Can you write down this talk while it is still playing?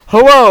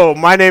Hello,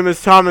 my name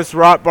is Thomas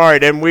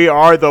Rotbard, and we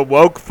are the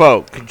Woke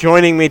Folk.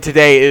 Joining me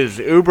today is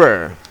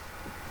Uber.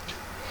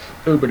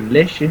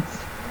 Uberlicious.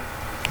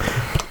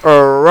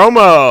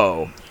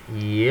 Romo.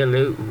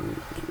 Hello.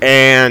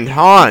 And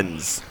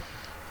Hans.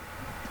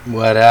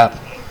 What up?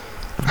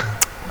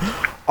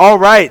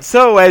 Alright,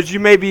 so as you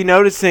may be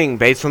noticing,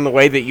 based on the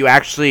way that you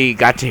actually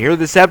got to hear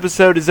this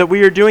episode, is that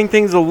we are doing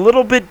things a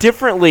little bit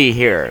differently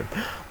here.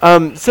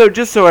 So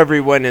just so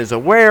everyone is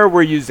aware,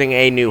 we're using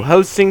a new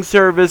hosting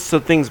service, so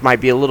things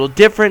might be a little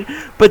different,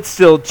 but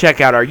still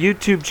check out our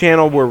YouTube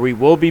channel where we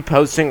will be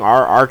posting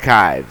our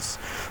archives.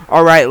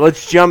 Alright,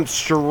 let's jump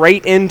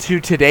straight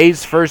into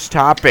today's first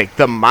topic,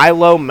 the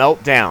Milo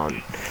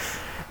meltdown.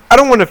 I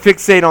don't want to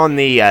fixate on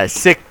the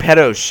sick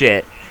pedo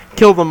shit.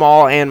 Kill them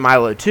all and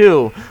Milo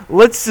too.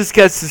 Let's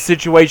discuss the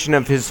situation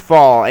of his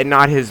fall and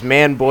not his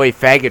man-boy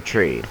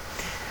faggotry.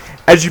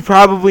 As you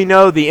probably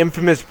know, the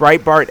infamous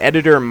Breitbart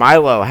editor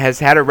Milo has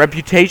had a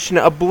reputation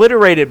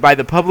obliterated by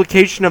the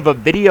publication of a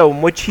video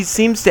in which he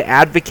seems to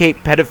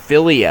advocate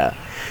pedophilia.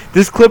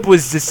 This clip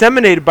was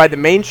disseminated by the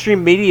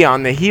mainstream media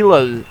on the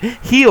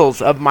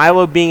heels of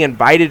Milo being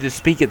invited to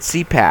speak at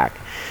CPAC.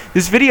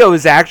 This video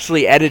is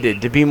actually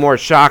edited to be more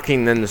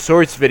shocking than the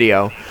source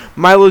video.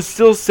 Milo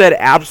still said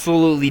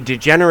absolutely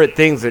degenerate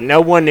things that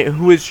no one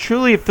who is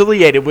truly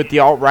affiliated with the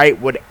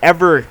alt-right would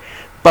ever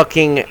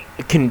fucking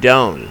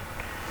condone.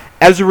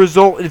 As a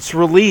result, its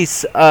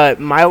release,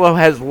 Milo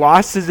has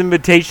lost his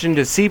invitation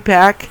to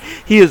CPAC,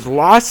 he has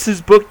lost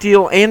his book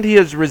deal, and he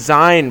has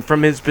resigned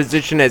from his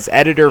position as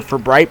editor for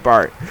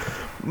Breitbart.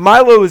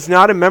 Milo is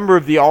not a member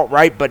of the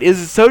alt-right, but is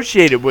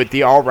associated with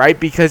the alt-right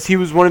because he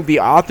was one of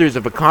the authors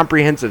of a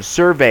comprehensive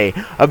survey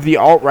of the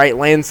alt-right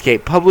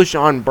landscape published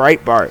on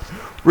Breitbart.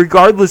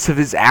 Regardless of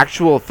his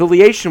actual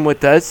affiliation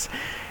with us,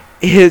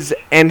 his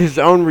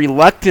own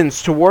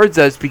reluctance towards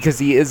us because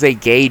he is a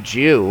gay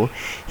Jew,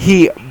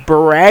 he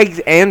brags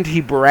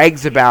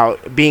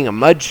about being a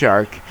mud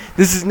shark.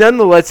 This is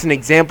nonetheless an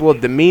example of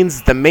the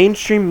means the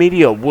mainstream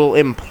media will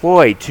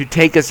employ to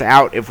take us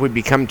out if we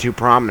become too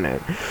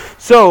prominent.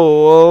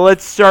 So,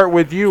 let's start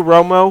with you,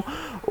 Romo.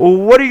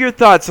 What are your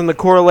thoughts on the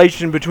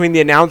correlation between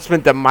the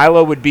announcement that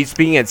Milo would be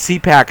speaking at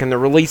CPAC and the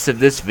release of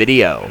this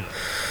video?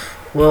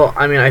 Well,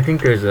 I mean, I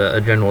think there's a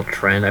general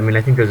trend. I mean,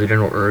 I think there's a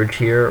general urge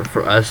here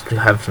for us to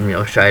have some,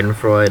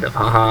 Schadenfreude of,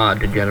 haha,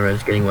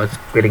 degenerates getting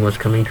what's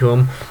coming to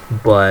them.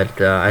 But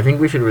I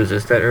think we should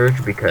resist that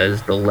urge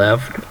because the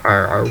left,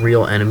 our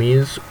real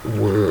enemies,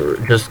 were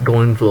just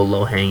going for the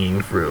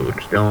low-hanging fruit.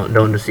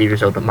 Don't deceive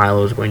yourself that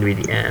Milo is going to be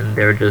the end.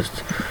 They're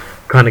just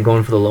kind of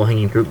going for the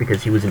low-hanging fruit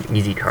because he was an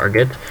easy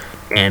target.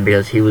 And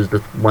because he was the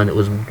one that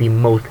was the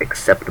most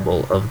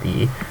acceptable of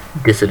the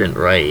dissident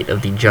right,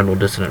 of the general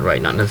dissident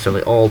right, not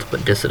necessarily alt,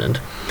 but dissident.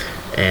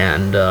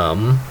 And,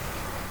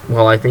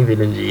 well, I think that,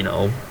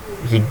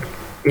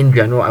 in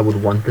general, I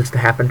would want this to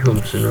happen to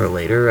him sooner or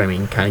later. I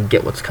mean, kind of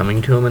get what's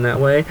coming to him in that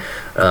way.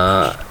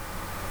 The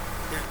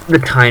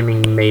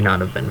timing may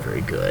not have been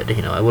very good.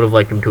 I would have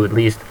liked him to at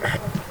least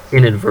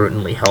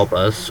inadvertently help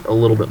us a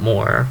little bit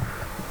more.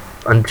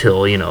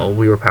 Until,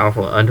 we were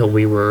powerful, until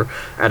we were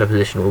at a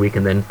position where we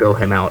can then throw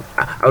him out.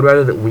 I would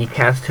rather that we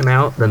cast him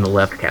out than the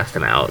left cast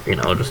him out,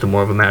 just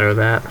more of a matter of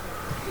that.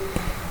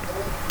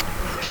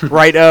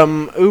 Right,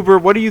 Uber,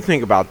 what do you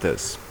think about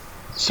this?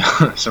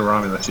 So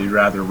Romulus, you'd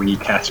rather we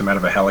cast him out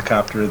of a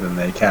helicopter than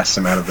they cast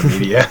him out of the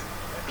media?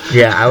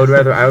 Yeah, I would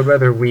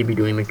rather we be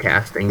doing the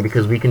casting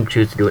because we can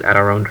choose to do it at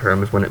our own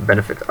terms when it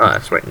benefits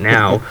us. Right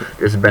now,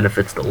 this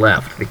benefits the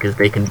left because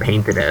they can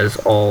paint it as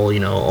all,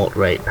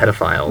 alt-right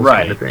pedophiles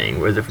kind of thing.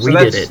 Whereas if we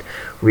did it,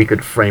 we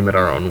could frame it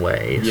our own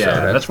way. Yeah,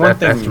 so that's one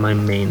thing. That's my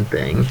main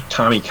thing.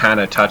 Tommy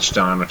kind of touched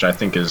on, which I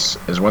think is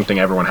one thing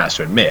everyone has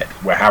to admit,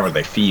 however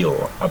they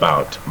feel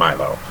about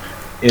Milo,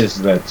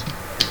 is that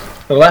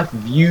the left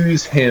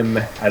views him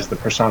as the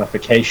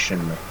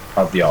personification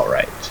of the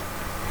alt-right.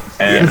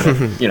 And,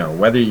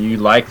 whether you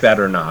like that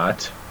or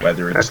not,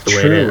 whether it's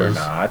true or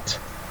not,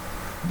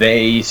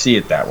 they see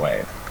it that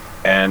way.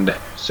 And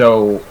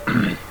so,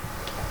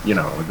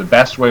 the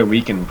best way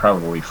we can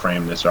probably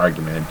frame this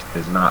argument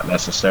is not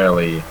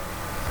necessarily...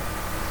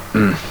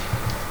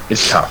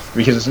 it's tough,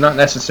 because it's not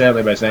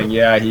necessarily by saying,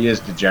 yeah, he is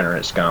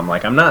degenerate scum.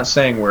 Like, I'm not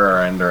saying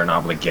we're under an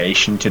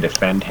obligation to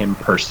defend him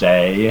per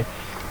se.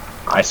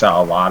 I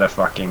saw a lot of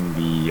fucking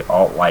the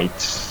alt-right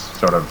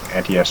sort of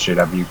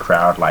anti-SJW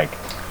crowd,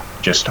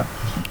 just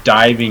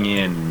diving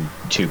in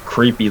to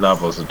creepy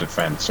levels of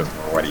defense of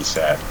what he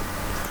said.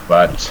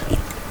 But,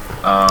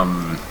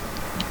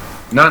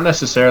 not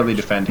necessarily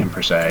defend him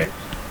per se,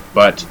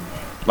 but,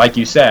 like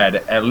you said,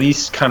 at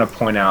least kind of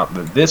point out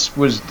that this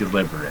was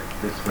deliberate.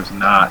 This was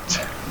not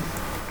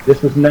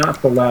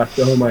the left,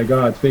 oh my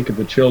god, think of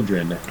the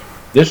children.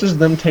 This is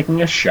them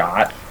taking a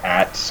shot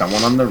at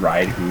someone on the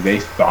right who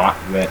they thought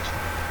that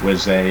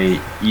was a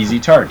easy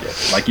target.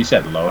 Like you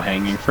said,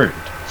 low-hanging fruit.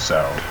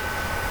 So...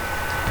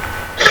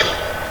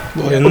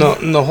 Well,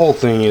 and the whole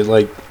thing is,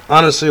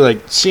 honestly,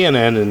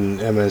 CNN and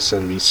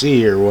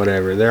MSNBC or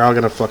whatever, they're all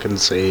gonna fucking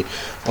say,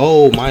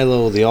 oh,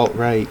 Milo, the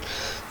alt-right,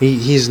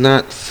 He's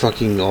not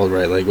fucking all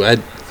right. Like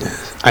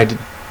I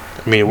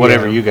mean,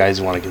 whatever you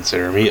guys want to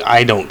consider him,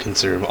 I don't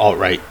consider him alt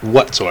right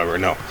whatsoever.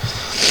 No,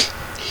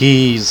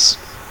 he's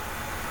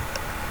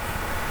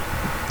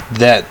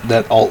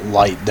that alt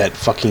light, that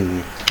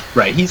fucking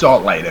right. He's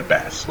alt light at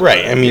best.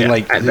 Right. I mean,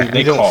 like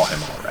they call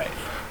him alt right.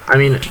 I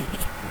mean,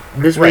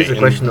 this raises the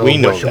question though.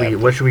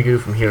 What should we do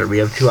from here? We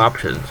have two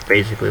options.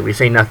 Basically, we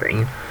say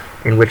nothing.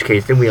 In which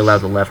case, then we allow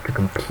the left to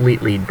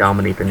completely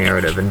dominate the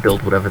narrative and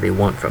build whatever they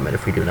want from it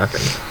if we do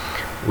nothing.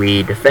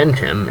 We defend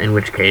him, in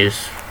which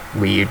case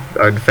we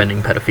are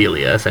defending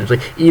pedophilia, essentially.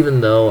 Even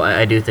though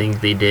I do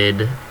think they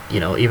did,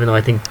 even though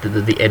I think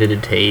the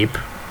edited tape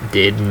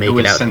did make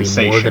it out to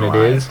be more than it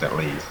is, at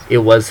least. It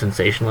was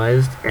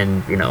sensationalized,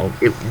 and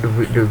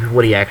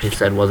what he actually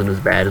said wasn't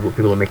as bad as what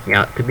people are making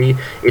out to be.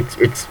 It's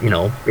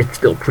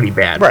still pretty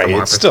bad. Right,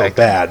 it's still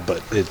bad,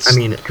 but it's. I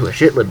mean, to a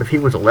shitlib, if he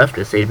was a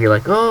leftist, they'd be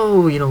like,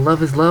 "Oh,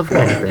 love is love,"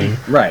 kind of thing.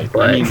 Right.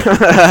 But I mean,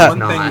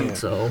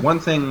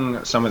 one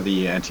thing some of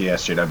the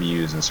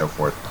anti-SJWs and so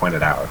forth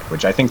pointed out,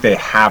 which I think they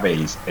have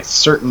a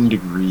certain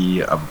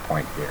degree of a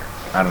point here.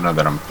 I don't know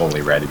that I'm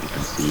fully ready to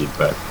concede,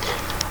 but.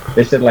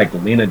 They said like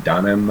Lena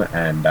Dunham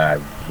and I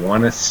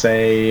want to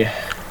say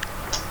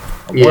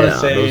Anita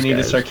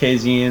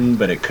Sarkeesian,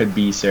 but it could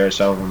be Sarah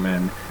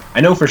Silverman.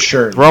 I know for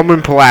sure.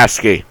 Roman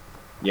Pulaski.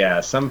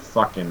 Yeah, some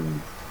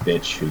fucking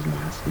bitch who's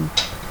nasty.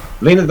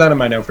 Lena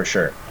Dunham, I know for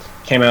sure,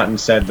 came out and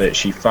said that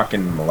she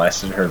fucking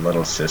molested her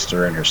little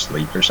sister in her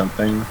sleep or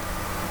something,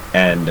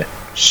 and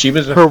she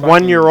was her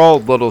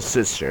 1-year-old little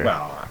sister.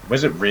 Well,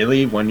 was it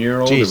really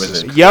 1-year-old? Jesus or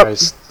was it? Yep.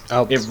 Christ,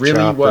 it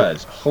really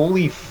was.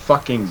 Holy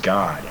fucking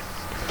God.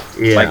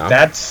 Yeah. Like,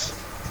 that's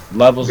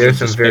levels of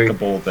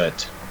despicable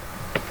that...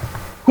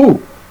 Who?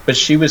 But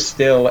she was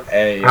still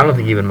a... I don't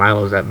think even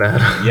Milo's that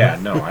bad. Yeah,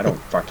 no, I don't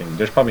fucking...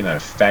 There's probably not a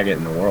faggot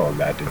in the world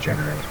that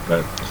degenerate,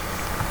 but...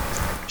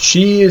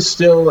 She is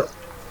still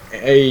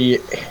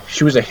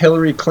she was a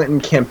Hillary Clinton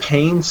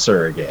campaign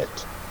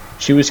surrogate.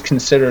 She was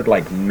considered,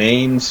 like,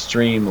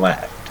 mainstream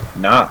left.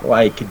 Not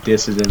like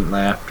dissident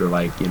left or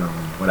like,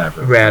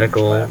 whatever.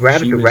 Radical.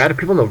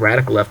 People in the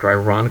radical left are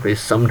ironically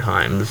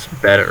sometimes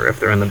better if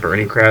they're in the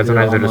Bernie crowd.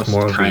 Sometimes they're just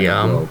more of the,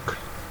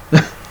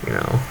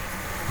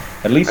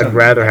 At least I'd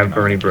rather have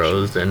Bernie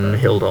bros than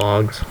hill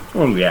dogs.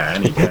 Oh yeah,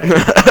 any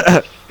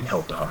day.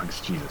 Hill dogs,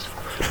 Jesus.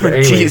 But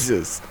anyways,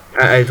 Jesus. So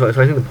I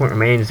think the point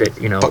remains that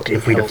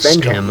if we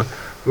defend him,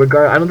 I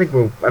don't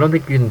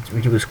think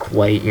he was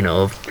quite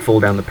full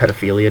down the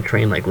pedophilia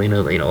train like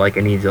Lena, like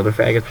any of the other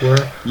faggots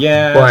were.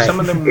 Yeah, but some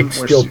of them it's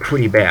were still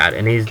pretty bad,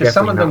 and he's definitely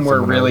some of them not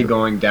were really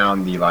going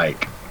down the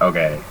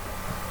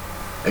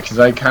because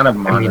I kind of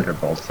monitor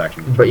both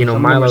sections. But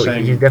Milo,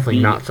 he's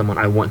definitely not someone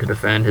I want to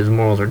defend. His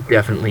morals are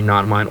definitely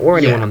not mine or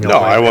anyone on the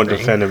I won't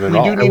defend him at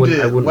all.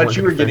 What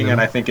you were getting at,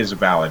 I think, is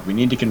valid. We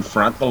need to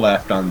confront the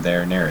left on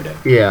their narrative.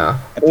 Yeah.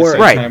 At the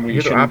same time,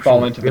 we shouldn't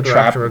fall into the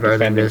trap of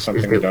defending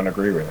something we don't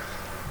agree with.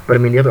 But I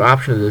mean, the other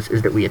option of this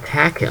is that we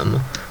attack him,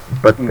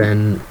 but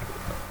then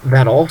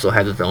that also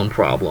has its own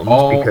problems.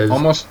 Because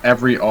almost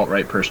every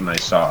alt-right person I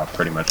saw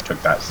pretty much took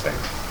that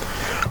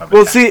stance.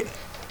 Well, see,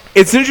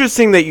 it's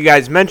interesting that you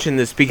guys mentioned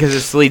this because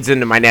this leads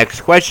into my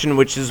next question,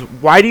 which is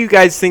why do you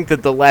guys think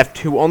that the left,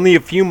 who only a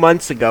few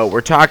months ago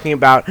were talking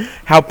about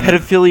how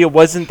pedophilia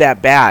wasn't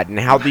that bad and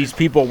how these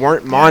people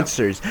weren't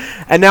monsters,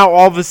 and now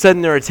all of a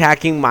sudden they're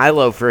attacking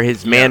Milo for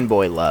his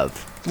man-boy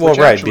love? Well,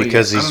 right,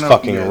 because he's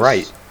fucking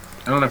right.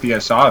 I don't know if you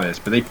guys saw this,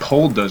 but they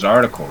pulled those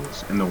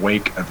articles in the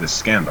wake of this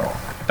scandal.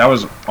 That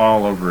was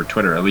all over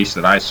Twitter, at least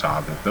that I saw,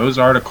 that those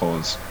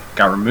articles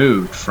got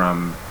removed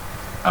from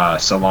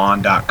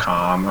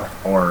salon.com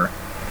or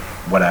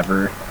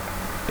whatever.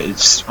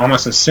 It's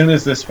almost as soon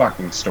as this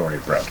fucking story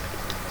broke.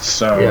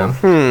 So,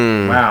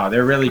 wow,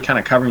 they're really kind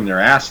of covering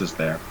their asses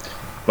there.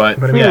 But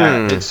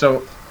it's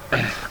so...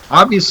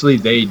 Obviously,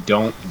 they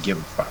don't give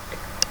a fuck.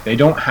 They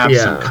don't have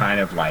some kind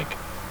of,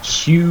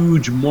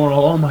 huge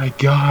moral, oh my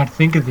god,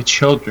 think of the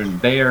children.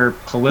 They are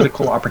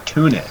political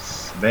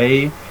opportunists.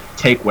 They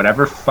take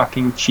whatever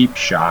fucking cheap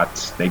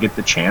shots they get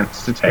the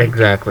chance to take.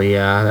 Exactly,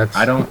 yeah.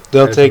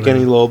 They'll take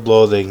any low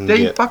blow they can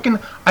get.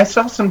 I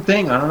saw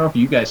something, I don't know if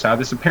you guys saw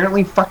this,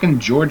 apparently fucking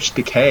George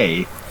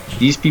Takei,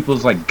 these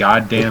people's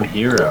goddamn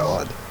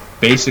hero,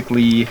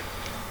 basically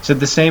said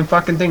the same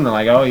fucking thing. They're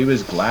like, oh, he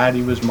was glad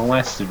he was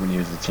molested when he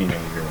was a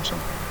teenager or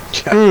something.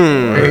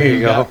 There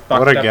you go.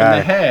 What a guy. In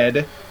the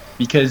head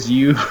because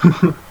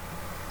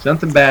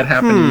something bad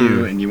happened to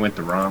you and you went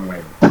the wrong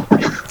way.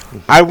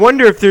 I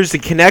wonder if there's a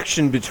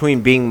connection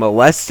between being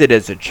molested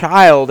as a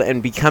child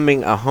and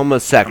becoming a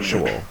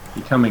homosexual.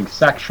 Becoming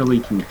sexually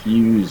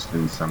confused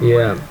in some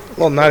way.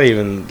 Well, not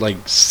even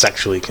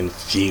sexually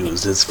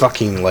confused. It's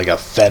fucking like a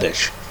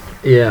fetish.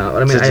 Yeah,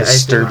 I mean, it's a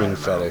disturbing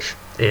fetish.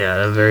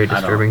 Yeah, a very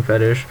disturbing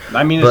fetish.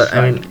 I mean,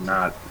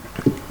 not.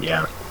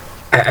 Yeah.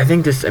 I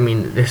think this. I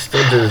mean, there's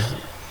still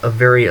a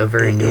very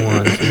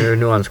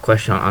nuanced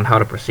question on how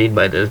to proceed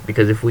by this,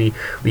 because if we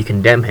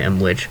condemn him,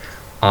 which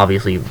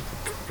obviously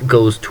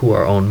goes to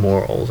our own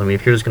morals. I mean,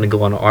 if you're just going to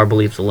go on our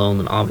beliefs alone,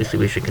 then obviously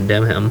we should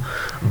condemn him.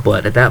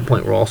 But at that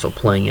point, we're also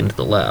playing into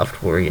the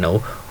left, where, you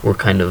know, we're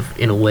kind of,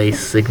 in a way,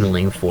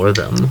 signaling for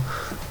them,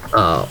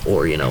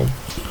 or, you know,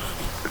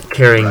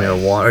 carrying their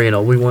water. You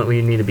know,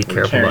 we need to be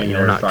careful about, you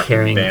know, not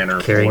carrying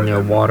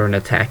their water and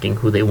attacking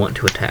who they want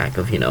to attack,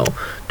 of, you know,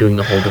 doing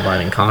the whole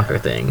divide and conquer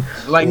thing.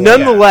 Like,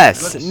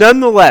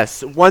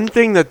 nonetheless, one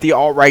thing that the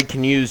alt-right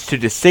can use to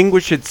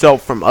distinguish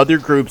itself from other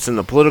groups in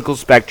the political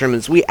spectrum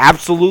is we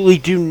absolutely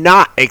do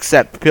not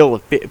accept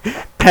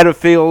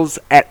pedophiles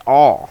at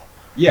all.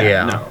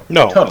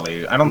 No,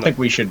 totally. I don't think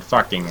we should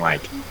fucking,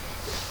 like,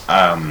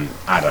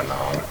 I don't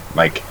know,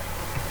 like,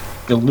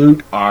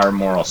 dilute our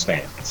moral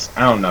stance.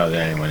 I don't know that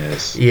anyone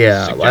is.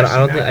 Yeah, I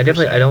don't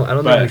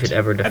think we should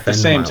ever defend. At the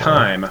same Milo.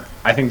 time,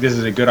 I think this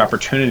is a good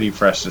opportunity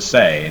for us to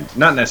say,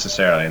 not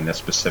necessarily in this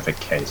specific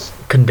case,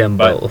 condemn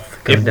but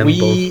both.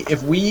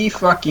 If we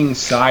fucking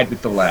side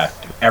with the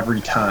left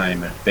every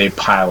time they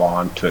pile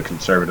on to a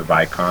conservative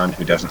icon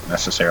who doesn't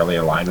necessarily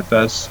align with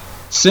us,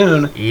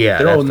 soon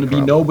there will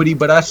be nobody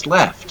but us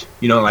left.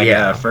 You know,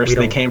 like first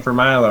they came for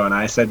Milo and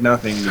I said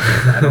nothing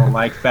because I don't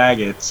like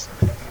faggots.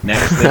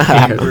 Next they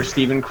came for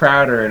Steven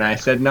Crowder and I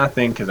said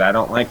nothing because I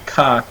don't like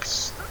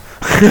cucks.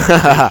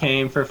 They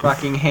came for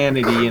fucking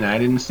Hannity and I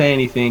didn't say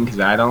anything because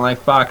I don't like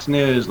Fox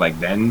News. Like,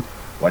 then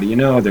what do you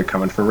know? They're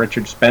coming for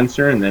Richard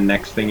Spencer, and then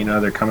next thing you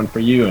know, they're coming for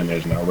you, and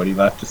there's nobody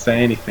left to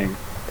say anything.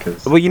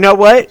 Well, you know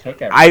what?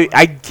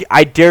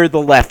 I dare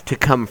the left to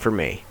come for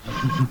me.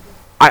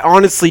 I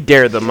honestly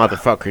dare the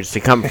motherfuckers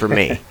to come for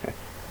me.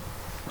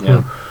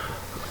 Yeah.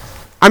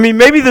 I mean,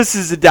 maybe this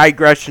is a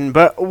digression,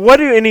 but what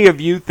do any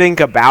of you think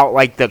about,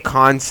 like, the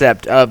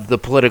concept of the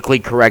politically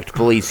correct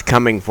police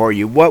coming for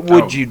you? What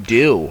would you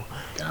do?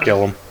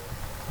 Kill them.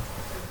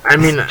 I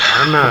mean,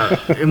 I'm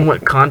not... In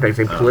what context?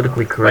 A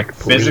politically correct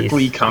police?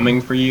 Physically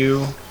coming for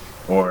you,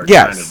 or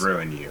yes. trying to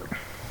ruin you?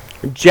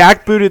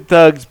 Jackbooted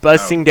thugs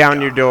busting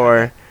down your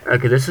door.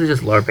 Okay, this is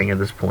just LARPing at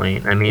this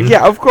point. I mean...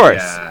 Yeah, of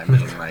course. Yeah, I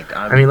mean, like...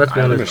 I mean, let's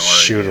be honest.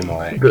 Shoot them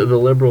all. The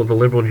liberal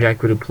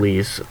jackbooted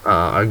police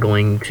are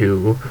going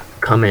to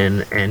come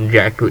in and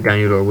jackboot down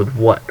your door with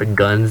what? The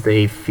guns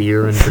they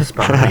fear and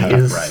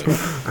despise?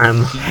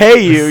 Right.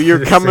 Hey,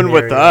 you're coming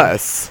with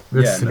us.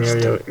 This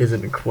scenario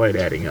isn't quite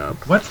adding up.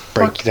 What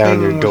break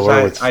down your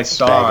door with I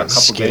saw a couple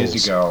Skittles.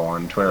 days ago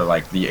on Twitter,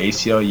 like, the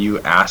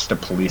ACLU asked a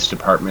police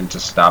department to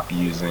stop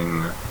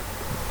using...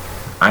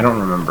 I don't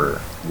remember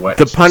what...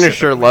 The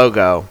Punisher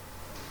logo.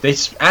 They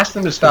asked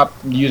them to stop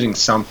using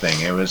something.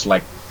 It was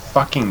like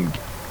fucking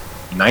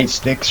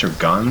nightsticks or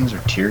guns or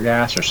tear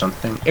gas or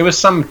something. It was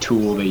some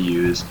tool they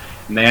use,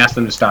 and they asked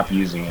them to stop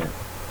using it.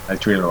 I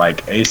tweeted,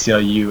 like,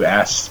 ACLU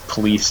asked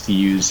police to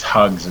use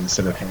hugs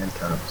instead of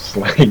handcuffs.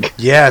 Like,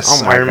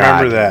 yes, oh my I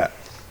remember God. that.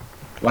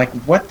 Like,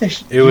 what the...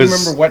 do you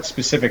remember what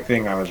specific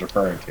thing I was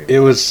referring to? It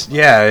was,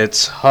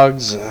 it's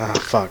hugs.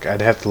 Fuck,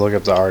 I'd have to look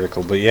up the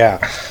article, but yeah.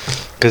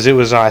 Because it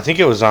was, I think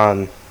it was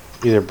on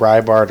either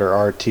Breitbart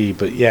or RT,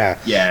 but yeah.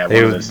 Yeah,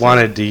 they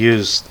wanted to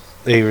use,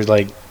 they were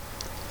like,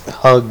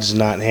 hugs,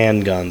 not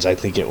handguns, I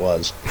think it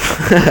was.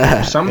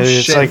 Some it's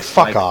shit like,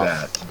 fuck off.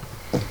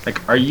 That.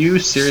 Like, are you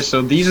serious?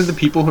 So these are the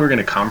people who are going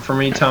to come for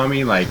me,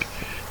 Tommy? Like,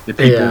 the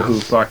people who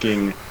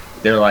fucking...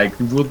 They're like,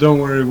 well, don't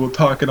worry, we'll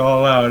talk it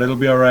all out. It'll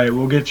be all right.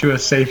 We'll get you a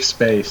safe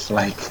space.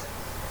 Like,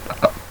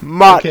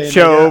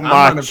 macho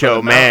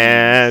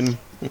man.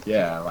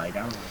 Yeah, like,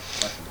 I'm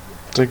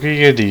it's like, what are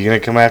you gonna do? You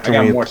gonna come after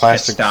me with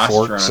plastic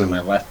forks and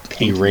my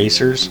left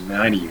erasers?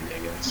 None of you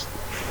niggas.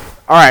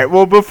 All right.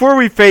 Well, before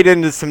we fade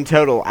into some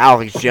total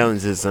Alex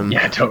Jonesism,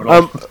 Yeah,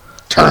 totally.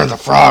 Turn the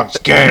frogs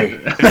gay.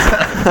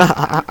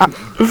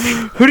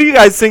 Who do you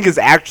guys think is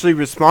actually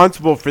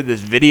responsible for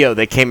this video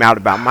that came out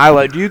about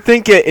Milo? Do you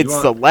think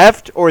it's the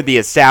left or the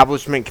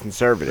establishment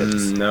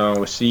conservatives?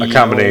 No, see, A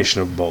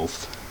combination of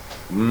both.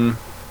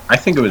 I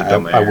think it was Bill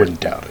Mayer. I wouldn't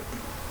doubt it.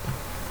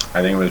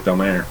 I think it was Bill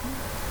Mayer.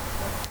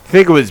 I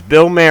think it was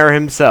Bill Mayer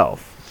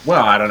himself.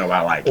 Well, I don't know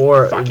about, like,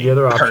 or fucking the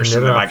other option.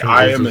 person, The other like, option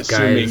I is am these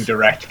assuming guys,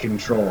 direct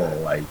control,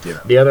 like, you know.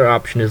 The other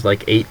option is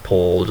like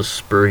 8-pole just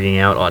spurting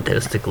out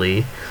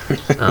autistically,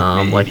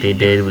 like they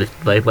did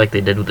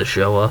with the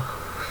Shoah.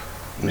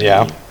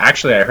 Yeah.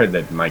 Actually, I heard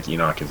that Mike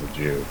Enoch is a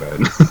Jew, but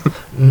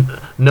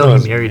No,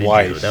 he married a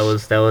wife. Jew. That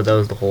was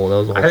the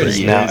whole I heard thing.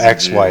 he Now is a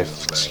ex-wife.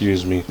 Jew, but-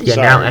 Excuse me. Yeah,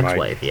 Sorry, now Mike.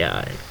 ex-wife.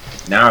 Yeah.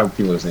 now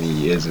people think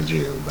he is a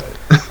Jew, but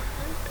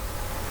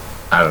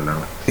I don't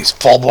know. He's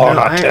full blown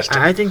No, autistic.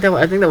 I think that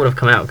would have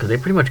come out because they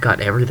pretty much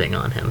got everything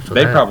on him. So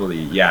They that-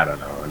 probably, I don't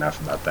know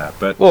enough about that,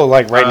 but Well,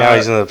 like right now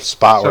he's in a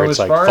spot so where as it's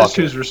like, far as fuck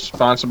who's it.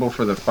 responsible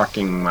for the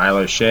fucking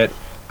Milo shit,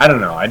 I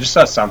don't know. I just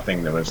saw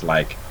something that was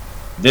like,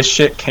 this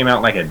shit came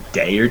out like a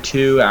day or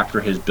two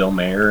after his Bill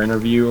Mayer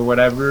interview or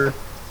whatever.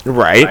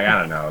 Right. Like, I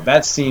don't know.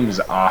 That seems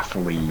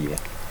awfully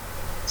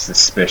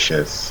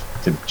suspicious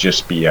to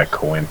just be a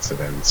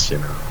coincidence, you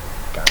know.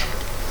 God.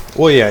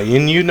 Well, yeah,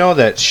 and you know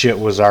that shit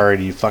was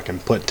already fucking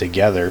put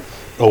together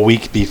a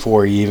week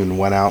before he even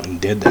went out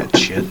and did that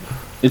shit.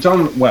 It's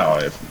on. Well,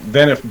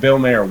 if Bill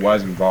Mayer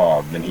was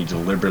involved, then he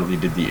deliberately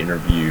did the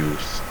interviews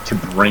to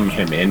bring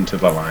him into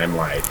the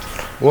limelight.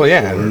 Well,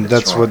 yeah, and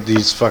that's what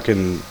these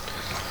fucking.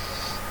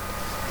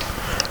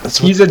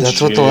 He's a Jew.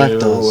 That's what the left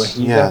does.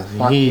 He's a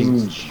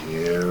fucking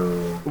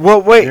Jew.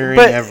 Well, wait,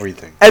 but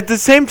everything. At the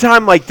same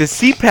time, like, the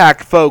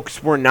CPAC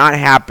folks were not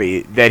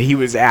happy that he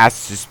was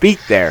asked to speak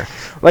there.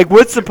 Like,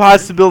 what's the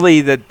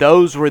possibility that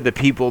those were the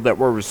people that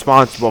were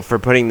responsible for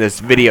putting this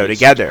video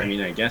together? I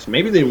mean, I guess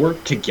maybe they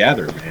worked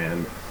together,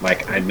 man.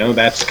 Like, I know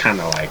that's kind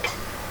of like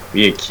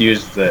we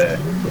accuse the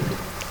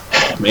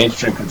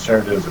mainstream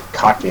conservatives of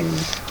cucking,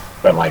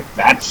 but like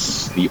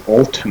that's the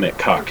ultimate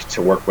cuck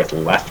to work with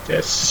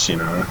leftists, you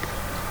know.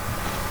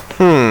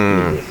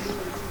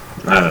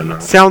 I don't know.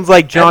 Sounds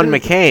like John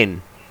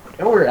McCain.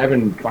 Or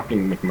Evan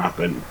fucking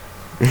McMuffin.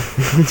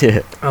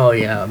 Oh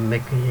yeah,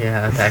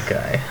 that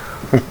guy.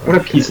 What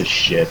a piece of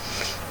shit.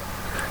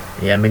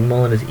 Yeah,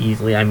 McMullen is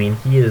easily. I mean,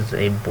 he is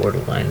a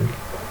borderline.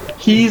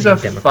 He's a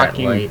Democrat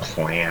fucking light.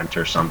 plant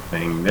or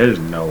something. There's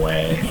no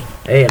way.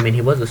 Hey, I mean,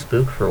 he was a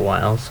spook for a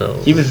while, so.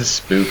 He was a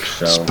spook,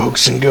 so.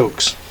 Spooks and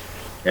gooks.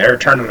 They're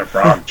turning the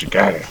frogs, you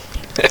got it.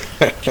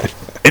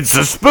 It's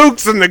the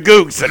spooks and the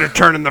gooks that are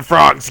turning the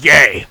frogs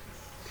gay.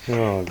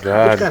 Oh, What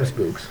God. kind of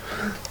spooks?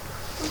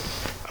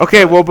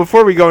 Okay, well,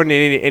 before we go into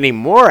any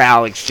more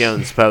Alex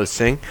Jones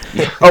posting,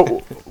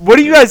 what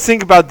do you guys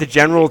think about the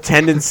general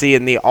tendency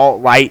in the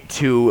alt-right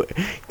to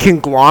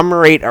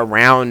conglomerate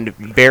around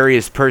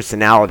various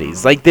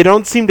personalities? Like, they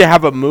don't seem to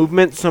have a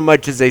movement so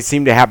much as they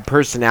seem to have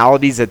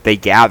personalities that they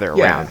gather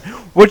around.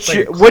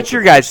 What's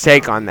your guys'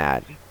 take on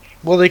that?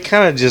 Well, they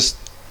kind of just,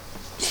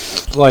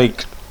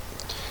 like,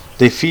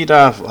 they feed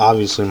off,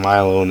 obviously,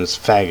 Milo and his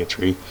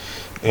faggotry,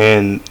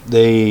 and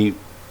they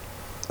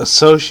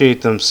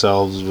associate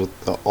themselves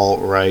with the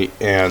alt-right,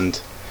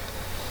 and,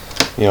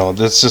 you know,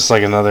 that's just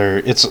like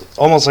it's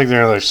almost like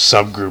they're another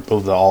subgroup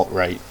of the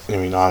alt-right, I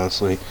mean,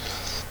 honestly.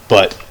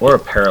 But or a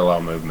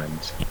parallel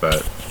movement,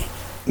 but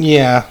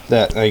yeah,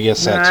 I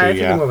guess that too. I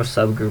think more of a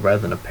subgroup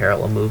rather than a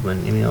parallel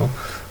movement. You know,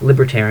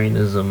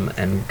 libertarianism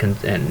and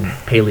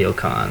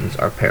paleocons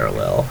are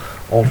parallel.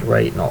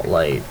 Alt-right and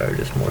alt-light are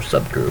just more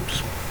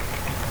subgroups.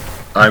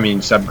 I mean,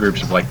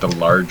 subgroups of like the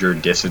larger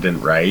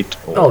dissident right.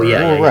 Oh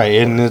yeah, right,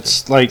 and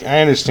it's like I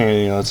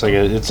understand, you know, it's like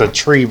it's a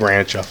tree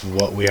branch off of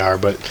what we are,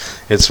 but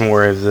it's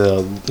more of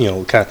the, you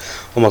know, kind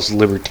of almost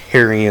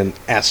libertarian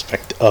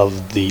aspect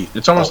of the.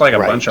 It's almost like a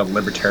bunch of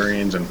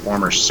libertarians and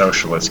former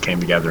socialists came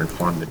together and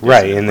formed the dissident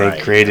right, and they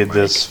created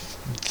this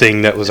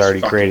thing that was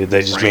already created.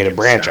 They just made a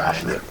branch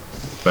off of it.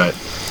 But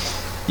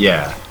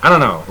yeah, I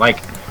don't know.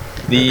 Like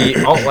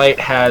the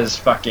alt-right has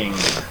fucking.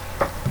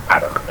 I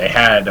don't know. They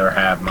had or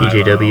have Milo.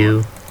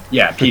 PJW.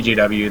 Yeah,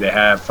 PJW. They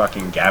have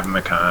fucking Gavin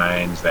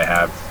McKines. They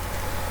have,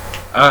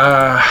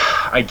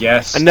 I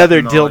guess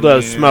another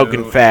dildo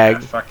smoking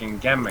fag. Fucking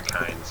Gavin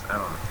McKines. I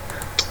don't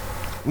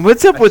know.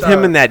 What's up with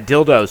him and that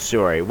dildo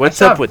story?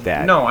 What's up with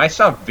that? No, I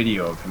saw a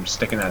video of him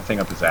sticking that thing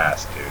up his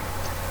ass, dude.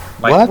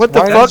 Like, what the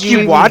fuck?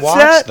 You watched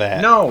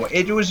that? No,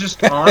 it was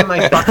just on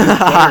my fucking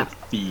Twitter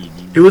feed.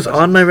 It was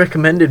on my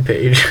recommended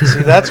page.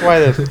 See, that's why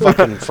the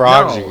fucking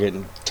frogs are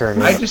getting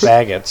turned into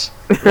faggots.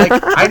 Like,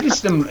 I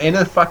just am in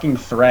a fucking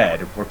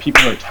thread where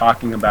people are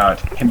talking about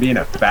him being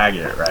a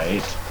faggot,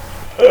 right?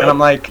 And I'm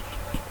like,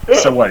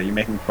 so what, are you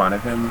making fun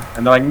of him?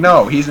 And they're like,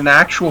 no, he's an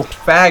actual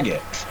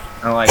faggot.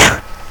 And I'm like,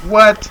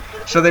 what?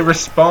 So they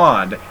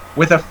respond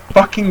with a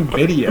fucking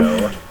video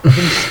of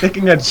him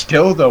sticking a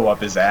dildo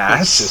up his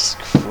ass.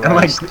 And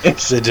like,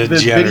 it's the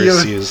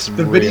degeneracy is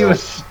the video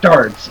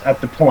starts at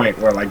the point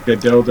where like the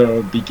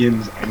dildo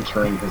begins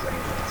entering his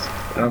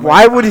anus.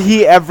 Why would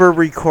he ever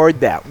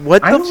record that?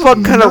 What the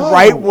fuck kind of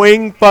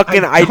right-wing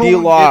fucking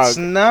ideologue? It's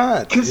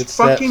not. Because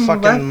fucking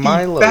lefty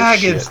Milo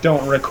faggots shit.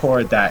 don't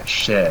record that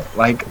shit.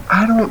 Like,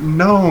 I don't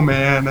know,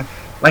 man.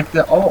 Like,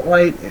 the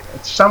alt-right,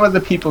 some of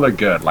the people are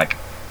good.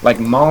 Like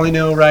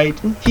Molyneux, right?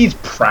 He's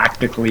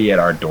practically at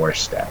our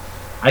doorstep.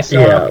 I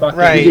saw a fucking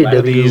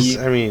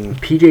PJW. I mean,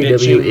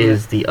 PJW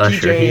is the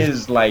usher. PJ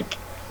is like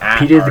at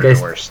PJ's our the guy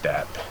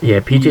doorstep.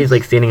 Yeah, PJ's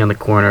like standing on the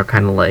corner,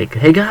 kind of like,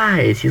 "Hey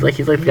guys!" He's like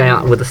the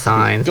guy with a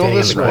sign standing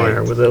on the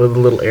corner with a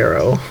little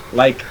arrow.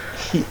 Like,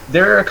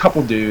 there are a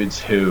couple dudes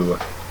who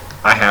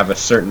I have a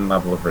certain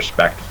level of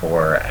respect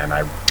for, and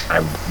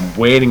I'm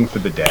waiting for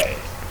the day.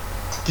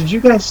 Did you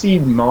guys see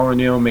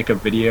Molyneux make a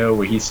video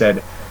where he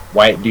said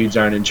white dudes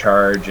aren't in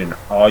charge, and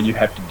all you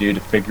have to do to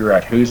figure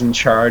out who's in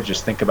charge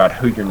is think about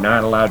who you're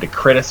not allowed to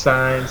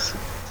criticize?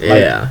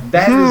 Yeah. Like,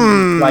 that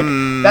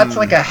is that's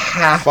like a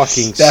half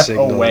fucking step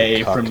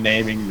away from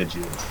naming the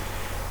Jew.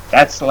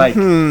 That's like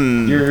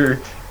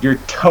you're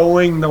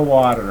towing the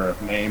water of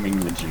naming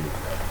the Jew.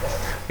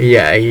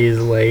 Yeah,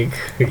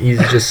 he's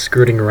just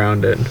skirting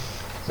around it.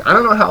 I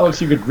don't know how else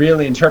you could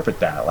really interpret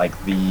that. Like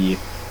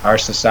our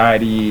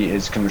society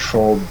is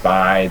controlled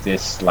by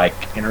this like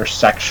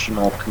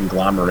intersectional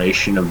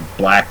conglomeration of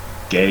black,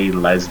 gay,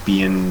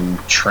 lesbian,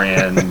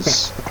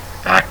 trans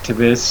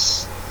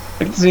activists.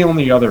 I think it's the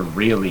only other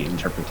really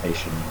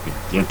interpretation you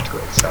could give to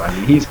it. So I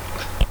mean,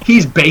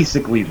 he's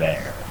basically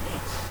there.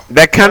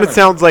 That kind of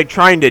sounds like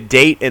trying to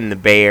date in the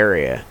Bay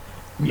Area.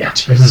 Yeah,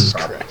 Jesus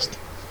Christ.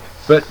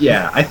 But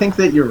yeah, I think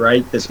that you're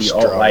right that the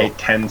Struggle. alt-right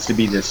tends to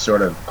be this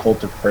sort of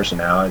cult of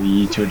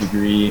personality to a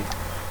degree,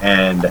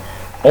 and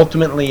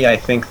ultimately I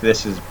think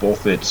this is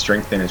both its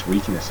strength and its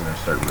weakness in a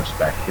certain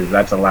respect, because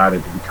that's allowed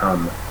it to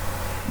become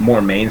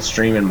more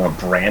mainstream and more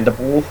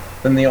brandable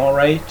than the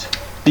alt-right.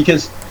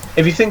 Because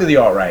if you think of the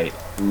alt-right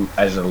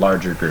as a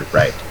larger group,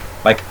 right,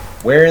 like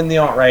where in the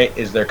alt-right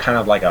is there kind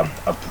of like a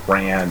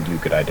brand you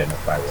could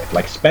identify with?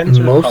 Like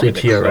Spencer, Mostly probably the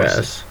TRS.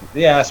 closest.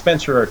 Yeah,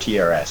 Spencer or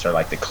TRS are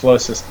like the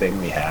closest thing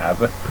we have.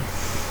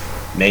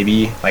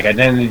 Maybe like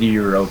Identity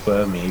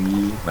Europa,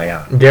 maybe like I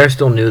don't know. They're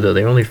still new though.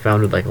 They only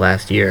founded like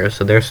last year,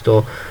 so they're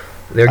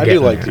I getting do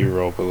like there. the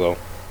Europa though.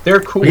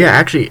 They're cool. Yeah,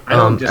 actually, I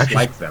don't actually,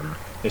 dislike them.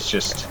 It's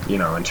just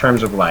in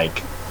terms of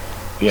like,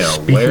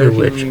 Speaking where of can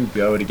which- you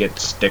go to get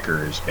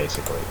stickers,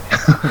 basically.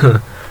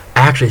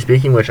 Actually,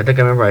 speaking of which, I think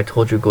I remember I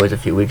told you guys a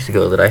few weeks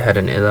ago that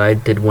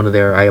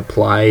I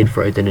applied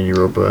for Identity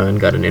Europa and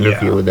got an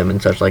interview Yeah. with them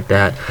and such like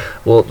that.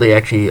 Well, they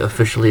actually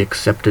officially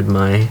accepted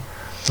my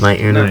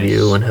interview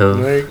Nice. and have,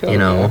 There you go,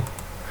 man.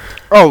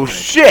 Oh,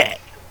 shit.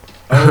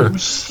 Oh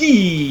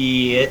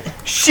shit!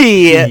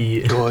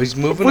 Shit. Guys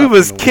moving We up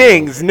was in the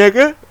kings,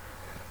 nigga.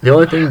 The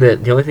only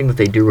thing that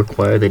they do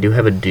require, they do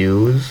have a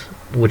dues,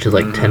 which is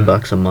like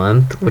 $10 a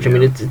month. Which I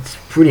mean, it's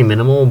pretty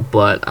minimal.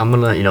 But I'm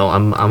gonna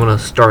I'm gonna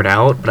start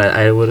out, but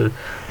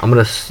I'm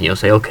gonna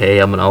say okay,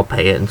 I'll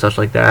pay it and such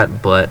like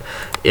that. But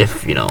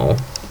if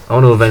I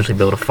want to eventually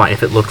be able to find,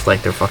 if it looks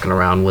like they're fucking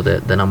around with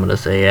it, then I'm gonna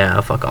say yeah,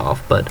 fuck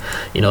off. But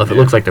if it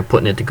looks like they're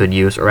putting it to good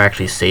use or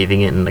actually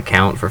saving it in an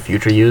account for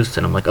future use,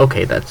 then I'm like,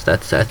 okay, that's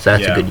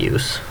a good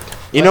use.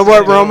 You know That's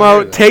what, the way to do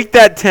Romo? that. Take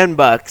that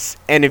 $10,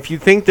 and if you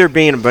think they're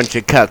being a bunch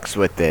of cucks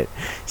with it,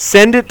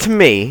 send it to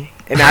me,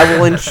 and I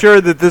will ensure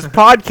that this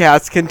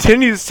podcast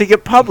continues to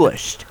get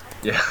published.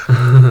 Yeah.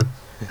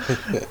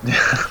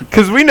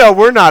 Because we know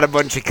we're not a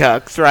bunch of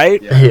cucks,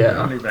 right? Yeah. Yeah. We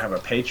don't even have a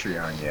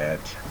Patreon yet.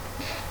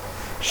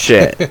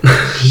 Shit.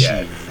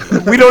 Yeah.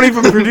 We don't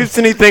even produce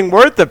anything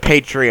worth a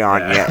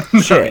Patreon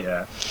yet. Shit.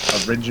 Yeah.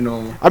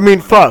 Original. I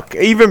mean, fuck.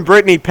 Even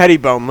Brittany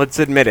Pettibone, let's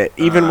admit it.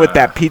 Even with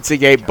that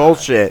Pizzagate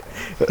bullshit.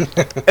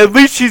 At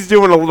least she's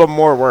doing a little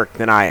more work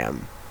than I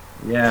am.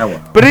 Yeah.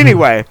 Well. But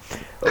anyway,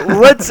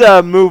 let's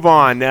move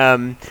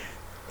on.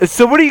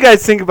 So what do you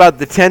guys think about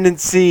the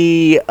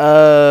tendency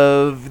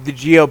of the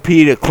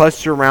GOP to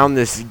cluster around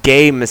this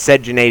gay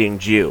miscegenating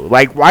Jew?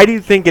 Like, why do you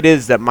think it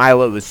is that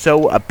Milo is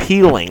so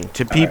appealing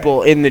to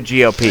people in the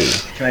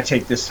GOP? Can I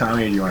take this,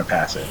 Tommy, or do you want to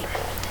pass it?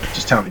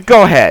 Just tell me.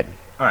 Go ahead.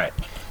 All right.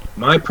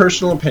 My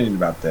personal opinion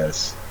about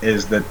this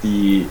is that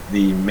the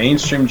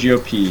mainstream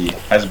GOP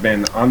has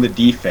been on the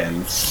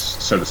defense,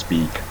 so to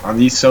speak, on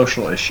these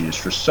social issues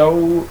for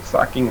so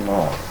fucking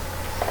long.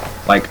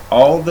 Like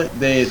all the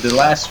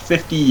last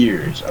 50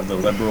 years of the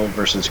liberal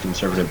versus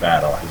conservative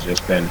battle has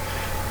just been,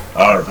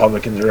 oh,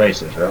 Republicans are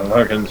racist,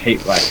 Republicans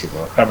hate black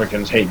people,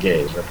 Republicans hate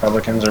gays,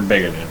 Republicans are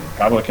bigoted,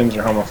 Republicans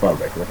are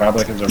homophobic,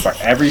 Republicans are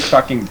every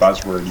fucking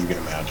buzzword you can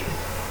imagine.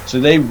 So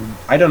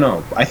I don't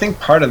know, I think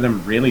part of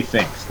them really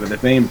thinks that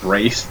if they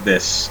embrace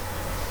this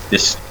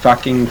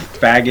fucking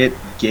faggot,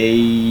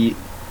 gay,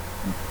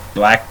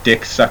 black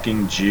dick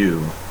sucking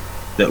Jew,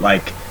 that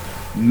like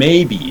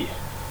maybe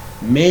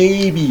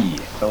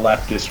the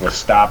leftists will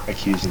stop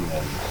accusing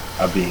them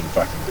of being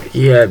fucking racist.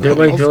 Yeah, they're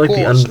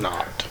like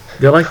not.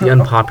 they're like the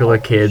unpopular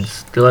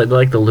kids. They're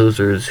like the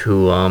losers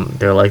who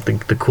they're like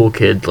the cool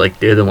kids. Like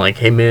they're them like,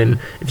 hey man,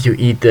 if you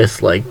eat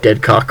this like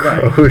dead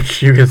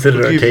cockroach, you can sit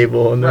at our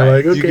table. And they're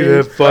like, okay, You can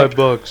have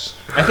 $5.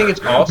 I think it's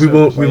also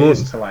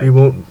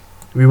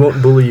we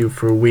won't bully you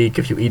for a week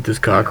if you eat this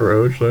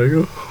cockroach. Like,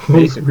 oh,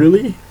 Basically.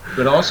 really?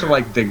 But also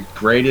like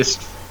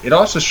it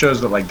also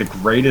shows that like the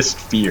greatest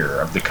fear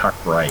of the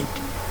cuck right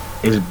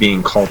is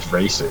being called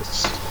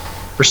racist.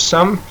 For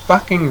some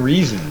fucking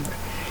reason,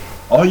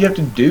 all you have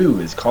to do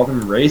is call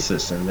them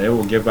racist and they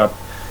will give up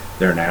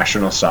their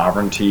national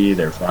sovereignty,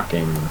 their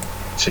fucking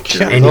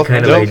security. Any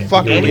kind of they'll idea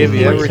fucking give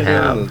you you everything.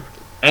 have.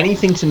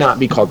 Anything to not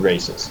be called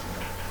racist.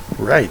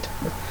 Right.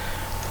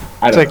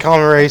 I It's don't like know. call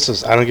me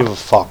racist. I don't give a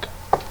fuck.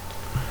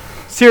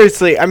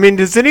 Seriously, I mean,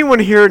 does anyone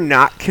here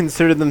not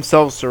consider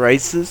themselves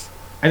racist?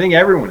 I think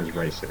everyone is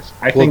racist.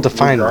 I Well, think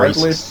define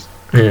regardless.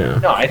 Yeah.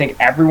 No, I think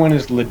everyone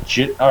is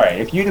legit. All right,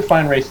 if you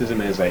define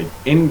racism as a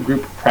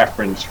in-group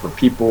preference for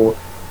people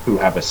who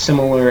have a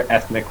similar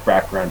ethnic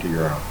background to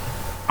your own,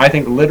 I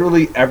think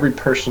literally every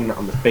person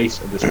on the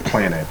face of this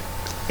planet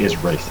is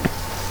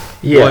racist.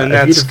 Yeah, Well,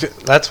 and if you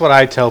that's what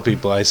I tell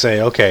people. I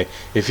say, okay,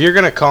 if you're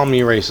gonna call me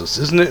racist,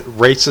 isn't it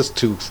racist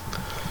to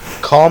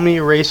call me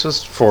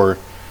racist for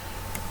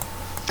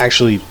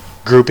actually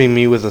grouping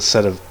me with a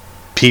set of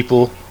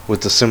people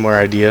with a similar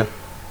idea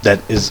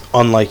that is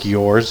unlike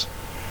yours,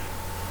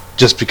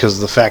 just because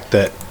of the fact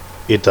that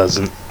it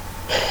doesn't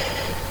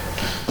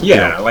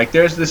Yeah, like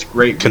there's this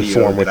great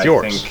conform video with that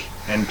yours. I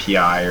think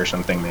NPI or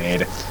something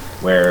made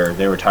where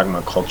they were talking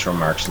about cultural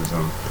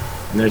Marxism.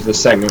 And there's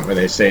this segment where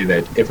they say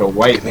that if a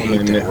white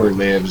woman who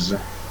lives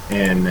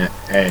in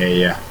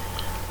a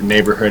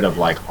neighborhood of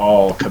like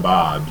all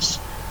kebabs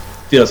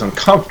feels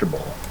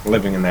uncomfortable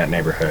living in that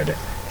neighborhood,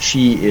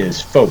 she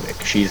is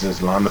phobic. She's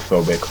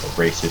Islamophobic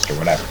or racist or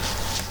whatever.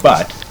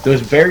 But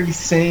those very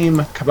same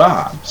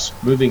kebabs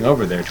moving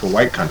over there to a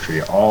white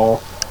country,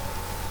 all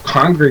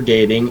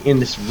congregating in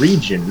this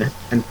region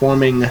and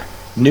forming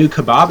New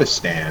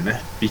Kebabistan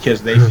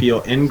because they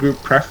feel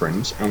in-group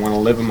preference and want to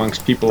live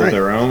amongst people of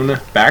their own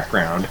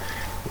background,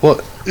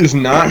 is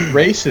not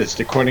racist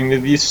according to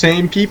these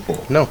same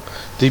people. No,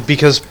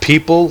 because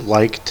people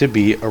like to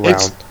be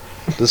around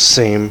the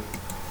same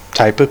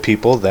type of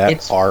people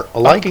that are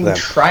like them.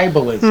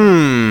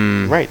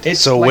 Tribalism. Right. It's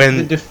so like when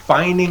the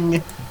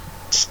defining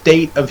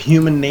state of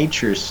human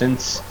nature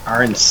since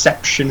our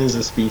inception as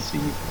a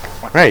species.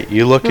 Right,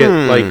 you look at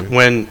like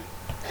when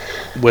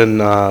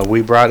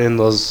we brought in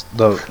the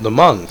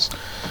Hmongs,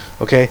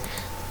 okay,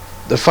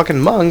 the fucking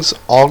Hmongs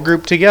all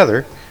grouped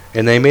together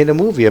and they made a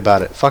movie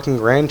about it, fucking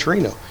Gran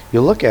Torino.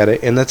 You look at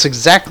it and that's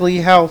exactly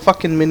how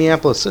fucking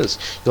Minneapolis is.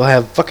 You'll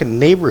have fucking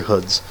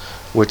neighborhoods,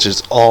 which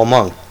is all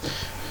Hmong,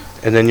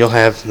 and then you'll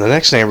have the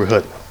next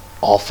neighborhood,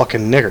 all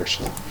fucking niggers,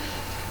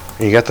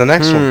 and you got the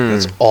next one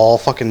that's all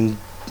fucking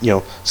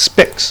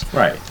Spics.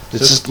 Right.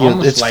 It's so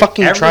it's, it's like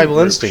fucking tribal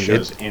instinct.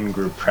 Shows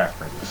in-group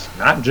preference,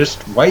 not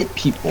just white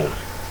people.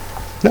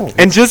 No.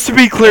 And just to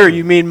be clear,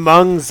 you mean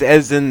Hmongs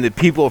as in the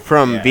people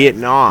from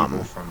Vietnam?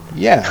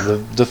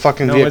 The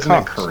fucking no, Viet isn't it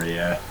Cong.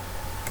 Korea?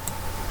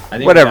 I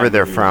think Whatever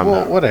they're from.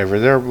 Well, whatever.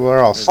 They're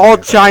all. All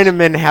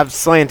Chinamen have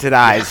slanted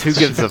eyes. Who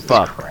gives a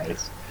fuck? All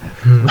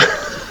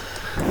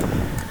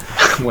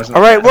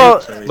right.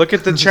 Well, look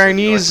at the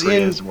Chinese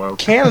in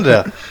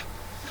Canada.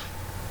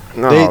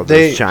 No,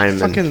 they Chinamen.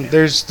 fucking.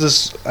 There's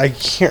this. I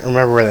can't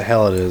remember where the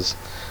hell it is,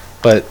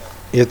 but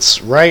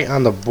it's right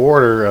on the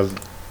border of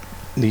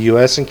the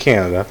U.S. and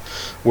Canada,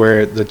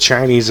 where the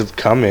Chinese have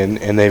come in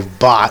and they've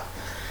bought.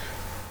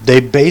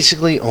 They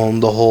basically own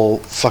the whole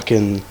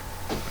fucking,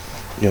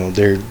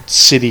 their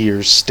city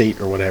or state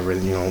or whatever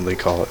they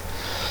call it,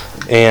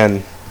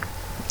 and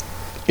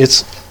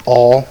it's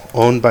all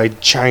owned by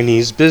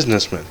Chinese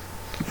businessmen.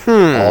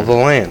 All the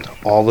land,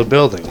 all the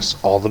buildings,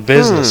 all the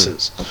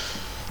businesses.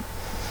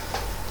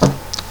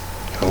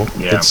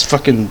 It's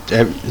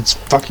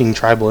fucking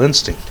tribal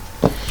instinct.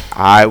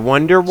 I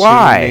wonder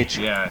why.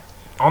 Yeah,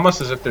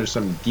 almost as if there's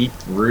some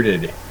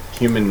deep-rooted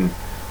human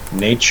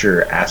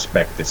nature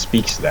aspect that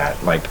speaks to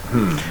that. Like,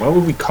 what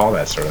would we call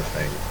that sort of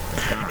thing?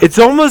 It's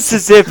almost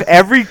as if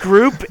every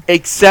group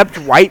except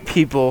white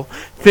people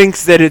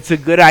thinks that it's a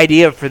good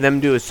idea for them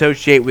to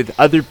associate with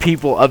other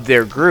people of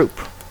their group.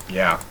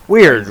 Yeah.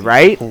 Weird,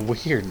 right?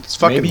 Weird. It's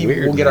fucking Maybe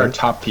weird. We'll get our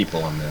top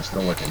people on this.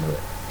 They'll look into it.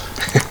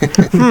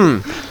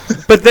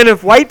 But then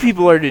if white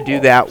people are to do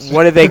that,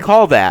 what do they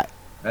call that?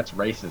 That's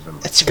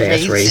racism. That's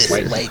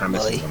racist. White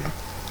supremacism.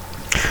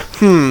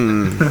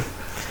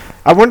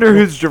 I wonder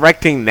who's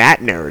directing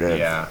that narrative.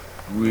 Yeah.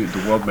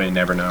 The world may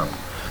never know.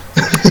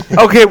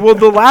 Okay, well,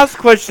 the last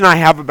question I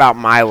have about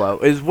Milo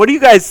is, what do you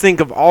guys think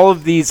of all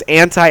of these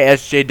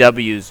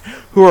anti-SJWs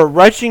who are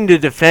rushing to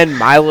defend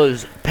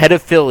Milo's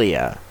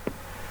pedophilia?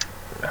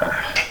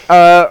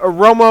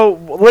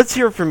 Romo, let's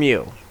hear from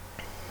you.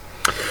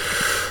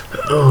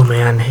 Oh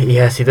man,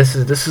 yeah. See, this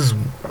is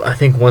I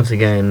think once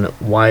again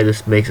why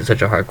this makes it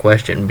such a hard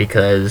question,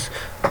 because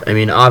I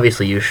mean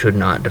obviously you should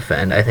not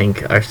defend. I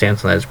think our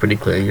stance on that is pretty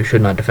clear. You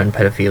should not defend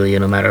pedophilia,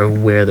 no matter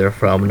where they're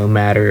from, no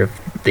matter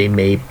if they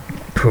may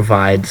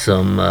provide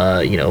some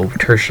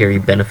tertiary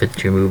benefits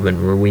to your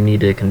movement. Where we need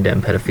to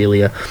condemn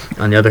pedophilia.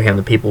 On the other hand,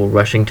 the people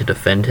rushing to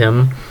defend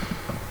him,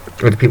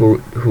 or the people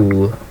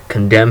who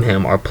condemn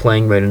him, are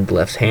playing right into the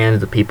left's hands.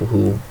 The people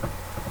who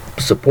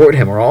support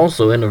him are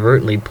also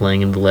inadvertently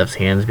playing in the left's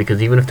hands,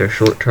 because even if they're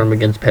short-term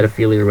against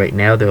pedophilia right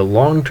now, they're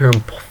long-term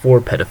for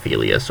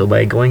pedophilia. So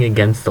by going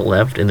against the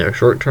left in their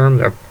short-term,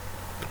 they're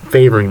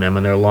favoring them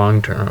in their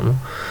long-term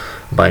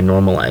by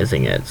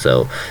normalizing it.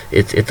 So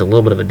it's a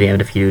little bit of a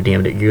damned if you do,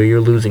 damned if you're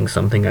losing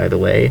something either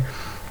way.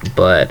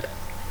 But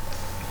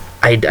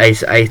I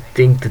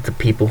think that the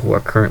people who are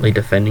currently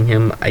defending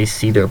him, I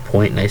see their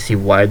point and I see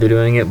why they're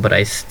doing it, but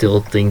I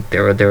still think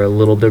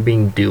they're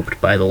being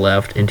duped by the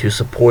left into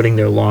supporting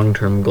their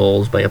long-term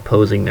goals by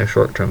opposing their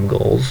short-term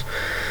goals.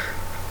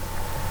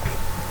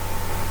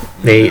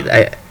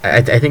 I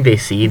think they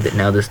see that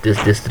now this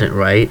dissident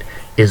right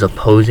is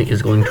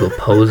going to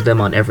oppose them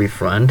on every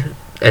front,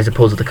 as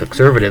opposed to the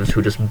conservatives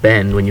who just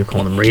bend when you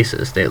call them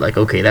racist. They're like,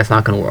 okay, that's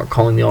not going to work.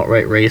 Calling the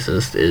alt-right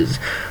racist is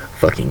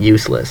fucking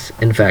useless.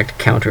 In fact,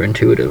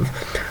 counterintuitive.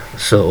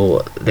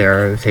 So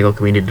they're saying,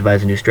 okay, we need to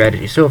devise a new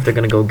strategy. So if they're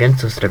going to go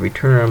against us at every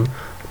term,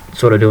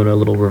 sort of doing a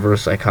little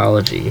reverse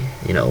psychology,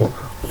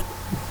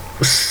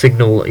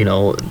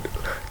 signal,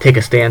 take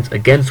a stance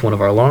against one of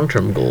our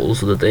long-term goals,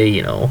 so that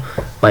they,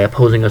 by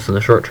opposing us in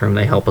the short term,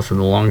 they help us in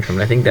the long term.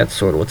 And I think that's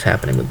sort of what's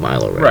happening with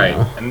Milo right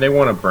now. And they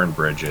want to burn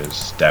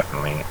bridges,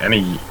 definitely.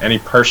 Any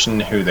person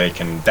who they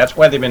can. That's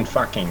why they've been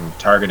fucking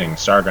targeting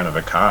Sargon of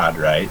Akkad,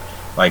 right?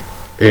 Like,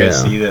 you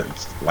see that,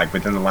 like,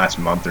 within the last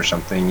month or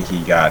something,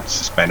 he got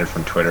suspended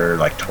from Twitter,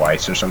 like,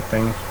 twice or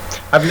something.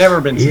 I've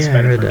never been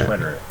suspended from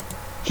Twitter.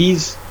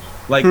 He's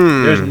Like,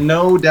 there's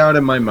no doubt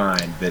in my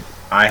mind that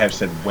I have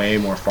said way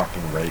more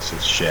fucking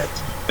racist shit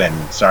than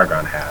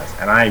Sargon has,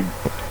 and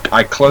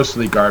I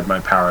closely guard my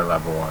power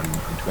level on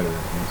Twitter.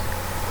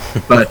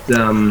 But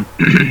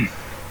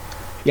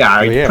yeah,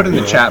 I put in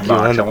the chat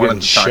box. I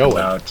wanted to talk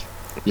about.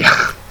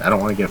 Yeah, I don't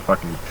want to get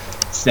fucking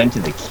sent to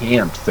the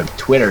camps of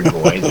Twitter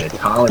boys that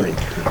tolerate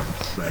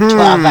camps.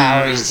 12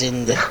 hours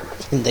in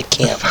the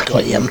camp,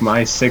 William.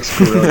 My 6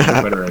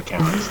 guerrilla Twitter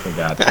accounts. They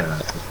got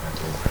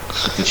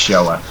it's a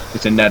show up.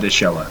 It's another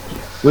show up.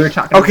 We were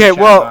talking. Okay, about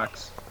the chat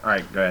box. All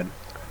right, go ahead.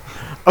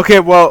 Okay,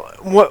 well,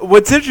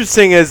 what's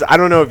interesting is, I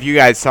don't know if you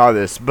guys saw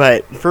this,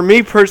 but for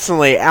me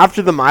personally,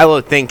 after the Milo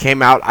thing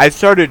came out, I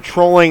started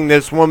trolling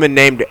this woman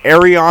named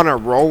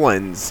Ariana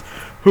Rollins,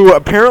 who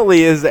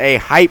apparently is a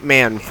hype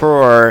man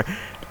for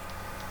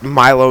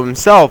Milo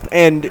himself.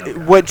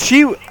 And what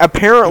she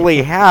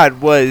apparently had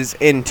was,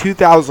 in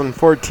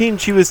 2014,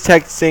 she was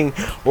texting,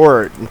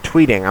 or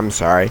tweeting, I'm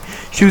sorry.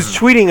 She was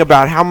tweeting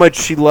about how much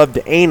she loved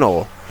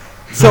anal.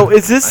 So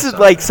is this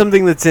like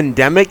something that's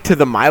endemic to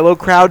the Milo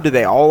crowd? Do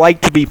they all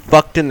like to be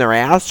fucked in their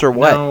ass, or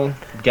what? No,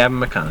 Gavin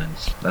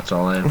McConn's. That's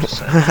all I have to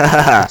say.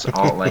 It's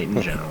alt-light in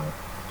general.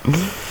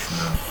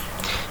 No.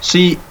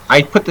 See,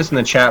 I put this in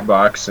the chat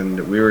box,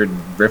 and we were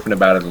riffing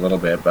about it a little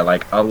bit, but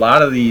like a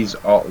lot of these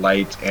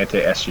alt-light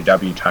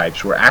anti-SJW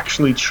types were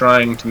actually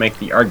trying to make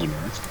the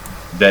argument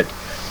that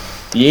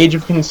the age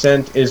of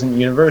consent isn't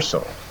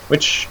universal,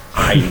 which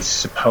I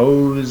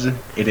suppose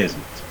it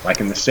isn't.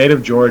 Like in the state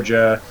of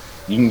Georgia,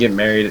 you can get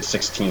married at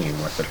 16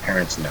 with the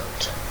parents'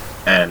 note.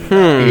 And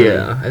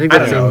yeah, I think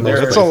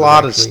that's a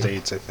lot of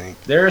states, I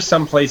think. There are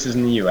some places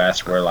in the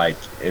U.S. where, like,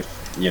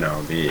 if,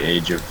 the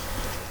age of...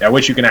 at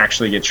which you can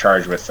actually get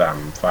charged with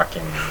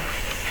fucking...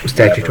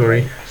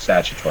 Statutory?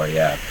 Statutory,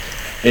 yeah.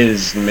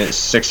 Is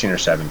 16 or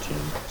 17.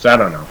 So I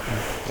don't know.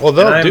 Well,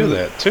 they'll do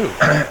that, too.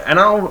 And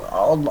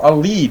I'll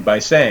lead by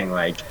saying,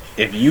 like,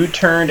 if you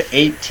turned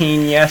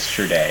 18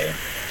 yesterday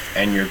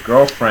and your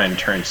girlfriend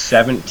turns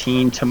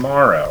 17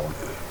 tomorrow...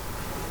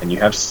 and you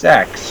have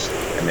sex,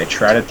 and they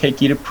try to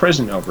take you to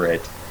prison over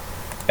it,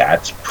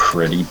 that's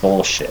pretty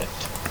bullshit.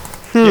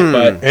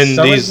 But and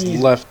these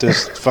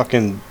leftist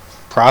fucking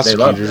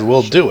prosecutors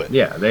will do it.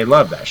 Yeah, they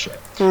love that shit.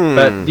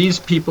 But these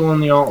people in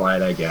the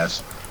alt-right, I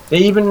guess, they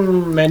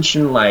even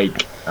mention,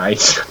 like, I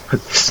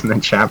put this in the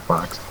chat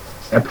box,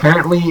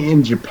 apparently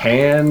in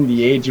Japan,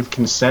 the age of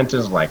consent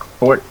is like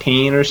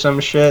 14 or some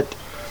shit,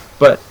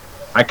 but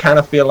I kind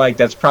of feel like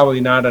that's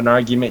probably not an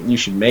argument you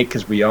should make,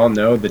 because we all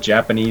know the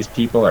Japanese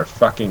people are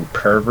fucking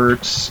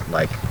perverts.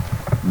 Like,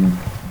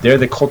 they're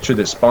the culture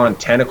that spawned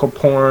tentacle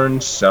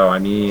porn, so, I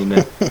mean,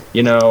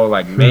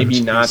 like,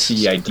 maybe not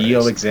the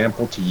ideal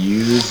example to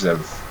use of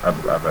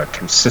a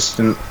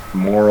consistent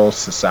moral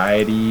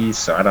society,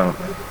 so I don't...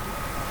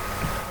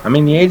 I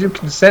mean, the age of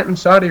consent in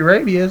Saudi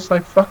Arabia is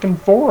like fucking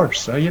 4,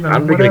 so, I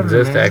don't think it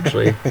exists,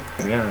 actually.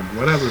 Yeah,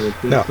 whatever.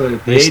 No,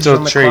 they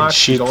still trade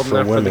sheep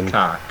for women. The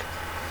cock.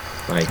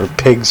 Like, or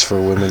pigs for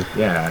women.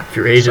 Yeah. If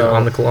your age is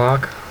on the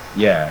clock?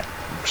 Yeah.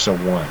 So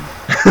 1.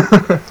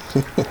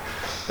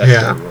 That's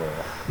the rule.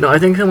 No, I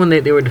think that when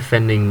they were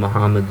defending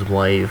Muhammad's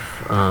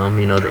wife, the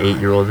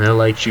 8-year-old, and they're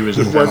like, she was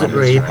it wasn't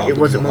rape, it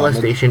wasn't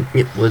molestation,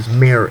 it was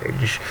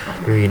marriage.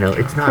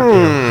 It's not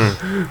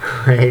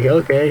like,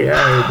 okay,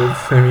 yeah,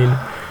 I mean,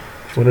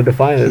 if you want to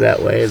define it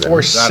that way. Then.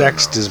 Or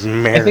sex is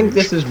marriage. I think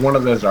this is one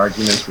of those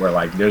arguments where,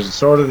 like, there's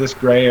sort of this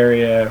gray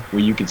area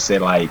where you could say,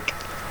 like,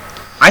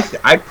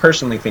 I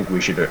personally think we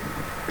should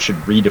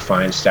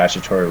redefine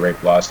statutory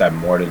rape laws to have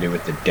more to do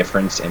with the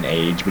difference in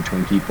age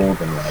between people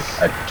than like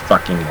a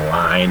fucking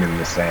line in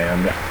the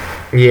sand.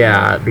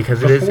 Yeah,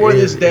 because before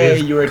this day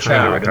you're a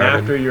child, and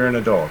after you're an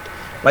adult.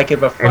 Like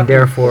if a fucking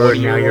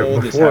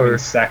 40-year-old is having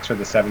sex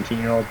with a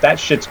 17-year-old, that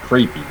shit's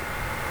creepy.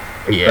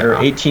 Yeah. But her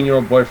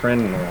 18-year-old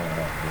boyfriend,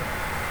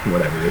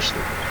 whatever.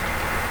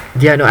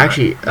 Yeah, no,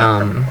 actually,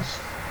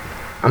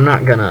 I'm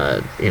not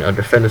gonna,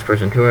 defend this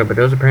person to her, but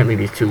there was apparently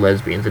these 2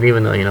 lesbians, and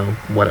even though,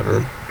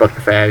 whatever, fuck the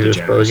fags, I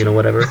suppose,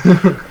 whatever,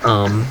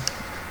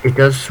 it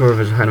does serve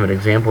as kind of an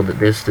example that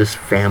this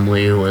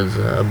family was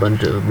a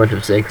bunch of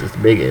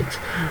sexist bigots,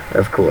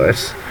 of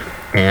course,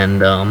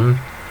 and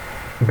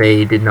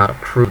they did not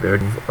approve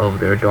of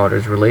their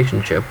daughter's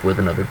relationship with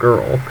another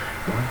girl.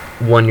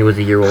 One was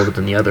a year older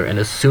than the other, and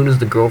as soon as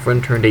the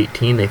girlfriend turned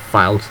 18, they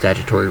filed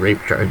statutory rape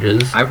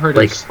charges. I've heard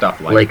of stuff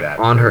like that.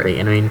 On her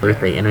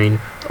birthday, and I mean,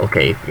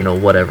 okay,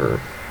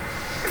 whatever.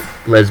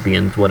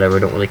 Lesbians,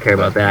 whatever, don't really care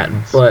about that,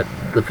 but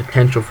the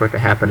potential for it to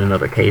happen in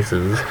other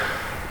cases...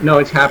 No,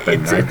 it's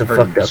happened. It's a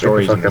fucked up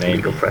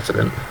legal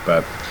precedent.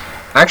 But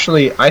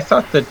actually, I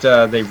thought that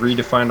they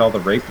redefined all the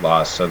rape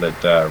laws so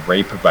that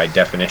rape, by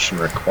definition,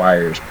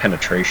 requires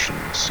penetration.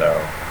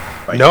 So,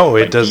 no,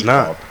 it does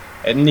not.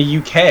 In the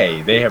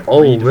UK, they have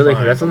really?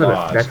 That's on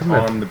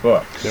the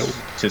books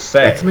to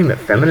say. That's something that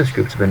feminist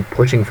groups have been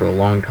pushing for a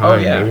long time.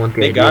 Oh, yeah. They want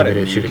the idea that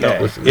it should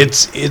go.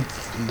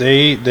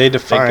 They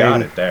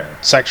define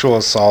sexual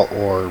assault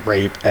or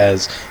rape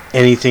as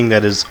anything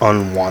that is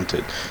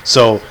unwanted.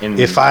 So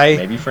if I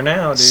maybe for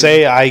now, dude.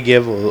 say I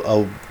give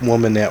a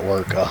woman at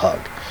work a hug,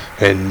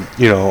 and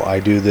I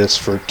do this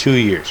for 2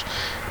 years,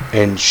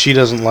 and she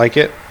doesn't like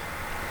it,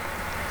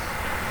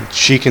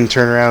 she can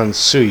turn around and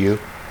sue you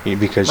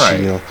because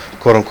she,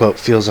 quote unquote,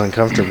 feels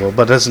uncomfortable,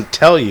 but doesn't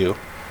tell you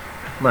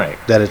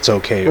that it's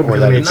okay or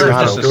that it's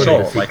not just okay.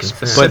 assault, like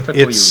But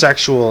it's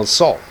sexual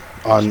assault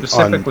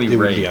specifically on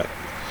rape. yeah.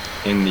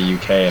 In the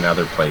UK and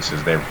other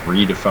places, they've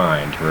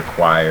redefined to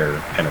require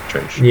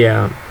penetration.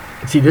 Yeah.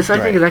 See, this I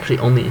think is actually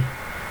only.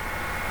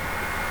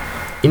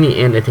 In the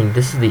end, I think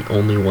this is the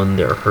only one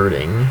they're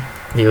hurting.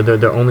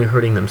 They're only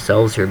hurting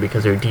themselves here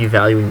because they're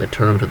devaluing the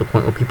term to the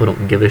point where people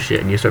don't give a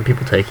shit, and you start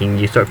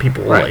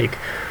people like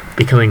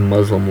becoming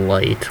Muslim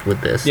light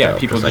with this. Yeah, stuff.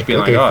 people It's just being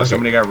like, "Oh,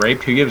 somebody got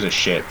raped. Who gives a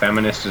shit?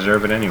 Feminists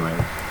deserve it anyway."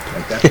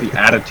 Like that's the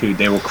attitude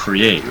they will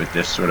create with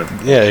this sort of.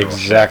 Yeah,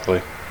 exactly.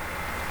 Shit.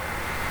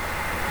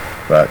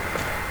 But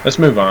let's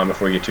move on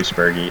before we get too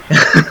spurgy.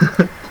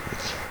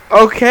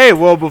 Okay,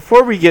 well,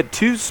 before we get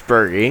too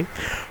spurgy,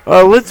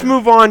 let's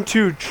move on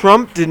to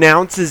Trump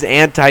denounces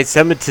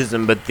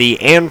anti-Semitism, but the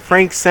Anne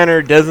Frank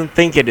Center doesn't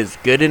think it is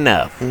good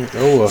enough.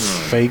 Oh, a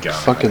fake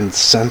fucking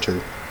center.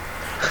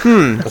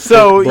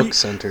 So, book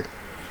center.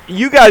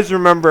 You guys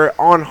remember,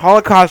 on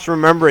Holocaust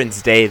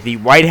Remembrance Day, the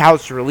White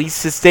House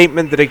released a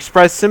statement that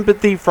expressed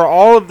sympathy for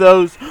all of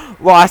those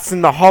lost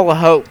in the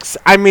Holocaust,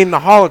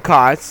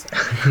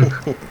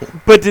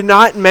 but did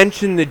not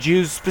mention the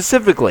Jews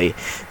specifically.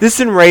 This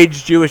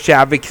enraged Jewish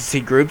advocacy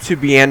groups who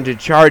began to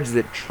charge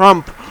that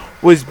Trump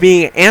was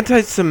being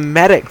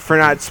anti-Semitic for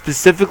not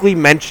specifically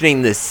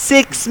mentioning the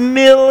 6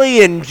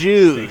 million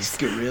Jews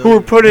who were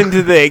put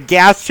into the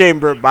gas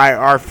chamber by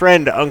our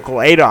friend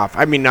Uncle Adolf.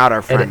 I mean, not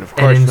our friend, of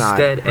course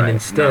not. And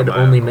instead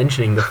only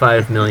mentioning the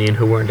 5 million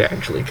who weren't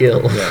actually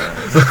killed,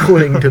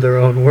 according to their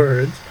own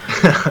words.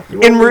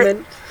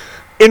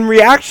 In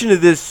reaction to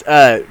this,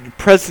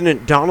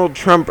 President Donald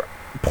Trump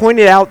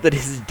pointed out that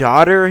his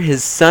daughter,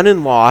 his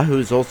son-in-law, who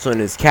is also in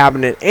his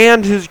cabinet,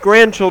 and his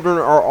grandchildren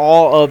are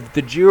all of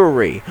the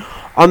Jewry.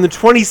 On the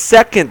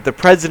 22nd, the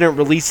president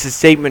released a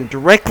statement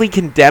directly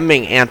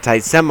condemning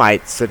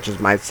anti-Semites, such as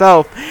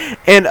myself,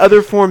 and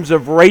other forms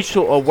of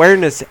racial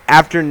awareness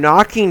after the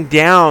knocking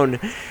down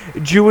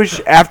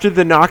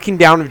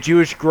of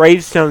Jewish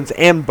gravestones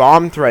and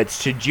bomb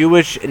threats to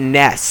Jewish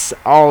nests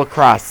all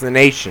across the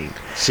nation.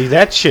 See,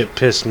 that shit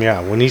pissed me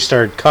off. When he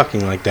started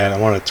cucking like that, I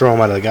want to throw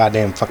him out of the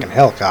goddamn fucking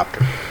helicopter.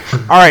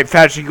 All right,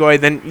 Fashigoy,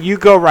 then you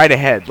go right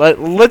ahead.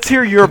 Let's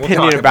hear your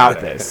opinion about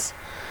this.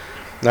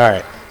 All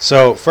right.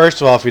 So,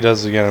 first of all, if he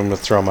does it again, I'm going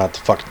to throw him out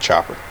the fucking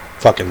chopper.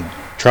 Fucking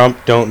Trump,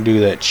 don't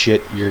do that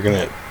shit. You're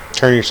going to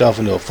turn yourself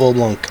into a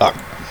full-blown cuck.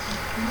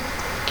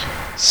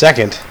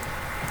 Second,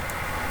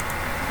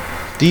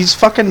 these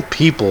fucking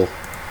people,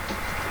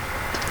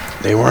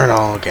 they weren't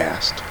all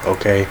gassed,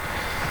 okay?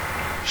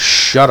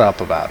 Shut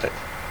up about it.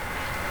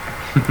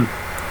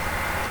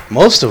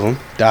 Most of them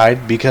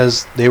died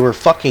because they were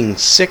fucking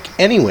sick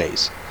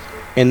anyways.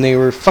 And they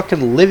were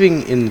fucking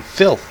living in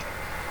filth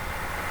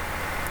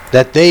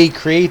that they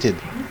created.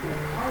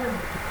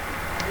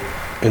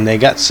 And they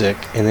got sick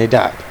and they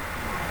died.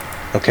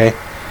 Okay?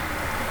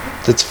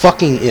 That's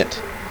fucking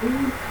it.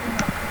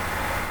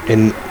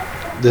 And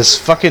this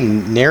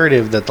fucking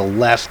narrative that the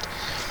left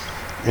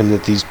and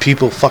that these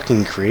people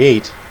fucking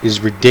create is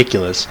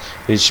ridiculous.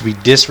 It should be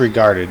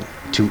disregarded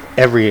to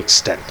every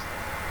extent.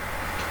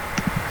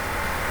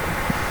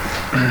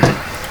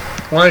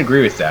 Well, I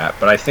agree with that,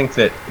 but I think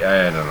that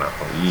I don't know.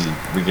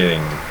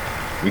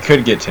 We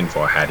could get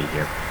tinfoil hatty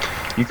here.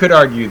 You could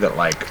argue that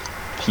like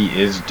he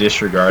is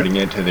disregarding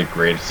it to the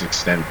greatest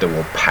extent that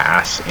will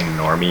pass in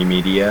normie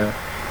media.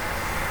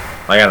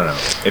 Like I don't know.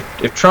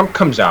 If Trump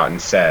comes out and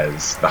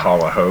says the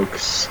Holo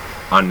hoax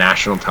on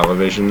national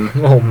television,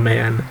 oh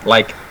man,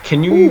 like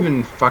can you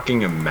even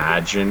fucking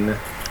imagine?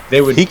 They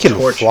would. He can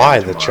torch fly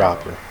him the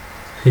tomorrow. chopper.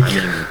 I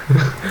mean,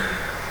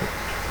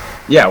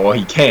 yeah, well,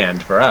 he can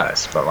for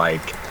us, but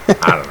like,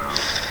 I don't know.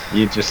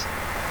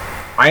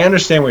 I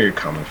understand where you're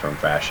coming from,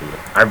 Fashy.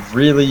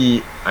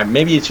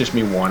 Maybe it's just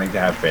me wanting to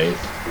have faith.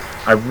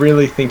 I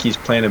really think he's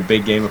playing a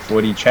big game of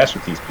 4D chess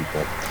with these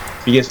people.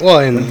 Because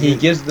when he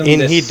gives them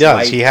this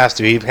he has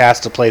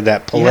to play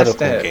that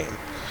political game.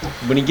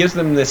 When he gives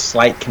them this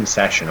slight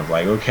concession of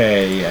like,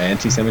 okay,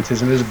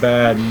 anti-Semitism is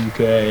bad,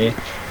 okay,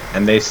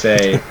 and they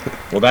say,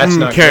 well, that's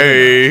not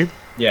good enough.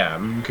 Yeah,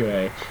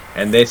 okay,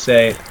 and they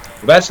say,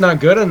 well, that's not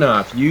good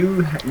enough.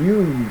 You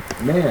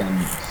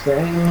man,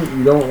 saying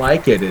you don't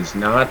like it is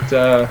not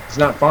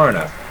far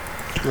enough.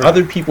 Right.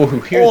 Other people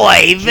who hear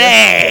oy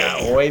vey,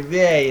 oy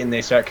vey, and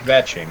they start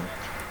kvetching.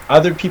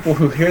 Other people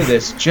who hear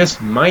this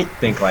just might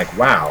think like,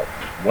 wow,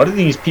 what do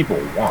these people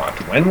want?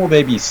 When will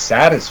they be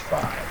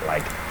satisfied?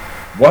 Like,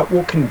 what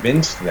will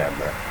convince them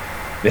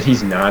that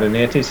he's not an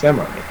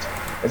anti-Semite?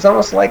 It's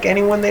almost like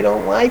anyone they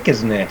don't like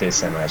is an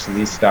anti-Semite. So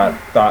these thoughts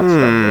start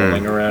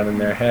rolling around in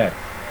their head.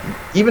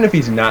 Even if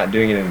he's not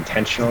doing it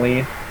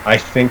intentionally, I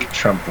think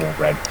Trump will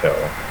red pill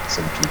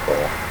some people.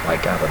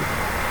 Like, I don't know.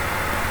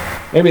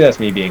 Maybe that's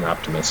me being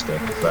optimistic,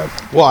 but...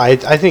 Well, I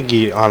think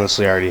he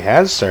honestly already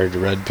has started to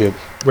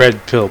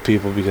red pill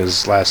people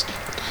because last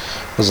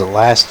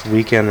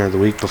weekend or the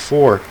week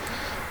before,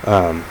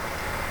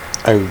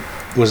 I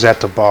was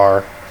at the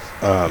bar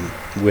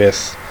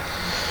with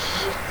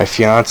my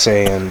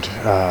fiance and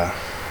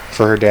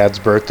for her dad's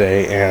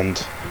birthday,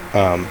 and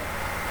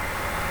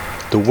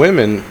the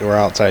women were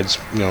outside,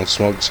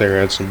 smoking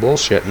cigarettes and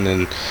bullshit,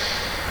 and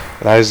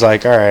I was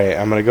like, all right,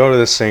 I'm gonna go to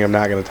this thing. I'm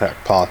not gonna talk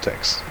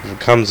politics. If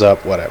it comes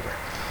up, whatever.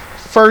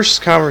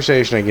 First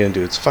conversation I get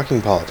into, it's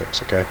fucking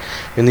politics, okay?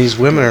 And these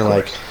women are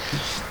like,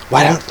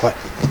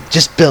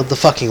 just build the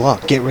fucking wall,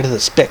 get rid of the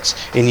spics,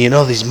 and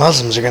these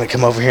Muslims are gonna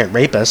come over here and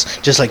rape us,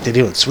 just like they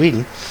do in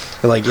Sweden.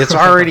 They're like, it's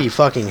already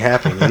fucking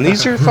happening. And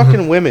these are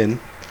fucking women,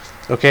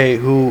 okay,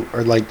 who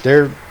are like,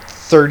 they're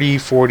 30,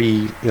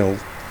 40,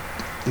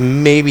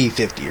 maybe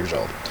 50 years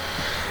old.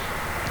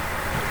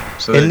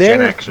 So they're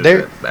Gen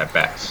Xers at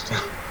best.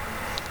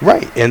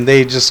 Right, and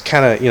they just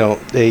kind of,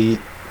 we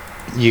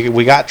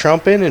got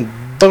Trump in, and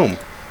boom,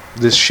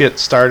 this shit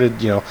started,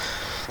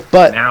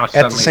 But now at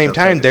the same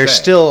time, they're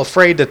still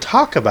afraid to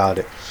talk about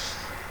it,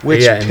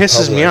 which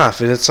pisses me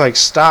off. And it's like,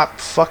 stop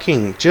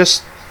fucking,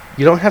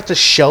 you don't have to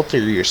shelter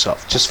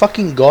yourself. Just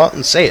fucking go out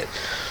and say it.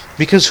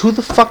 Because who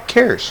the fuck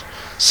cares?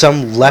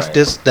 Some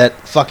leftist that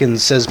fucking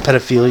says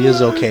pedophilia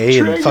is okay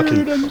and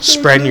fucking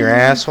spreading your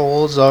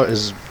assholes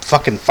is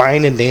fucking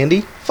fine and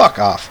dandy? Fuck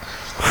off.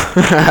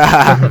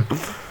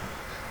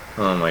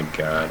 Oh my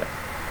god.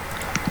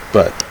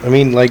 But, I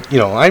mean, I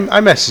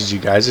messaged you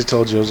guys. I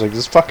told you, I was like,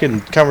 this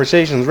fucking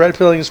conversation is red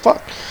pilling as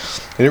fuck.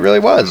 And it really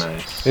was.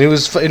 Nice.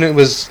 And it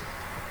was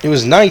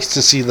nice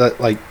to see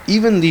that, like,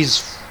 even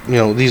these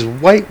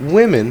white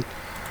women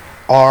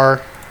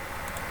are,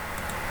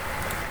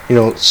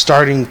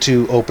 starting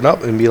to open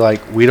up and be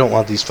like, we don't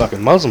want these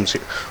fucking Muslims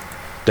here.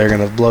 They're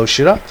going to blow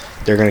shit up.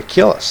 They're going to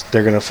kill us.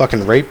 They're going to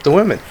fucking rape the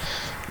women.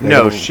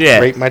 No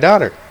shit. Rape my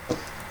daughter.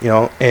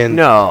 And...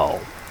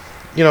 No.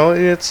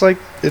 It's like,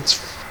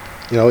 it's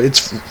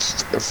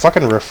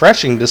fucking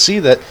refreshing to see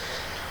that,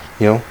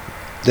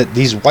 that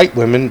these white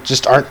women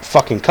just aren't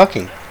fucking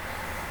cucking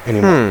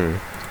anymore.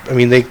 I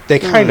mean, they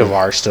kind of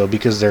are still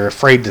because they're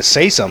afraid to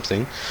say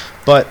something,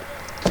 but,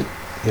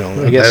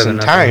 I guess in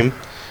time,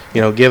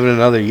 give it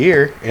another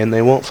year and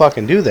they won't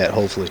fucking do that,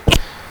 hopefully.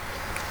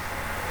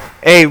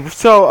 Hey,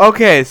 so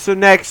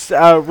next,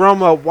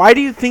 Roma, why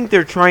do you think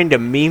they're trying to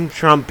meme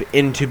Trump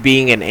into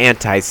being an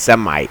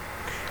anti-Semite?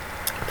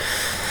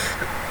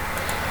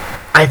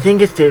 I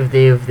think it's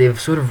they've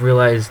sort of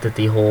realized that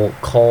the whole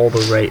call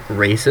the right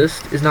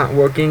racist is not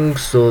working,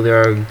 so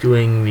they're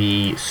doing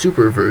the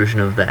super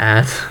version of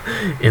that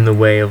in the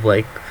way of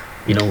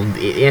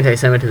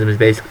anti-Semitism is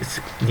basically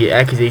the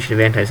accusation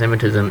of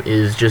anti-Semitism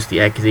is just the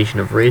accusation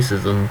of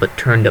racism, but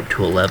turned up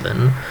to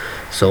 11.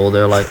 So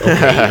they're like,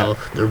 okay,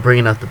 they're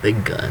bringing out the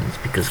big guns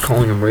because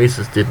calling him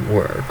racist didn't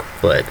work,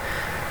 but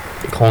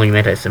calling him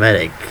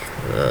anti-Semitic,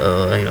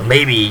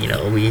 maybe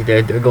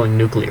they're going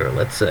nuclear,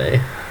 let's say.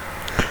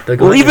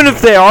 Well, even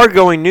if they are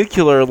going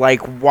nuclear,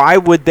 why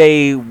would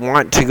they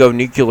want to go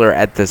nuclear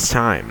at this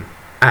time?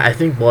 I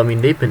think,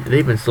 they've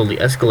been slowly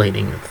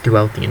escalating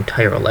throughout the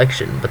entire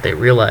election, but they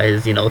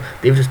realize,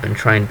 they've been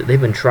trying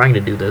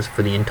to do this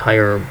for the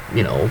entire,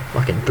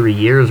 fucking 3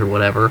 years or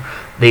whatever.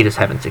 They just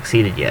haven't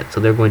succeeded yet, so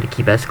they're going to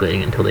keep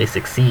escalating until they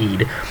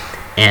succeed.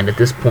 And at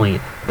this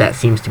point, that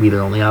seems to be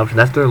their only option.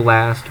 That's their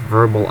last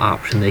verbal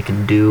option they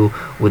can do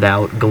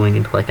without going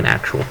into an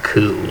actual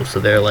coup. So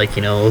they're like,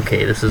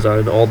 okay, this is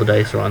all the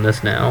dice are on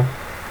this now.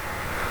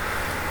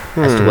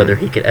 As to whether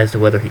he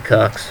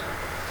cucks.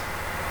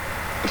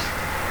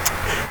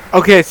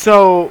 Okay,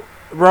 so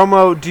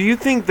Romo, do you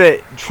think that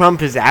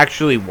Trump is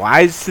actually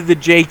wise to the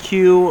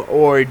JQ,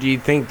 or do you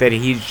think that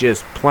he's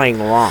just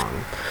playing along?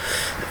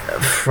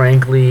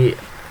 Frankly,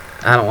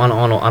 I don't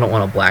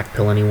want to black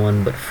pill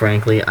anyone, but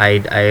frankly, I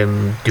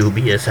am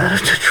dubious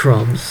as to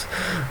Trump's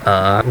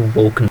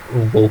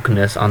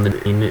wokeness on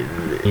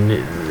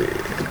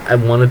I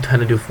want to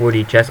kind of do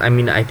 4D chess. I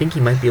mean, I think he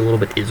might be a little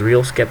bit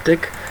Israel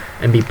skeptic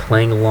and be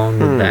playing along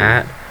with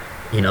that.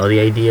 The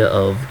idea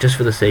of, just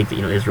for the sake that,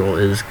 Israel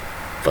is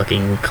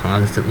fucking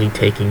constantly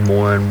taking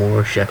more and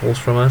more shekels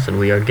from us and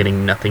we are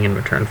getting nothing in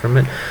return from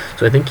it.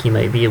 So I think he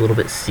might be a little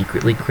bit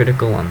secretly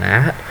critical on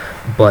that.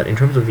 But in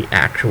terms of the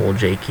actual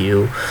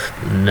JQ,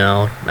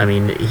 no. I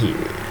mean,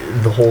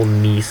 the whole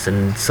niece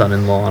and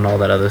son-in-law and all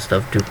that other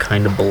stuff do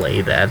kind of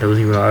belay that. There was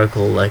even an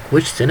article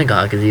which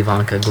synagogue is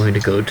Ivanka going to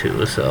go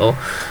to? So,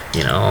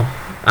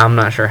 I'm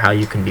not sure how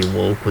you can be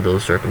woke with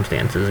those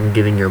circumstances and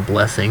giving your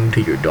blessing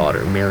to your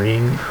daughter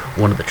marrying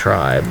one of the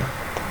tribe.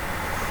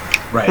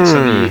 Right,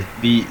 so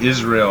the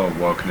Israel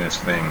wokeness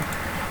thing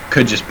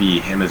could just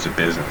be him as a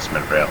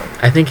businessman, really.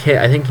 I think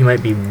he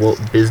might be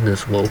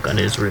business woke on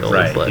Israel.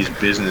 Right, but he's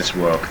business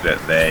woke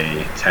that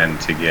they tend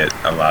to get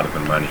a lot of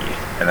the money,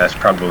 and that's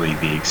probably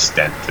the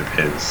extent of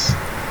his...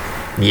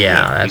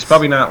 Yeah, he's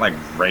probably not,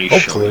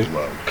 racially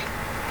woke,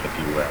 if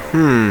you will.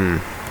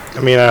 I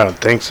mean, I don't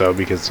think so,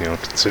 because,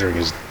 considering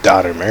his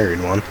daughter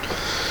married one,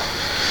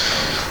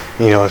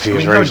 if he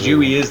was how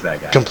Jewy is that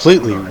guy?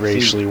 Completely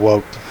racially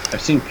woke. I've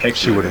seen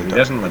pictures of him. He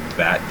doesn't look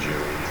that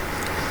Jewy.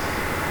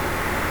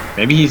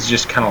 Maybe he's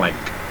just kind of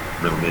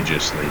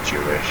religiously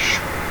Jewish.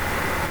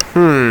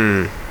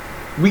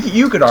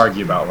 You could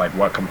argue about like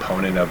what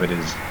component of it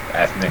is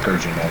ethnic or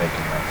genetic,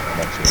 and like how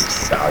much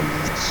is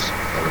values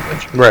or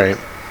religion. Right.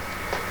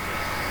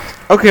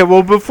 Okay,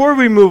 well, before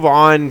we move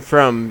on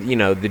from,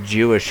 the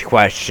Jewish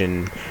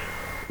question,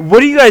 what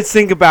do you guys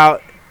think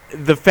about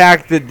the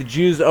fact that the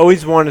Jews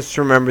always want us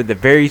to remember the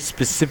very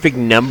specific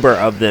number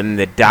of them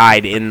that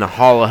died in the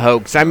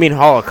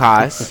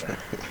Holocaust?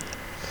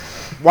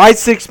 Why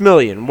 6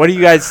 million? What do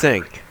you guys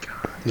think?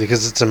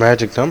 Because it's a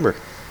magic number.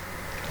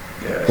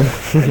 Yeah.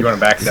 You want to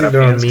back that up?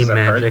 They're Hans? a 'Cause meme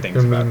I've heard magic. things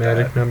They're a about meme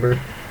magic that. number.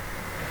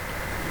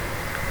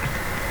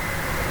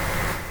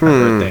 I've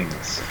heard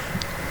things.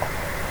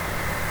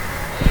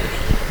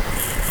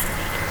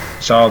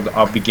 So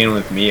I'll begin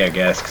with me, I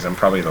guess, because I'm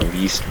probably the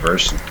least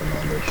versed in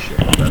all this shit.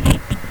 But,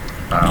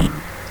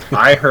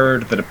 I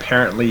heard that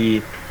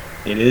apparently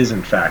it is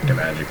in fact a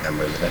magic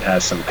number that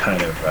has some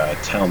kind of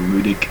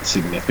Talmudic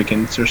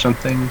significance or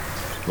something.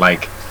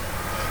 Like,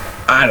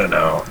 I don't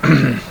know.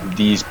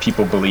 These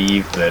people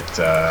believe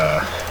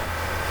that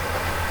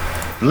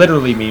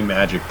literally meme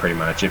magic, pretty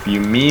much. If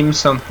you meme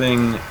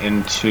something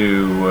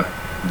into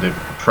the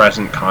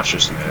present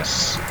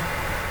consciousness,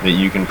 that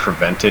you can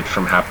prevent it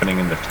from happening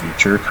in the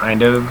future,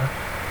 kind of.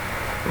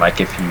 Like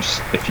if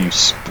you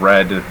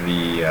spread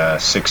the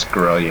 6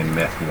 Gorillion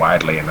myth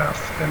widely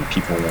enough, then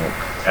people won't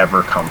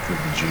ever come for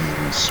the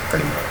Jews,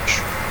 pretty much.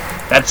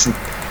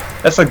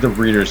 That's like the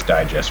Reader's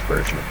Digest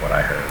version of what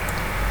I heard.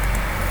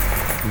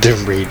 The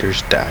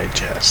Reader's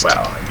Digest.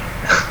 Well,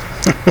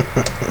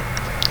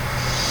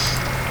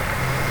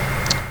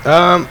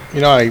 I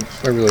mean, I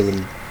really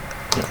wouldn't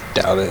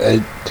doubt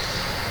it.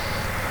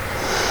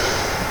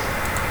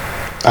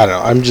 I don't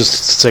know. I'm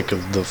just sick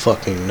of the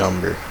fucking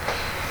number.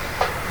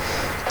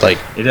 Like,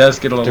 it does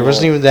get a little. there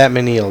wasn't even that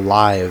many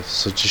alive,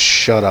 so just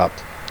shut up.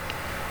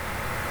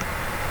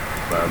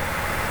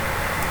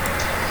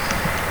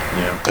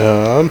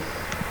 Yeah.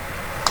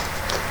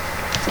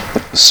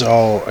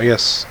 So I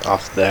guess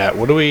off that,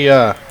 what do we?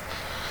 I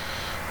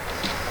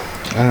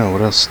don't know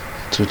what else.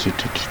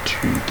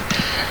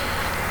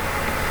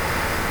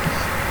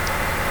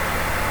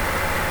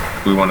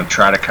 We want to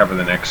try to cover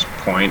the next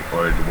point,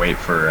 or wait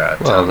for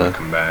Tom to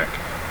come back.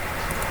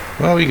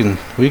 Well, we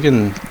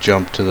can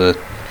jump to the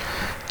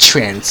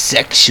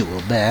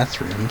transsexual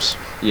bathrooms.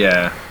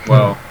 Yeah.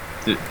 Well,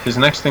 his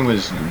next thing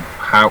was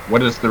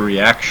what is the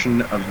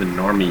reaction of the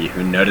normie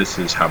who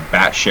notices how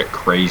batshit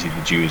crazy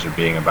the Jews are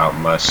being about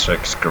Musk,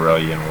 6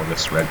 Gorillion, or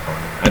this red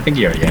pony? I think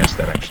he already asked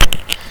that, actually.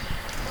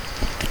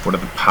 What are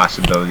the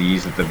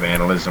possibilities that the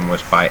vandalism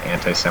was by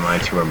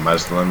anti-Semites who are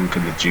Muslim?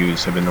 Could the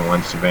Jews have been the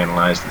ones to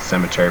vandalize the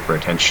cemetery for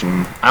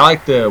attention? I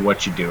like the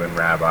 "what you doing,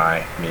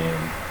 Rabbi"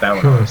 meme. That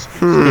one always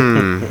speaks.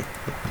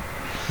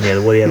 Yeah,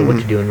 the what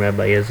you doing,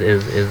 Rabbi is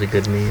a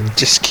good meme.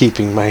 Just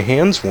keeping my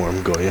hands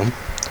warm, Goyim.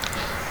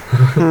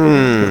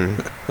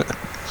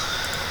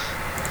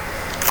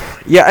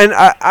 Yeah, and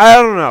I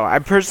don't know. I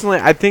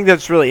think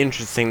that's really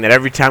interesting that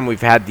every time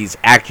we've had these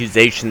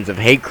accusations of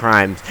hate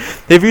crimes,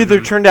 they've either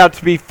turned out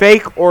to be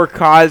fake or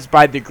caused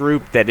by the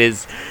group that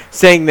is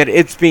saying that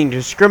it's being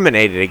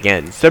discriminated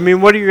against. So, I mean,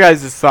 what are your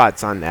guys'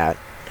 thoughts on that?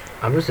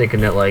 I'm just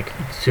thinking that, like,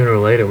 sooner or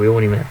later, we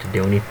won't even have to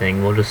do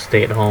anything. We'll just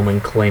stay at home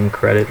and claim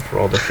credit for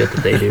all the shit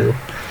that they do.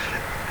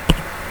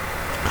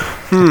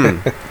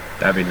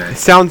 That'd be nice.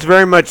 Sounds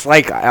very much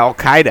like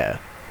Al-Qaeda.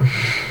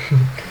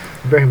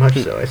 Very much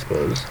so, I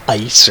suppose.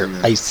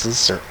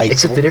 ISIS or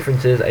Except the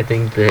difference is, I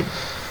think that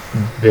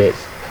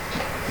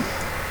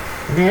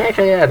yeah,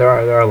 actually, yeah, there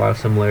are a lot of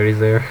similarities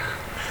there.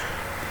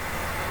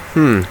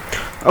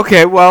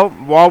 Okay, well,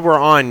 while we're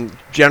on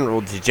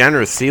general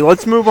degeneracy,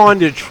 let's move on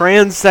to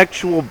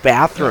transsexual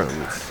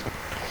bathrooms.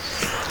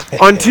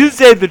 On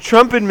Tuesday, the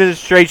Trump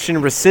administration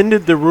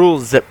rescinded the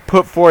rules that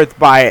put forth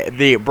by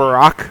the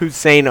Barack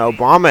Hussein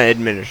Obama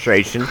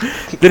administration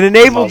that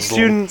enabled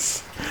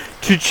students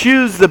to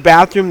choose the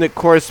bathroom that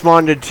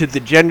corresponded to the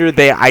gender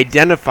they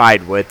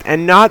identified with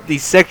and not the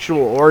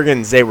sexual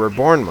organs they were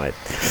born with.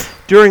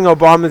 During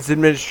Obama's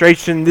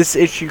administration, this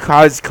issue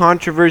caused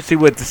controversy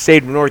with the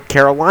state of North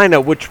Carolina,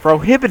 which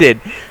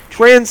prohibited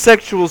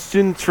transsexual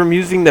students from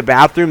using the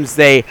bathrooms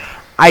they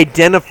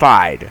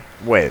identified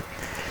with.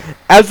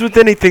 As with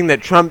anything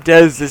that Trump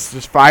does, this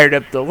has fired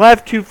up the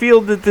left, who feel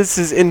that this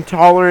is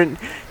intolerant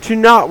to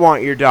not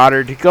want your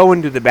daughter to go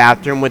into the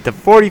bathroom with a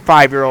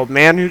 45-year-old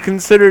man who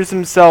considers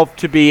himself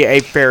to be a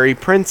fairy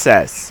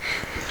princess.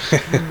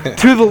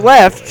 To the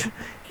left,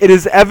 it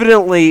is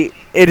evidently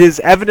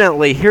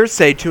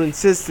hearsay to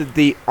insist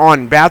that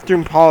on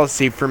bathroom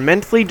policy for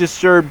mentally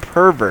disturbed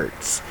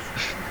perverts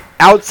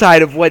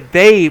outside of what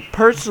they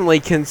personally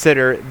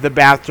consider the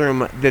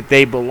bathroom that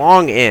they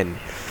belong in.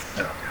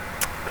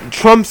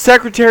 Trump's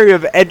Secretary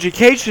of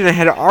Education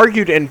had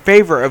argued in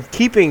favor of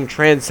keeping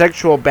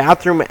transsexual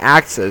bathroom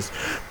access,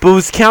 but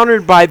was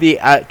countered by the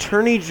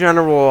Attorney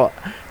General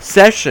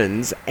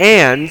Sessions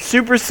and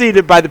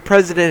superseded by the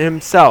President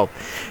himself.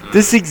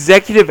 This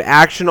executive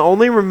action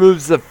only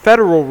removes the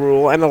federal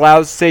rule and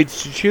allows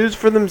states to choose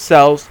for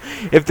themselves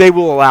if they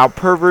will allow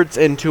perverts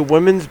into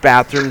women's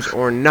bathrooms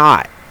or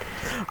not.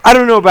 I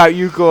don't know about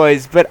you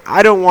guys, but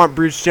I don't want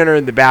Bruce Jenner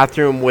in the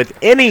bathroom with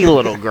any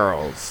little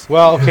girls.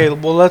 Well, okay,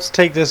 well, let's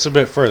take this a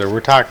bit further.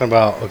 We're talking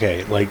about,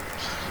 okay, like,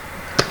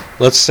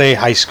 let's say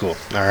high school,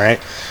 all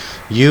right?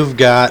 You've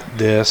got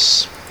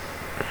this,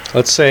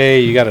 let's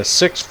say you got a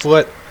 6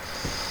 foot,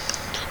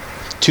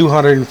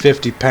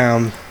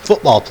 250-pound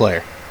football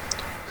player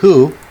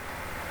who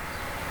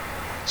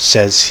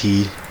says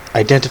he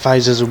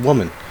identifies as a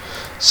woman.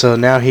 So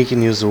now he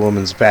can use the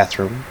woman's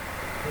bathroom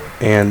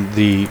and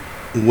the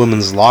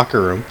women's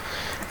locker room.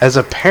 As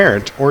a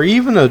parent or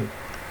even a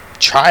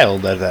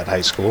child at that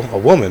high school, a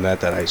woman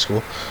at that high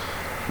school,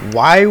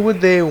 why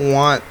would they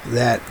want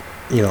that,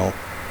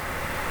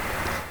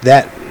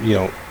 that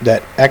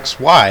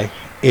XY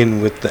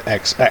in with the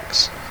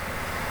XX?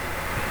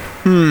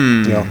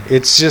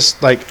 It's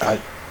just like,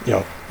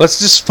 let's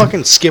just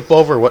fucking skip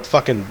over what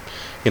fucking,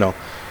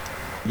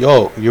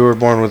 yo, you were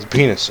born with a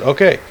penis.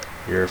 Okay,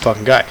 you're a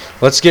fucking guy.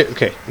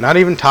 Not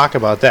even talk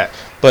about that.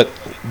 But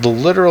the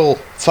literal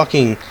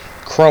fucking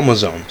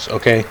chromosomes,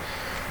 okay?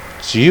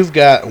 So you've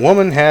got,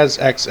 woman has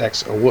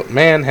XX, a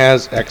man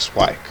has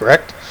XY,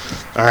 correct?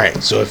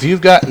 Alright, so if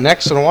you've got an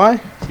X and a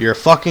Y, you're a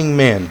fucking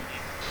man.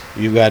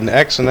 You've got an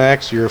X and an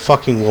X, you're a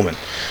fucking woman.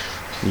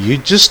 You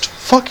just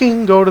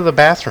fucking go to the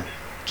bathroom.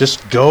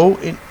 Just go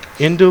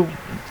into...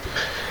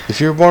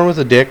 If you're born with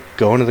a dick,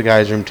 go into the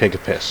guy's room, take a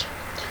piss.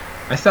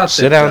 I thought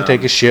sit down,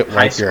 take a shit, high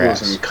wipe your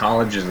schools ass. and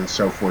colleges and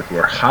so forth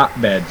were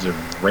hotbeds of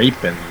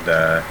rape and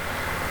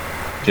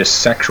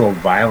just sexual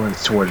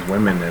violence towards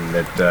women, and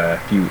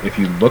that if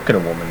you look at a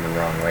woman the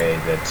wrong way,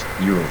 that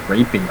you're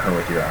raping her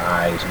with your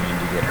eyes, meaning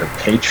to get her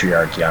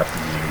patriarchy out of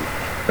you.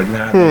 But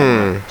now they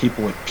want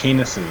people with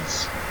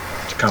penises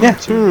to come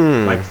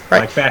to,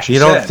 like fashion. You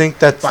don't said, think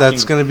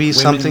that's going to be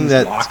something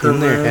that's in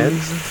their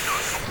heads?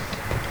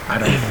 I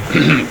don't.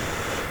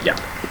 Yeah.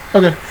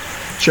 Okay.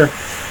 Sure.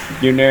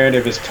 Your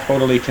narrative is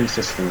totally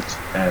consistent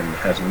and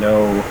has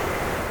no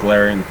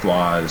glaring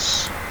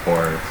flaws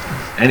or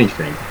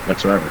anything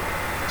whatsoever.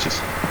 It's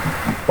just,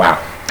 wow.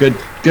 Good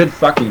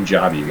fucking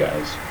job, you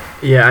guys.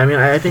 Yeah,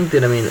 I think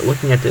that,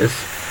 looking at this,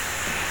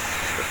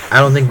 I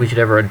don't think we should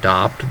ever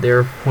adopt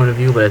their point of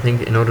view, but I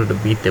think in order to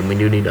beat them, we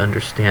do need to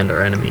understand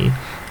our enemy.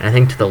 And I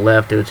think to the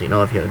left, it would say,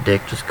 if you got a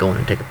dick, just go in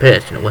and take a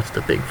piss. What's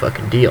the big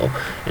fucking deal?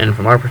 And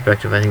from our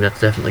perspective, I think that's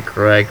definitely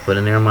correct. But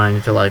in their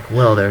minds, they're like,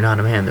 well, they're not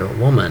a man, they're a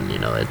woman.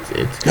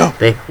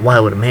 Why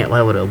would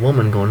a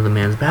woman go into the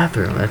man's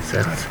bathroom? That's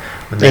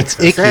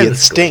icky and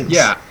stinks.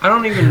 Yeah,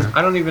 I'll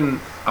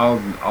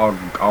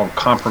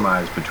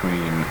compromise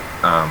between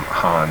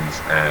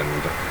Hans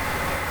and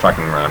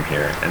fucking Ram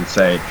here and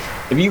say,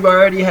 if you've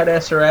already had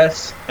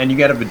SRS and you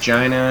got a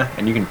vagina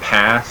and you can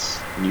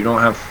pass and you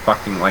don't have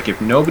fucking, if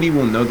nobody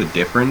will know the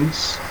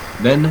difference,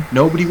 then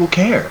nobody will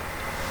care,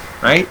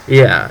 right?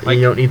 Yeah,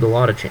 you don't need the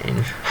law to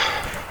change.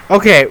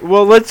 Okay,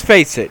 well, let's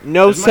face it.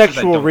 No As much as I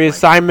sexual don't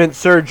reassignment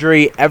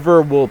surgery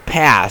ever will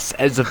pass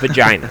as a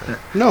vagina.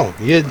 No,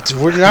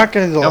 we're not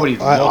going to...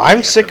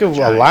 I'm sick of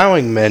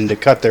allowing men to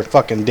cut their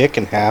fucking dick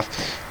in half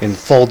and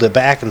fold it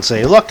back and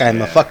say, look,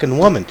 I'm a fucking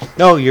woman.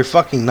 No, you're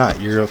fucking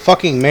not. You're a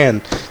fucking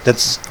man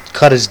that's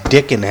cut his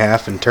dick in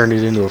half and turned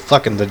it into a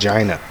fucking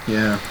vagina.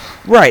 Yeah.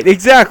 Right,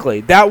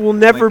 exactly. That will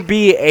never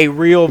be a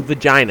real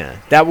vagina.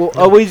 That will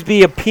always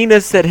be a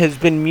penis that has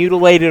been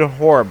mutilated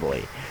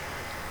horribly.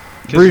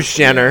 Bruce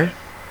Jenner.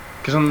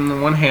 Because on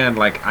the one hand,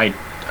 I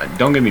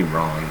don't get me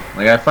wrong,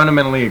 I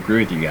fundamentally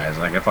agree with you guys.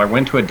 If I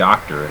went to a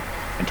doctor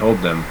and told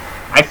them,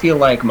 I feel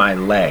like my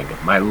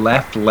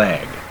left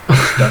leg,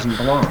 doesn't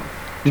belong.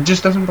 It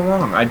just doesn't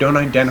belong. I don't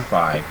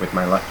identify with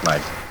my left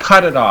leg.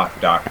 Cut it off,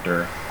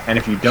 doctor. And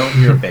if you don't,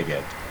 you're a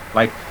bigot.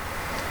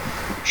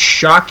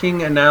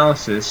 Shocking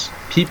analysis,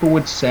 people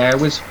would say I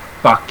was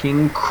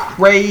fucking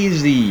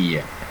crazy.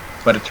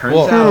 But it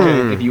turns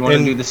out if you want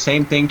to do the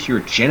same thing to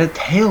your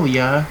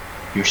genitalia,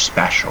 you're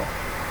special.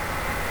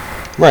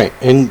 Right.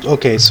 And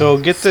okay, so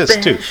get this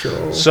too.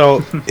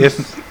 So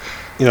if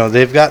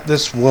they've got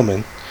this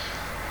woman,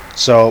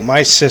 so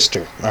my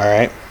sister, all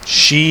right,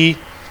 she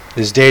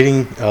is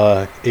dating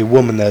a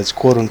woman that is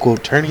quote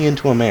unquote turning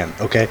into a man,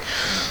 okay?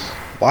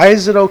 Why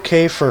is it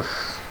okay for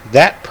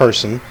that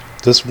person,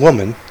 this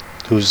woman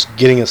who's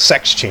getting a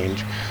sex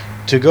change,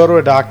 to go to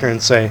a doctor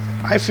and say,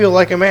 I feel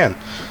like a man,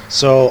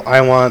 so I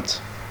want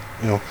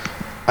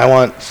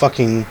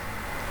fucking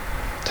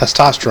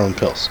testosterone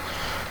pills,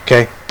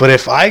 okay? But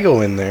if I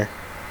go in there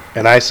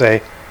and I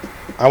say,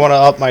 I want to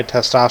up my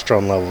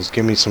testosterone levels,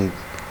 give me some,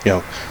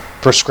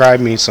 prescribe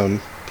me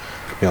some,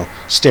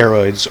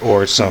 steroids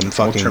or some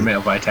fucking ultra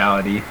male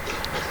vitality,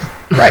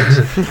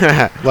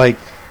 right?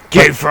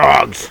 Gay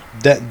frogs.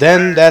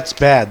 Then that's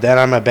bad. Then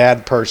I'm a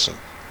bad person.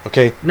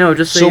 Okay. No,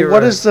 just say. So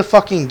what is the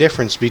fucking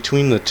difference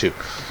between the two?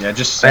 Yeah,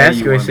 just say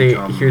you want to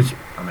become here's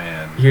a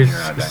man.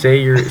 say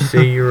you're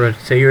a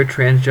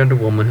transgender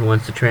woman who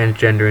wants to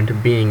transgender into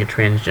being a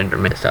transgender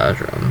man.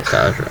 Testosterone.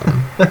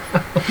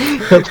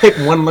 They'll take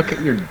one look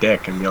at your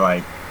dick and be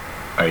like,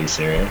 Are you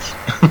serious?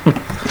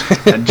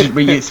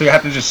 So you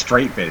have to just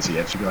straight face it. You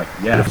have to be like,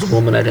 If yes. it's a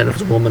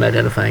woman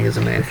identifying as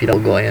a man, if you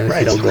don't go in, if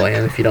you don't go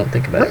in, if you don't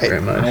think about it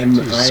very much.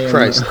 Jesus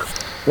Christ.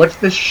 What's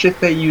this shit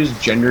they use?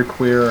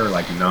 Genderqueer or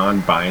like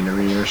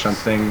non-binary or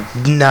something?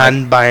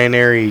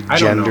 Non-binary I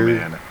gender. don't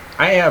know, man.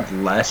 I have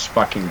less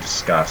fucking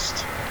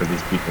disgust for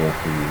these people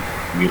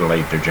who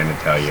mutilate their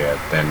genitalia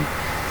than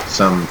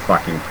some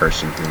fucking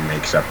person who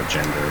makes up a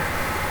gender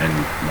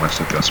and wants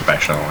to feel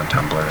special on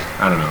Tumblr.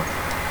 I don't know.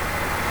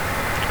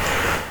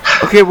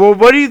 Okay, well,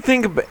 what do you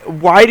think?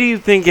 Why do you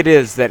think it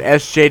is that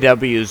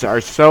SJWs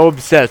are so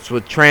obsessed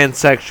with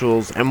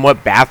transsexuals and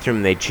what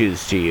bathroom they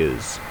choose to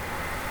use?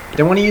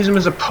 They want to use them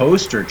as a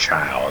poster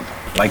child.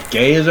 Like,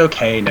 gay is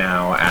okay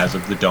now as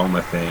of the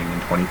DOMA thing in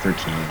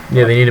 2013.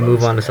 Yeah, they need to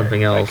move on to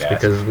something else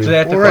because we. So they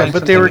have to Right, find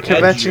but they were something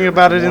kvetching edgier,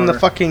 about it in the more-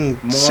 fucking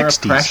more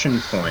 60s. oppression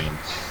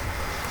points.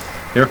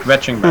 They were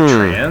kvetching about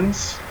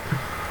trans.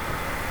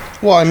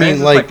 Well, I Trans mean,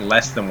 is like,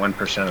 less than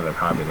 1% of the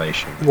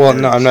population. well,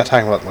 no, I'm not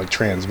talking about like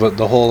trans, but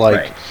the whole like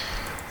Right.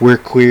 we're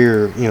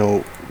queer, you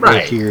know, we're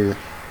Right. here,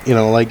 you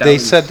know, like That they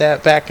was- said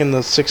that back in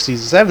the 60s,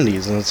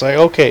 70s, and it's like,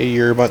 okay,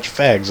 you're a bunch of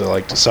fags that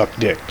like to suck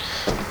dick.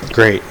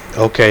 Great,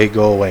 okay,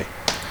 go away.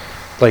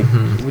 Like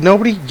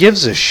nobody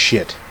gives a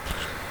shit.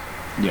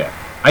 Yeah.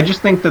 I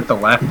just think that the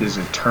left is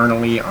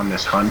eternally on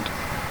this hunt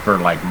for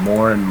like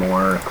more and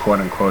more quote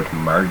unquote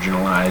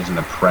marginalized and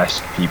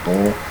oppressed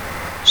people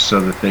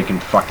so that they can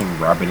fucking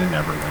rub it in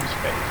everyone's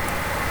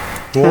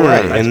face. Well,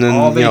 right, That's and then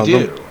all they you know,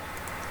 do.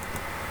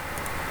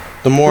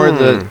 the more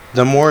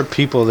the more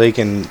people they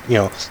can, you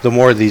know, the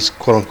more these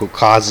quote unquote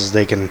causes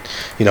they can,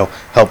 you know,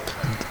 help,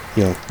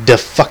 you know,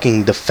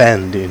 fucking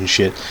defend and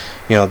shit.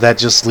 You know, that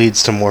just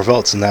leads to more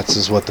votes, and that's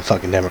just what the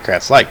fucking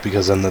Democrats like,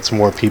 because then that's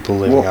more people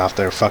living Well, off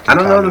their fucking. I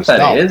don't know communist that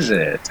that dollars. is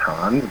it,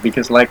 Hans,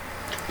 because like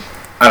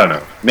I don't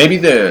know. Maybe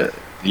the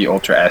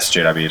ultra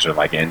SJWs are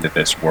like into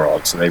this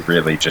world, so they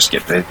really just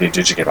get they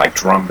just get like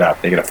drummed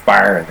up. They get a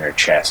fire in their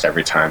chest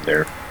every time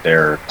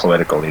their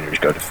political leaders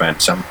go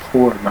defend some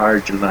poor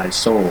marginalized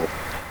soul.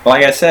 But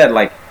like I said,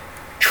 like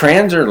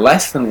trans are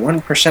less than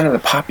 1% of the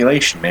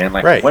population, man.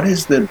 Like Right. what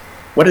is the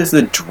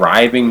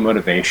driving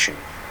motivation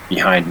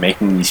behind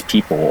making these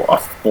people a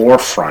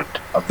forefront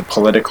of the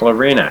political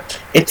arena?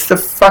 It's the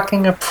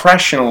fucking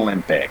oppression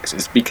Olympics.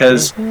 It's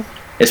because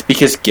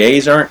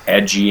gays aren't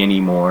edgy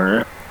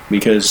anymore,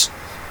 because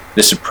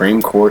the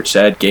Supreme Court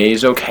said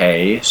gays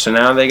okay, so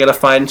now they gotta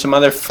find some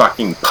other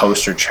fucking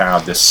poster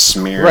child to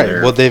smear Right.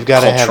 their Well, they've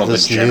got to have cultural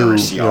this new,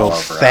 degeneracy you all know,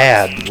 over us.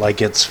 fad,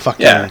 like it's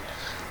fucking Yeah.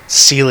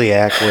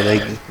 celiac, where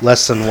they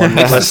less than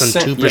It's the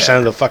 2% yeah.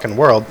 of the fucking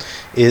world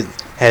it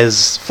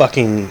has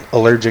fucking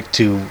allergic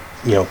to,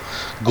 you know,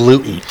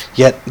 gluten.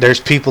 Yet there's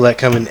people that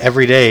come in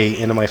every day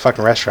into my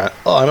fucking restaurant.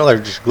 Oh, I'm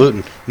allergic to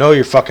gluten. No,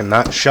 you're fucking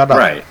not. Shut up.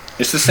 Right.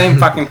 It's the same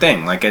fucking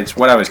thing. Like, it's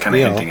what I was kind of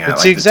You know, hinting at. it's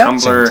Like, the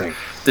exact same thing.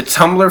 The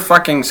Tumblr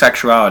fucking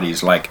sexuality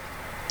is like,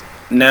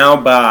 now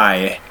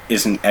bi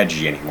isn't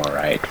edgy anymore,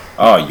 right?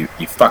 Oh, you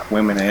fuck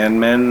women and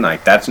men?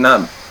 Like, that's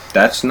not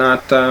That's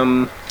not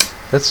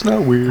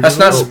weird. That's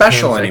not Oh,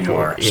 special pansexual.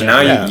 anymore. So Yeah.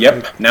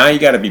 now now you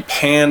gotta be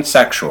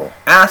pansexual.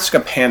 Ask a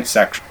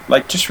pansexual,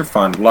 like just for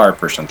fun,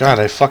 LARP or something. God,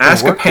 I fucking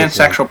Ask a worked with one.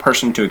 pansexual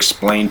person to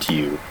explain to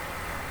you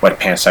what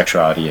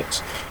pansexuality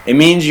is. It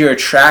means you're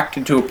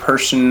attracted to a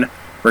person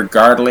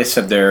regardless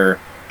of their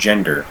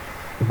gender.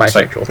 It's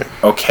like, Bisexual.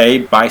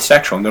 okay,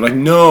 bisexual. And they're like,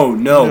 no,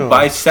 No,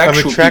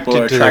 bisexual I'm attracted people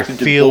are to attracted their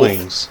to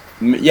feelings.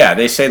 both. Yeah,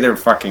 they say they are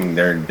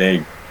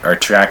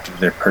attracted to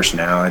their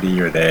personality,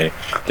 or they're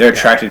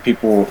attracted to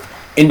people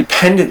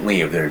independently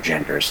of their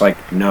gender. It's like,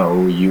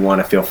 no, you want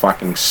to feel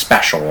fucking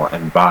special,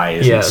 and bi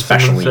isn't Yeah, someone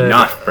especially said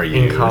not for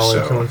you. In college,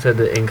 so. someone said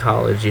that in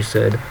college you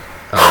said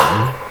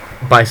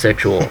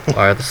bisexual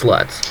are the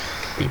sluts.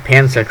 The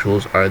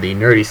pansexuals are the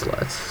nerdy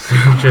sluts.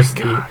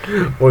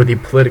 Or the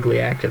politically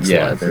active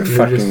Yeah,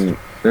 sluts.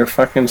 they're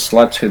fucking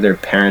sluts who their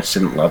parents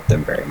didn't love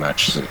them very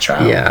much as a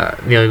child. Yeah,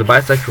 you know, the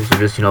bisexuals are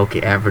just, you know,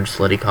 okay, average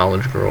slutty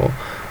college girl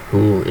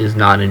who is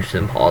not interested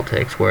in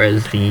politics,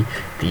 whereas the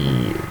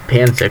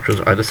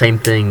pansexuals are the same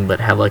thing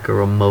but have like a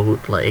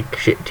remote like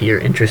shit tier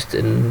interest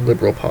in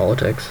liberal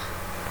politics.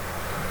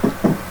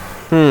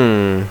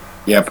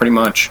 Yeah, pretty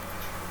much.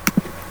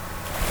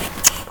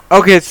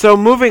 Okay, so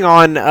moving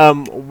on,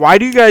 why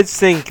do you guys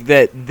think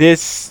that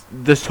this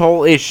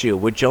whole issue,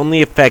 which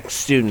only affects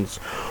students,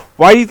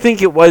 why do you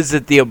think it was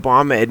that the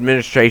Obama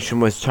administration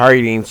was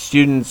targeting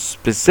students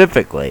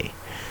specifically?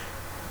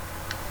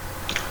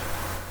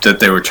 That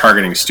they were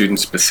targeting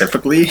students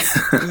specifically?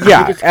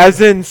 Yeah,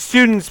 as in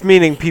students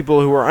meaning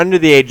people who are under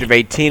the age of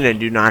 18 and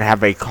do not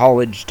have a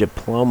college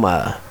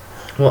diploma.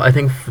 Well, I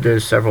think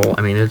there's several.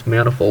 I mean, it's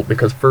manifold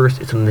because first,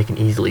 it's something they can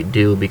easily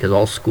do because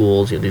all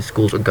schools, you know, these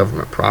schools are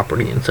government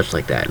property and such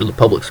like that. The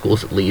public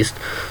schools, at least,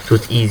 so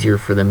it's easier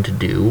for them to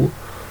do,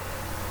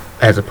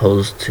 as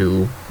opposed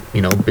to,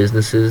 you know,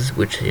 businesses,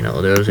 which, you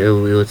know,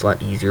 it's a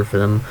lot easier for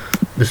them.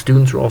 The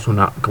students are also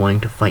not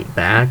going to fight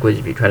back, whereas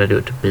if you try to do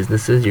it to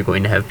businesses, you're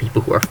going to have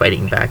people who are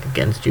fighting back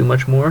against you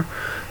much more.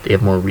 They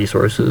have more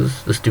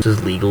resources. The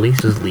students legally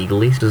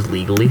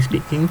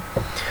speaking.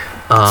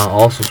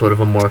 Also sort of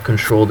a more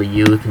control the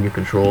youth and you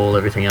control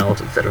everything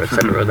else, etc.,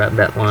 etc.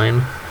 That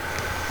line.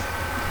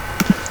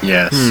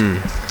 Yes.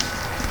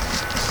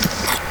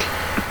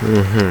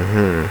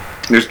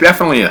 There's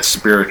definitely a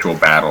spiritual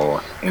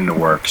battle in the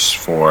works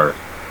for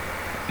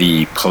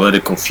the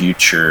political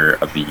future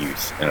of the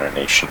youth in our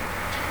nation.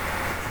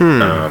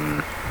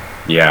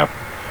 Yeah,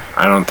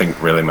 I don't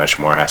think really much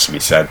more has to be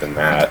said than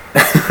that.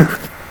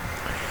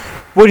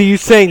 What are you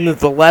saying, that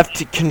the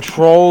left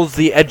controls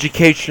the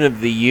education of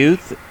the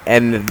youth,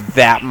 and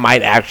that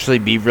might actually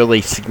be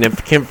really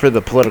significant for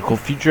the political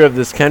future of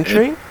this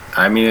country?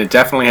 I mean, it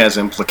definitely has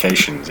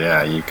implications.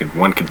 Yeah,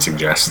 one could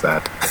suggest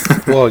that.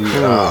 Well,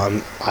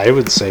 I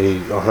would say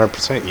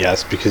 100%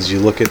 yes, because you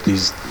look at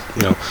these,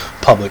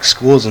 public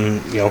schools, and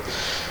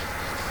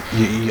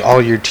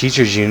all your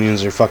teachers'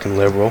 unions are fucking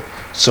liberal.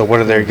 So what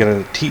are they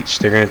going to teach?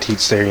 They're going to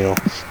teach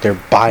their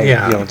bias.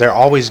 Yeah. They're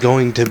always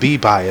going to be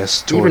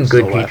biased Even towards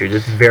good the left. teachers,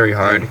 it's very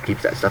hard to keep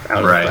that stuff out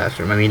of the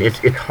classroom. I mean, it's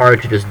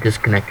hard to just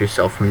disconnect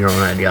yourself from your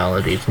own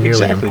ideology. It's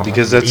nearly impossible.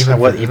 Because that's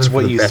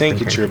what you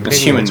think. It's your opinion.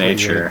 It's human what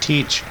nature. you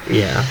teach.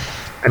 Yeah.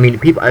 I mean,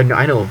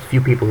 I know a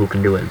few people who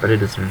can do it, but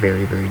it is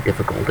very, very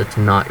difficult. It's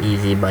not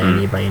easy by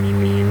any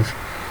means.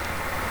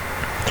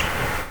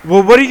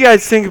 Well, what do you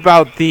guys think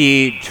about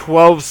the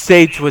 12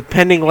 states with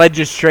pending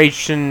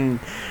legislation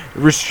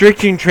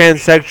restricting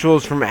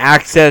transsexuals from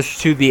access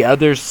to the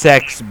other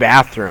sex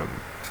bathroom?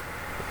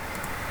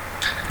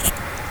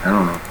 I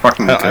don't know.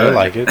 Fucking good. I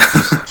like it.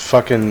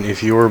 Fucking,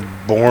 if you were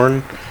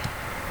born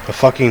a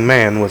fucking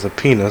man with a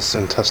penis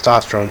and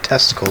testosterone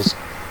testicles,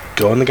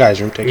 go in the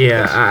guys' room, take a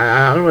piss.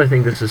 I don't really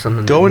think this is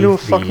something. Go that into a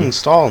needs to be- fucking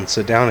stall and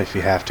sit down if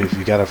you have to. If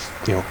you got a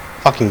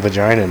fucking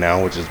vagina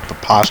now, which is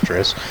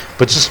preposterous,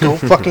 but just go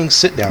fucking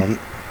sit down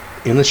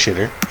in the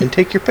shitter and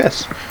take your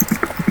piss.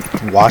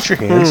 Wash your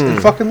hands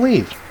and fucking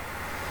leave.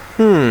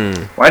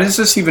 Why does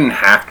this even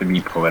have to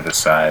be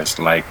politicized?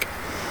 Like,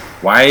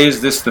 why is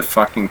this the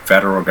fucking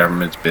federal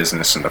government's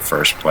business in the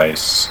first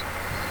place?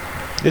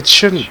 It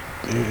shouldn't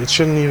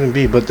even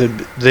be, but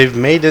they've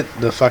made it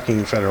the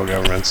fucking federal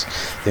government's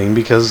thing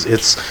because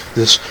it's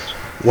this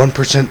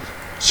 1%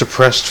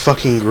 suppressed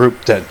fucking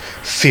group that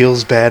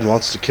feels bad and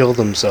wants to kill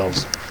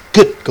themselves.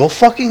 Good. Go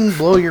fucking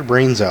blow your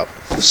brains out.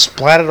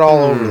 Splat it all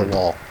over the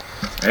wall.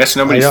 I guess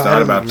nobody's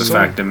thought about the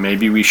fact that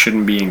maybe we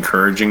shouldn't be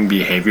encouraging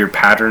behavior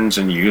patterns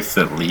in youth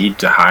that lead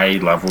to high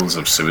levels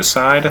of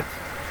suicide.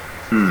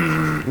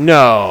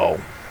 No.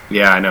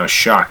 Yeah, I know.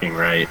 Shocking,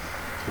 right?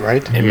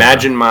 Right?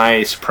 Imagine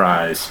my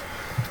surprise.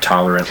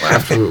 Tolerant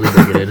laugh. Absolutely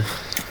bigoted.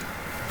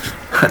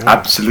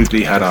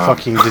 Absolutely head on.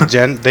 Fucking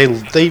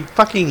they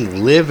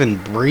fucking live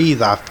and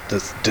breathe off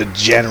this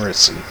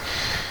degeneracy.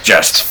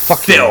 Just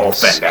fucking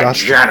filth and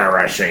disgusting.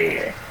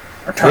 degeneracy.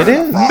 It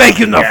is.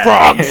 Making the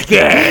frogs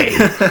gay!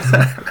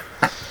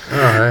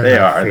 They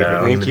are,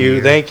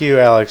 though. Thank you,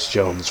 Alex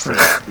Jones, for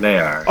that. They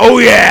are. Oh,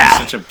 yeah!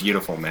 Such a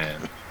beautiful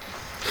man.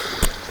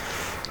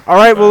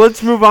 Alright, well,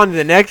 let's move on to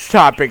the next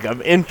topic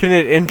of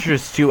infinite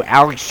interest to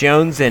Alex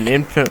Jones and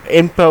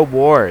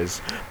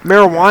InfoWars.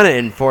 Marijuana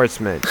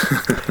enforcement.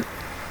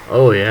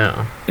 Oh,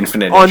 yeah.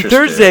 Infinite On interest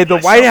Thursday, in the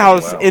myself White as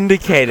House well.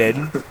 indicated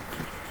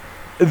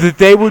that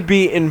they would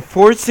be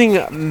enforcing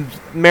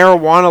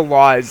marijuana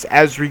laws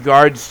as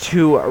regards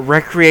to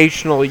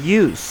recreational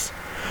use.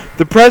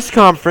 The press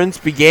conference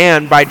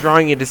began by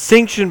drawing a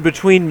distinction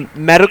between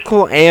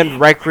medical and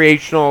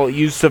recreational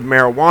use of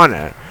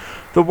marijuana.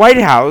 The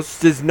White House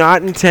does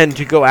not intend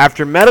to go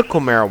after medical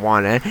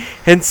marijuana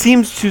and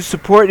seems to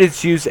support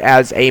its use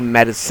as a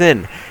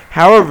medicine.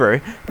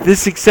 However,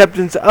 this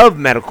acceptance of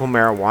medical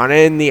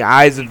marijuana in the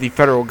eyes of the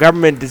federal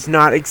government does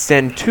not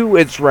extend to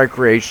its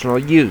recreational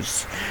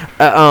use.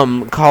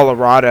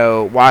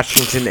 Colorado,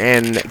 Washington,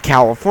 and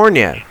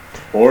California.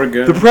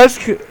 Oregon.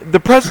 The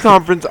press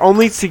conference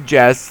only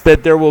suggests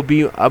that there will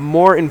be a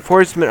more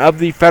enforcement of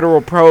the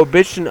federal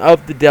prohibition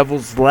of the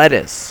devil's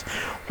lettuce.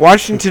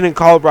 Washington and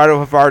Colorado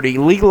have already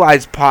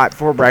legalized pot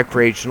for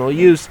recreational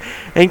use,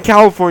 and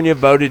California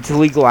voted to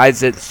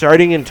legalize it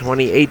starting in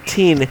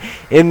 2018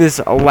 in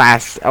this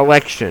last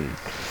election.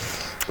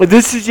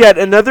 This is yet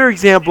another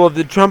example of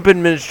the Trump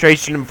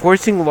administration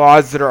enforcing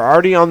laws that are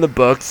already on the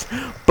books,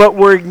 but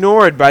were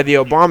ignored by the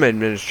Obama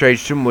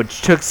administration,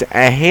 which took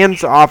a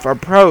hands-off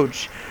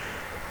approach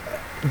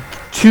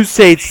to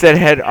states that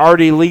had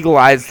already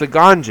legalized the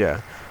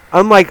ganja.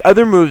 Unlike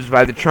other moves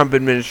by the Trump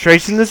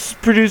administration, this has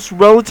produced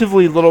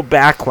relatively little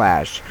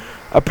backlash.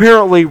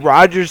 Apparently,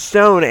 Roger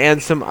Stone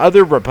and some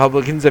other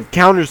Republicans have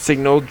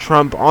counter-signaled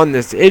Trump on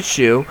this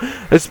issue,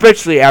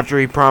 especially after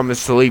he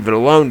promised to leave it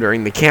alone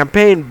during the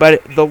campaign,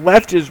 but the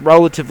left is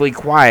relatively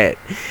quiet.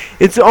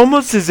 It's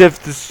almost as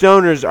if the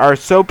stoners are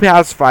so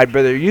pacified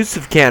by their use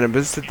of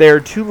cannabis that they are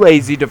too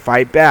lazy to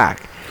fight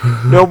back.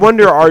 No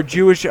wonder our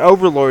Jewish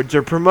overlords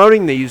are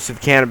promoting the use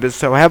of cannabis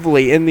so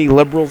heavily in the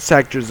liberal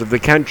sectors of the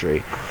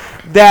country.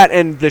 That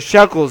and the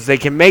shekels they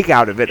can make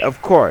out of it,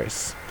 of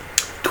course.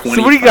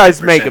 So what do you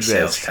guys make of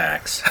sales this?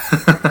 tax.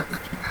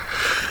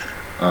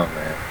 Oh,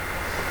 man.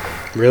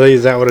 Really?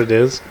 Is that what it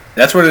is?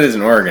 That's what it is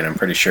in Oregon, I'm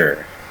pretty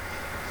sure.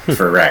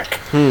 for rec.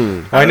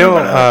 I know.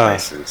 About other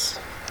places.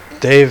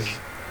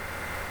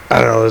 I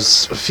don't know.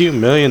 There's a few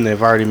million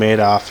they've already made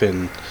off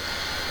the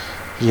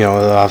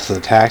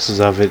taxes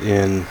of it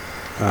in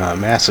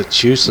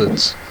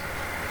Massachusetts.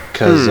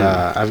 Because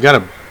I've got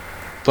a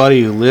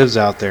buddy who lives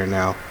out there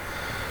now.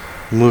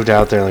 Moved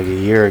out there like a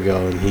year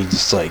ago, and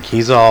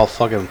he's all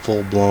fucking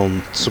full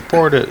blown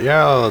support it.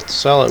 Yeah, let's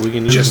sell it. We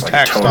can use Just the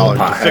like tax dollars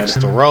to pothead. fix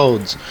the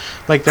roads.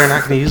 Like they're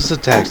not going to use the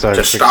tax dollars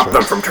To to fix stop them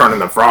roads. from turning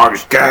the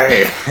frogs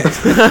gay.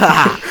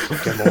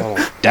 Fucking little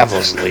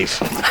devil's leaf.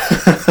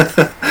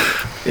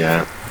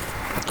 Yeah.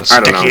 A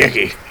I don't know. sticky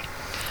icky.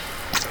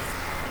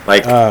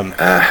 Like,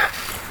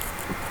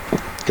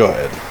 Go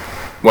ahead.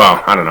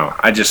 well, I don't know.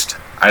 I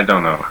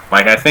don't know.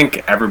 Like, I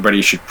think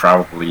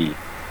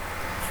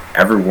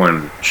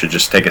everyone should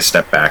just take a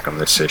step back on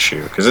this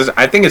issue. Because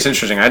I think it's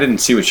interesting. I didn't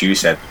see what you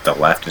said, that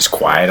the left is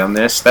quiet on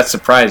this. That's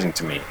surprising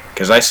to me.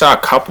 Because I saw a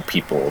couple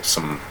people,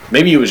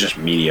 maybe it was just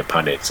media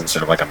pundits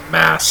instead of like a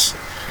mass.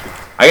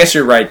 I guess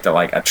you're right that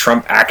like a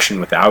Trump action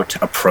without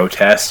a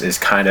protest is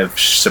kind of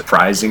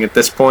surprising at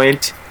this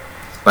point.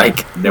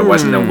 Like, there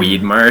wasn't a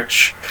weed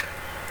march.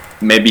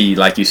 Maybe,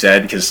 like you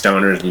said, because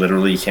stoners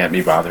literally can't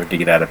be bothered to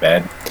get out of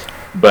bed.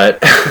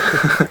 But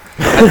at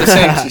the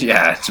same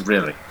yeah, it's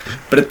really.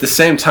 But at the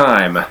same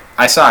time,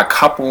 I saw a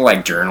couple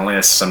like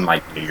journalists, some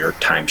like New York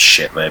Times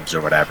shitlibs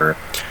or whatever,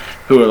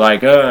 who were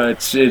like,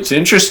 it's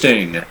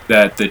interesting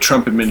that the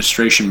Trump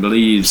administration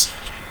believes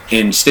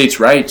in states'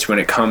 rights when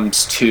it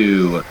comes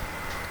to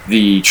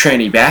the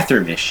tranny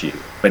bathroom issue,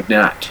 but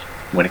not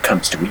when it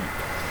comes to weed.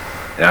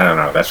 And I don't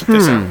know, that's what they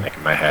sound like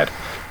in my head.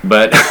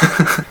 But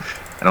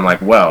and I'm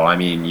like, well, I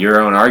mean, your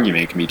own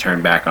argument can be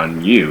turned back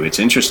on you. It's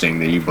interesting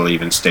that you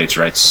believe in states'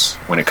 rights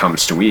when it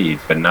comes to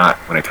weed, but not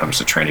when it comes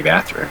to tranny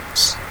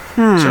bathrooms.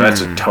 So that's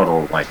a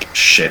total, like,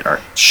 shit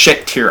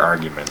tier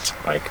argument.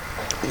 Like,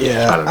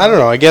 Yeah, I don't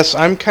know. I guess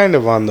I'm kind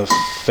of on the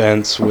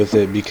fence with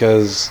it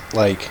because,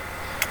 like,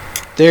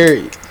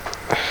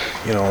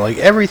 like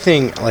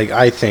everything, like,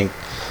 I think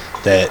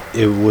that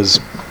it was,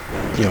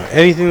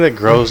 anything that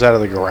grows out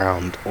of the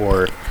ground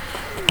or,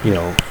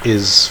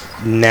 is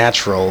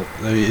natural,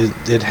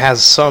 it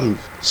has some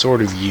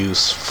sort of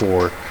use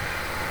for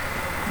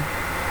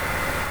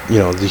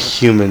the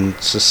human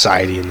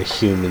society and the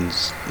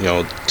humans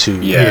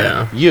to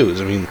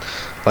use. I mean,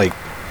 like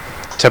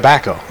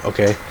tobacco,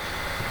 okay?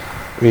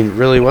 I mean,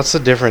 really, what's the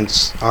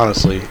difference,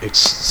 honestly,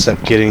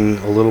 except getting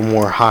a little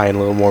more high and a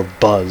little more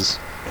buzz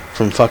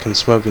from fucking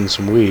smoking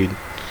some weed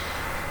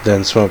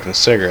than smoking a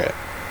cigarette?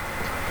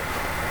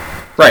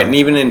 right, and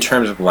even in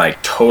terms of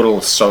like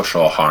total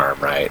social harm,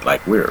 right?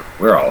 Like we're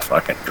all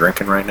fucking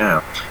drinking right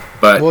now,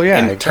 but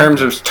in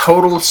terms of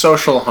total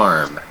social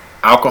harm,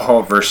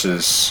 alcohol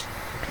versus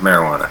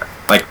marijuana.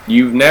 Like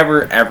you've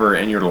never ever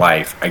in your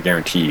life, I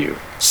guarantee you,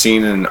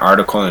 seen an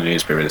article in the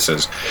newspaper that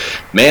says,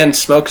 "Man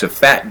smokes a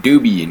fat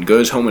doobie and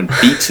goes home and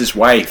beats his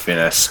wife in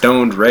a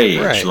stoned rage."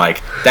 Right.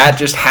 Like that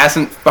just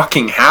hasn't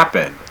fucking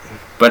happened.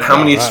 But how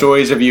many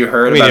stories have you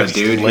heard about a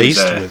dude who's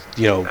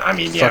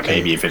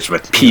maybe if it's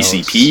with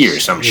PCP or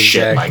some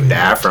shit like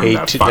that from the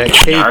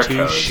fucking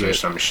Narcos or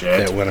some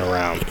shit that went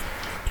around.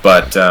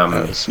 But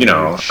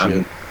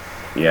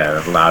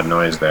loud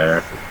noise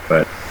there.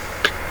 But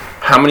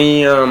how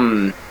many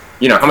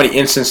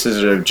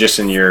instances are just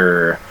in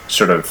your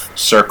sort of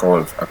circle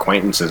of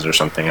acquaintances or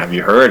something have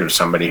you heard of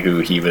somebody who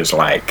he was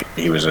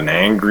an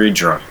angry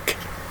drunk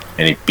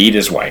and he beat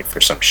his wife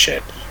or some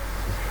shit?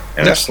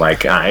 And it's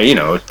like,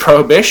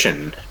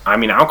 prohibition. I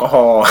mean,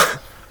 alcohol,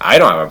 I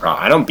don't have a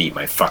problem. I don't beat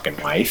my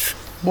fucking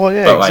wife. Well,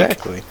 yeah, but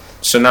exactly.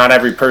 So not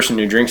every person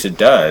who drinks it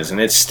does,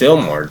 and it's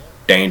still more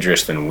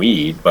dangerous than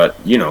weed. But,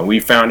 we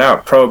found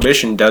out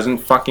prohibition doesn't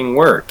fucking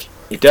work.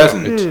 It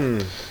doesn't. I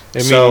mean,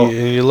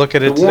 and you look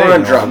at it today,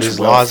 all these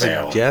laws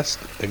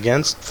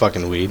against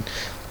fucking weed.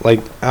 Like,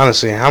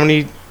 honestly, how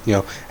many,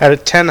 out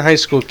of 10 high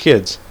school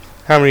kids,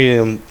 how many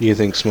of them do you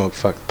think smoke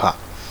fucking pot?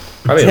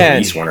 Probably 10. At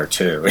least one or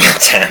two.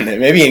 10.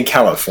 Maybe in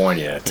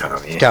California,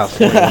 Tommy.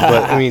 California.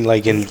 But, I mean,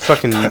 like in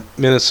fucking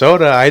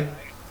Minnesota, I'd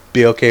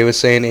be okay with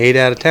saying 8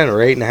 out of 10 or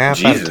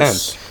 8.5 out of 10.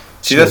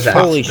 See, that's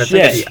holy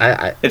shit.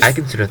 I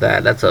consider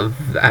that. I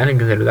didn't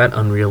consider that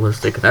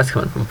unrealistic. That's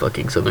coming from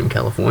fucking Southern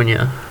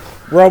California.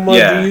 Roma,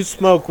 do you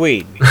smoke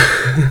weed?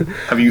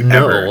 Have you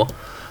ever?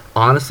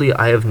 Honestly,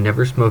 I have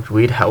never smoked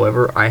weed.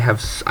 However, I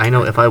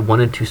know if I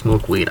wanted to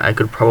smoke weed, I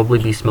could probably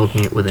be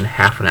smoking it within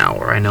half an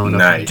hour. I know enough.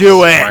 Nice.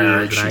 Do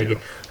it.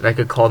 That I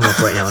could call them up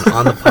right now, and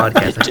on the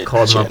podcast, I could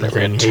call them up and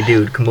saying, "Hey,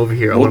 dude, come over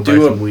here. I want to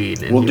buy some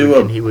weed."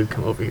 And he would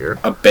come over here.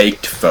 A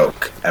baked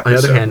folk episode. On the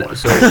other hand,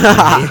 so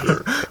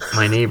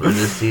my neighbor,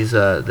 this is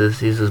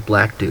this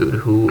black dude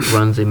who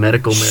runs a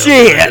medical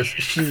marijuana.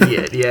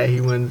 Shit. Yeah, he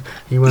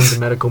runs a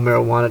medical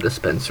marijuana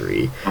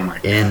dispensary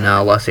in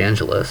Los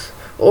Angeles.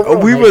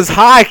 We was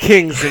high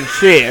kings and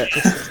shit.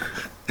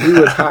 We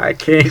was high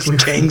kings.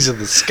 Kings of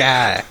the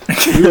sky.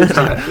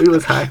 we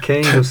was high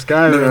kings of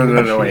sky.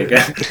 No, wait.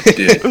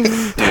 Dude,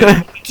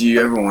 do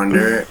you ever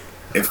wonder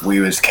if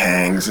we was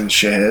kangs and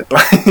shit?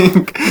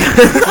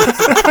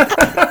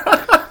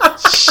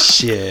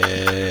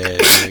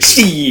 Shit.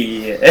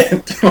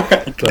 like.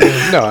 Shit. But,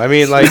 no, I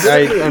mean, like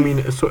I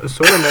mean, sort of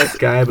nice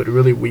guy, but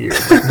really weird.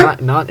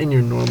 Like, not in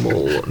your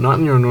normal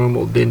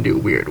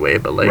Dindu weird way,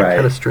 but like Right.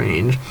 kind of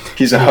strange.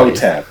 He's a Anyways,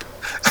 hotep.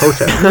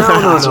 Hotep. That's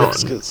what I No.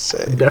 was gonna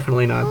say.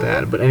 Definitely not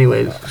that. But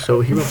anyways,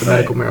 so he runs a Right.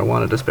 medical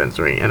marijuana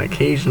dispensary, and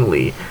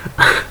occasionally,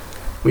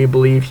 we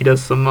believe he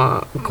does some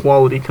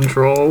quality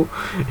control.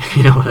 If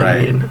you know what I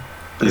Right. mean?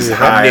 He's Yeah.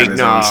 high on his own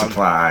Knob.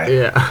 supply.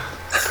 Yeah.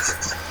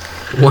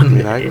 I One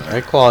mean, day. I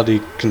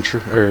quality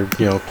control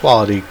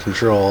quality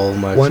control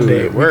my One food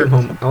day at we work.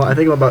 come home. Oh, I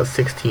think I'm about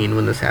 16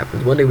 when this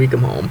happens. One day we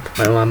come home.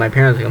 My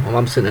parents come home.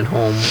 I'm sitting at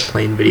home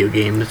playing video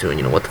games, doing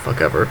what the fuck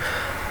ever.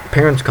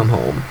 Parents come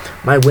home.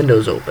 My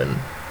window's open,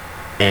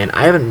 and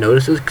I haven't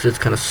noticed this because it's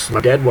kind of. My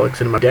dad walks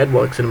into my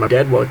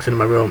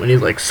room, and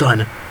he's like, "Son,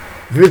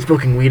 have you been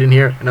smoking weed in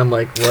here?" And I'm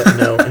like, "What?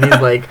 No." And he's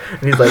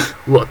like,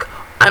 "Look,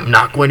 I'm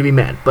not going to be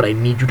mad, but I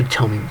need you to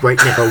tell me right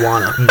now.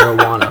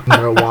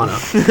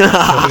 Marijuana.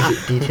 I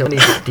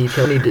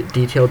need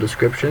detailed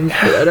descriptions.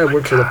 But Ed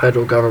works for the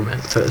federal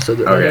government, so Ed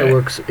Okay.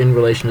 works in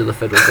relation to the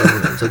federal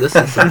government. So this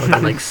is some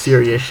fucking like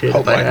serious shit. If I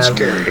Homeland have.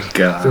 Security.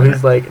 God. So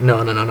he's like,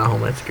 no, not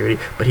Homeland Security.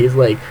 But he's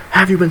like,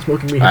 have you been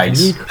smoking weed?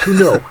 Ice. You need to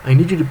know. I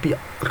need you to be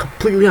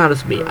completely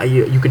honest with me.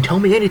 You can tell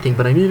me anything,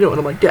 but I need to know. And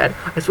I'm like, Dad,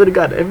 I swear to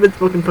God, I've been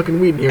smoking fucking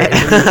weed in here.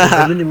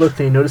 And then he looks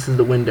and he notices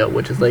the window,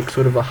 which is like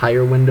sort of a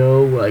higher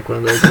window, like one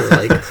of those where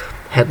like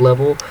head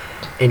level.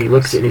 And he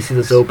looks at it and he sees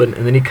it's open.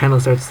 And then he kind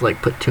of starts to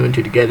like put two and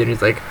two together. And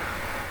he's like,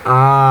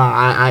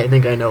 I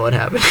think I know what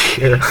happened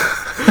here.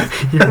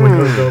 Your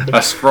window's open.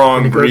 A strong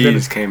And he goes in-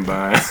 breeze came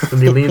by. And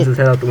he leans his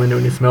head out the window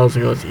and he smells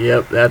and he goes,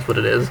 yep, that's what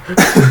it is.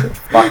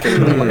 Fucking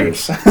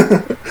nice.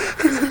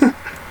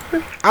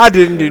 I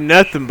didn't do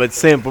nothing but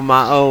sample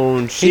my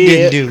own shit. He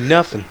didn't do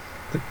nothing.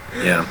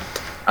 Yeah.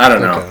 I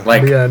don't know. Okay.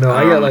 Like, But yeah, no,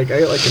 I got like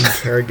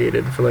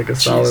interrogated for like a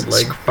solid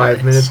Jesus like 5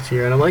 Christ. minutes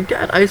here, and I'm like,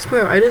 Dad, I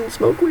swear I didn't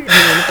smoke weed, and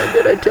if I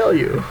did, I'd tell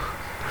you.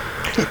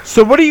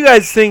 So what do you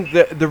guys think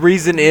the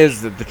reason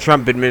is that the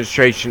Trump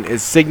administration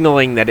is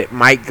signaling that it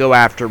might go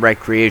after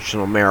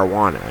recreational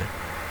marijuana?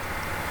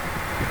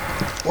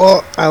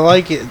 Well, I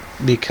like it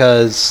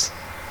because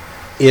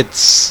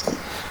he's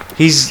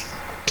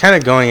kind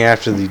of going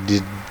after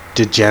the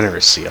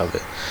degeneracy of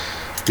it.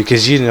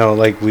 Because,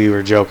 like we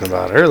were joking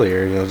about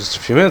earlier, just a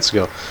few minutes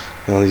ago,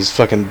 these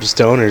fucking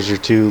stoners are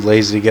too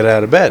lazy to get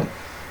out of bed.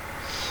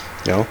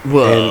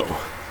 Whoa. And,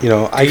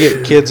 I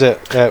get kids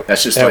at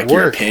that's just at like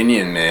your work.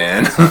 opinion,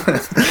 man. It's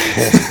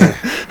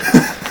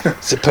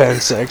a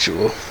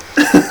pansexual.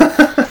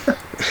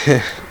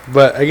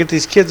 But I get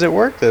these kids at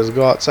work that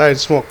go outside and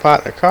smoke pot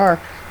in their car,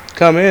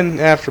 come in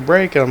after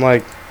break, and I'm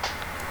like,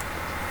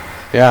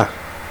 yeah,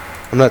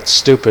 I'm not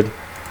stupid.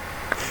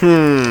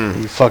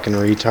 You fucking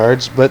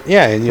retards. But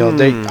yeah,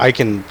 and I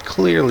can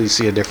clearly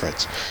see a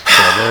difference.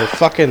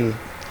 So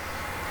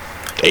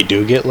they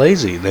do get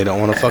lazy. They don't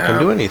want to fucking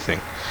do anything.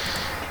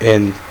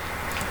 And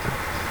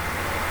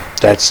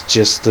that's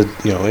just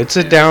it's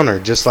a downer,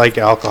 just like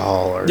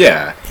alcohol or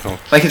Yeah.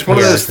 Like, it's one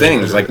of Yeah, those it's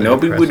things. Like, a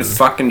nobody would depressant.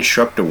 fucking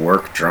show up to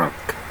work drunk.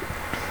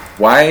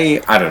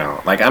 Why? I don't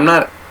know. Like, I'm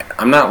not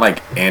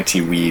like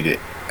anti-weed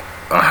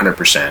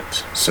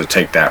 100%. So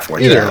take that for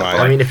what Either you am want. I. But,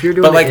 I like, mean, if you're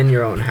doing but, like, it in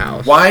your own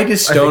house, why do I think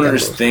stoners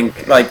that's think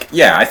okay. like,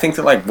 yeah, I think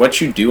that like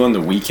what you do on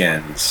the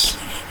weekends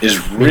is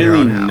your really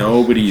own house.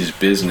 nobody's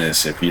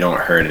business if you don't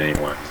hurt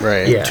anyone.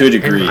 right. Yeah, to a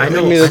degree. and I I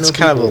know, I mean, I that's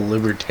know kind of a people-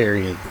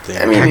 libertarian thing.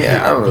 I mean, Actually,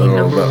 yeah, I don't the know,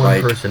 number but one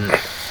like, person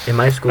in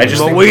my school. I just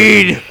the think- number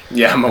weed.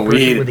 yeah, I'm a one person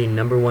weed. with the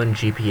number one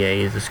GPA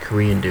is this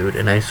Korean dude,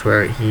 and I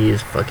swear he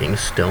is fucking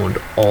stoned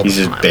all He's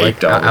the just time.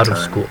 baked like all the out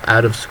time.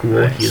 Out of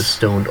school, Nice. he is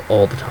stoned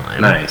all the time.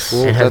 Nice.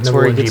 Well, and has that's number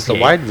where he one gets the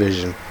GPA. wide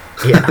vision.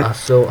 Yeah,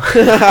 so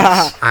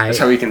That's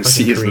how we can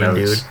see his Korean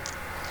notes. dude.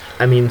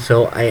 I mean,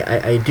 so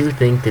I do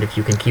think that if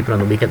you can keep it on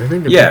the weekends, I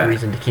think the Yeah. big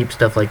reason to keep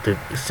stuff like the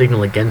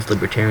signal against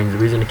libertarians, the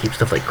reason to keep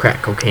stuff like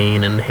crack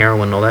cocaine and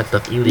heroin and all that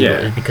stuff illegal Yeah.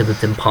 is because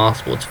it's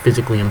impossible. It's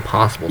physically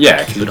impossible. Yeah,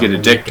 to keep because you it get on the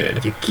addicted.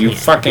 weekends. You can't.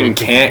 fucking get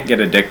addicted. can't get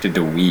addicted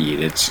to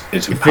weed. It's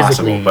impossible.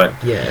 Physically, But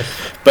yes.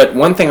 But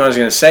one thing I was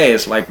gonna say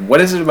is like,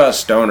 what is it about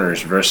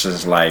stoners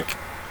versus like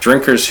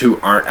drinkers who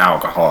aren't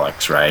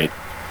alcoholics, right?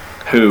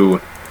 Who,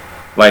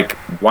 like,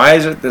 why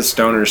is it that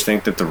stoners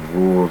think that the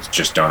rules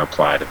just don't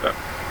apply to them?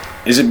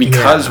 Is it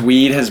because Yeah.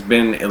 weed has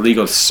been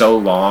illegal so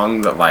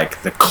long that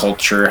like the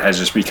culture has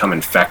just become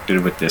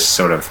infected with this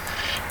sort of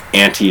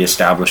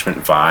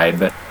anti-establishment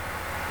vibe?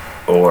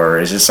 Or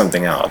is it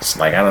something else?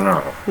 Like, I don't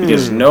know.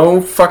 Because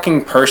no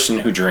fucking person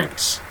who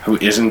drinks, who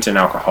isn't an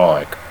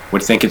alcoholic,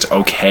 would think it's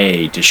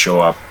okay to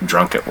show up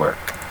drunk at work.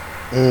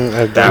 I've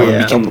That done would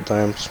it a be couple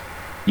times.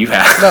 You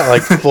have. Not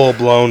like full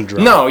blown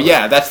drunk. No,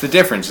 yeah, that's the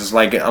difference. It's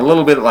like a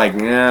little bit like,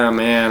 yeah,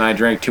 man, I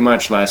drank too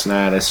much last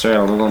night. I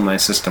still a little in my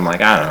system.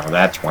 Like, I don't know.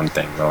 That's one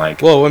thing. But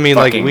like, Well, I mean,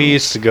 like fucking- we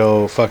used to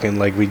go fucking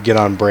like we'd get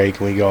on break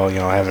and we go,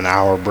 have an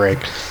hour break.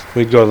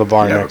 We'd go to the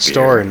bar You'd have a next beer.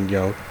 door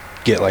and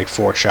get like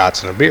 4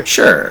 shots and a beer.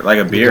 sure, like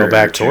a beer. go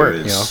back or to two work,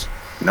 is-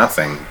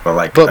 nothing. But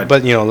like,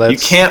 but you know, you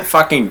can't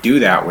fucking do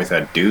that with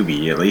a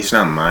doobie. At least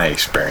not in my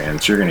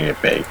experience. You're gonna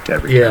get baked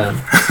every time.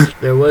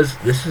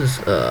 This is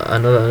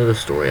another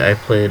story. I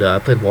played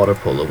water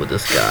polo with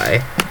this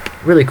guy,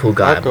 really cool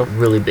guy, but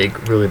really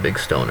big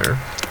stoner,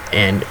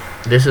 and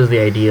this is the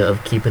idea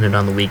of keeping it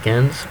on the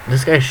weekends.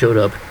 This guy showed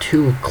up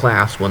to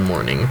class one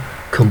morning,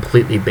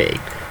 completely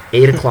baked,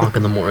 8 o'clock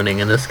in the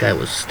morning, and this guy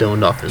was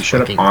stoned off his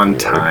fucking on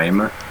board.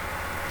 time.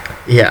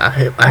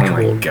 Yeah,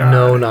 my God.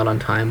 no, not on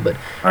time, but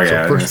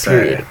so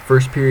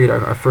first period,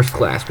 our first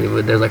class,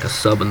 there's like a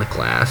sub in the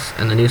class,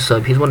 and the new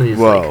sub, he's one of these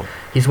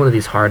he's one of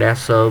these hard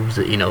ass subs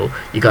that, you know,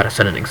 you gotta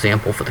set an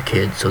example for the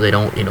kids so they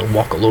don't, you know,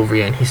 walk all over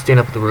you. And he's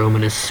standing up in the room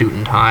in his suit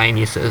and tie, and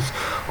he says,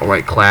 "All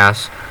right,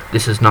 class,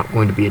 this is not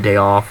going to be a day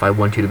off. I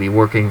want you to be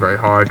working very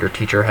hard. Your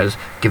teacher has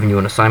given you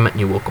an assignment and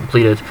you will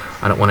complete it.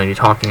 I don't want any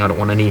talking. I don't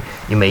want any,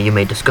 you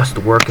may discuss the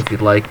work if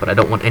you'd like, but I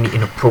don't want any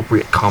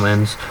inappropriate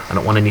comments. I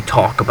don't want any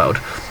talk about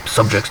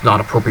subjects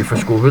not appropriate for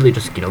school." Really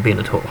just, you know, being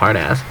a total hard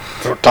ass.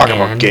 We're talking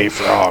about gay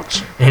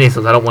frogs. And he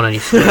says, "I don't want any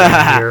swearing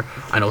here.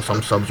 I know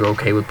some subs are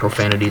okay with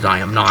profanities. I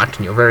am not." And,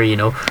 you know, very, you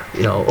know,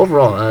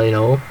 overall, you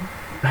know,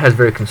 has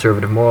very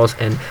conservative morals.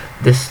 And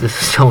this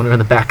stoner in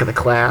the back of the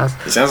class,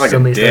 he sounds like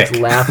somebody a dick.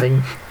 starts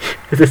laughing.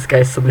 This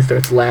guy suddenly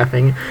starts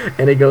laughing,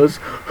 and he goes,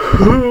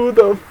 "Who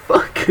the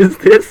fuck is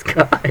this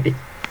guy?"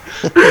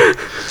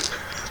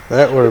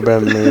 That would have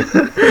been me.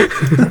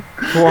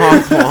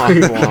 Womp,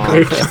 womp,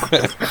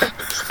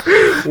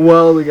 womp.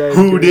 Well, the guy.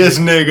 Who this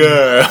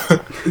nigga?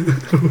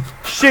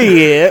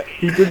 Shit.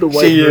 He did the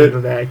white version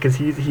of that because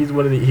he's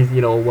one of the, he's,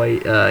 you know, a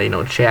white, you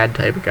know, Chad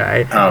type of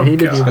guy. Oh, and he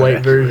did God. the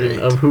white version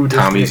of who this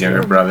Tommy's nigga.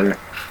 younger brother.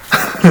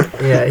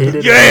 Yeah, he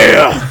did.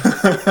 Yeah.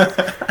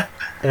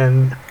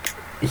 And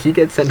he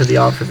gets sent to the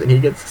office, and he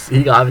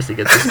obviously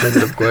gets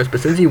suspended, of course. But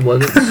since he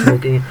wasn't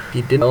smoking,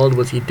 he didn't have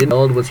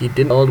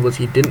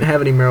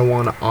any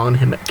marijuana on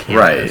him at campus.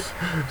 Right.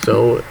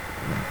 So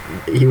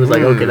he was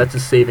like, okay, that's a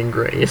saving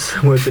grace.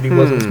 Was that he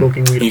wasn't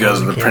smoking weed. He goes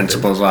to the campus.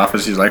 principal's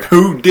office. He's like,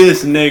 "Who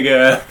this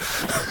nigga?"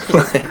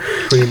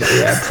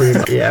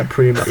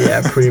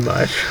 Pretty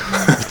much.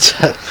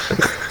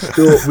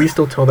 We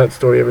still tell that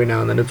story every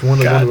now and then. It's one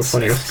of the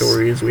funniest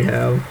stories we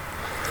have.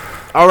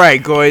 All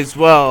right, guys.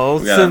 Well,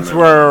 since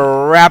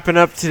we're wrapping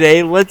up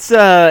today, let's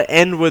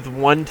end with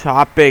one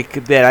topic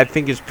that I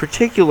think is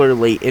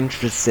particularly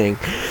interesting.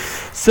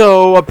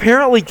 So,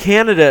 apparently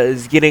Canada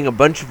is getting a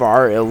bunch of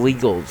our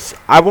illegals.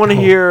 I want to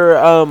hear,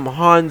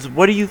 Hans,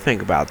 what do you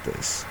think about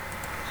this?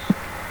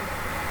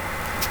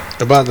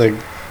 About the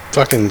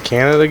fucking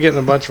Canada getting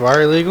a bunch of our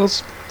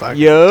illegals?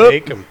 Yup.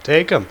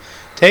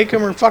 Take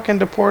them or fucking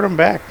deport them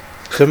back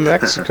to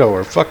Mexico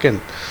or fucking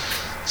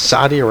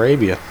Saudi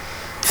Arabia.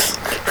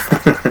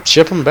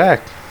 Ship them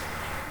back.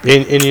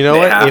 And you know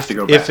what?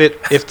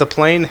 If the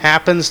plane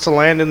happens to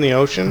land in the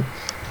ocean,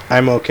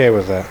 I'm okay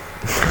with that.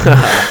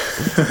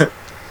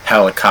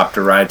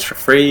 Helicopter rides for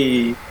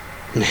free.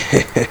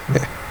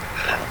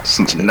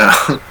 No,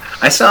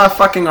 I saw a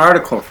fucking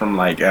article from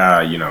like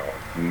you know,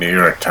 New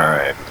York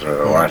Times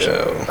or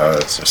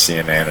it's a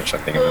CNN or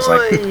something. It was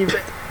like,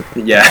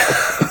 yeah,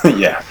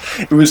 yeah.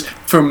 It was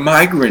for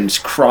migrants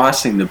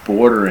crossing the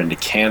border into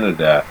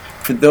Canada.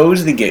 For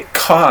those that get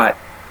caught,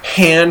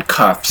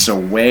 handcuffs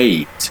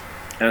await.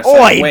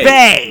 Oy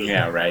vey!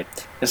 Yeah,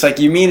 right. It's like,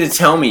 you mean to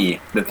tell me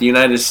that the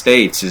United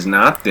States is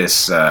not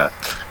this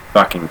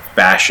fucking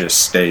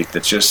fascist state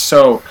that's just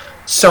so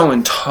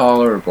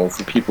intolerable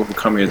for people who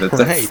come here that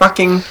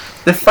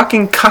the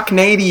fucking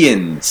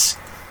Canadians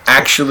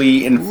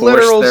actually enforce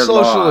literal their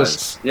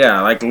socialists. laws.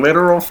 Yeah, like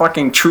literal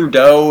fucking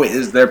Trudeau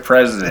is their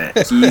president.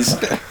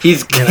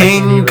 He's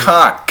King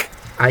Cuck.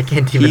 I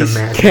can't even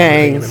imagine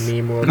living in a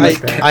meme world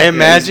like that. I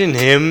imagine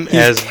him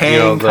as, you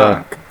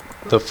know,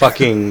 the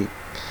fucking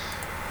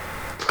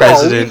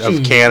president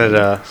of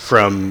Canada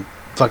from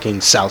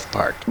fucking South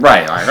Park.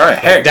 Right, like, all right,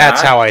 hey,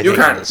 that's guy, how I think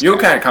of this You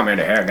guy. can't come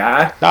into here,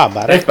 guy. Nah,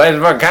 buddy. This place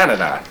is for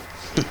Canada.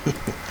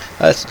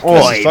 That's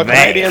Oy for vey.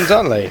 Canadians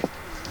only.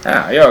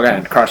 Yeah, you're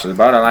going to cross the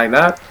border like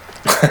that?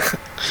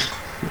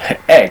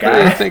 Hey,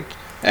 guy.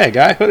 Hey,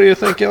 guy, who do you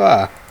think you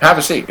are? Have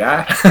a seat,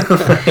 guy.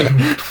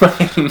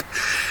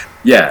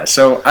 Yeah,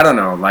 so, I don't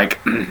know, like,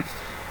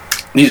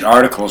 these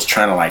articles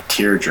trying to, like,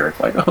 tear jerk,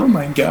 like, oh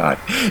my god,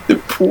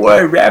 the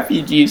poor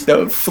refugees that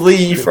would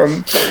flee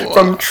from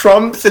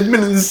Trump's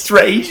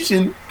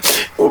administration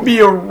will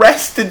be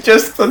arrested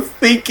just for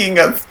seeking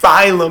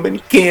asylum in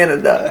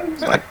Canada.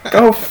 It's like,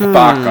 go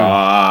fuck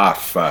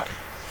off.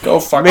 Go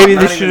fuck Maybe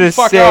off. they should have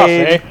fuck said... off,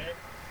 eh?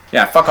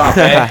 Yeah, fuck off,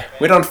 eh?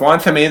 We don't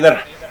want him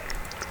either.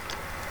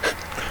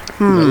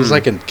 He's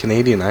like a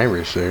Canadian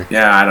Irish there.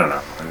 Yeah, I don't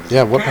know.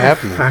 Yeah, what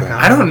happened with that?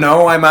 I don't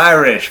know, I'm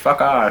Irish.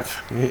 Fuck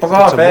off. Fuck It's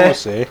off, a eh?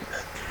 moose, eh?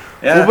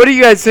 Yeah. Well, what do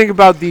you guys think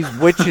about these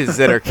witches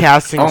that are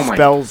casting Oh my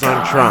spells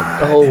on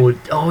God. Trump?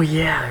 Oh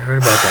yeah, I heard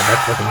about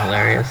that. That's fucking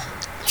hilarious.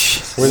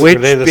 Which Were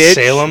they the bitch?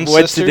 Salem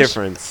What's the sisters?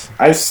 difference?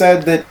 I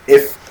said that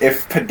if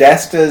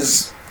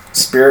Podesta's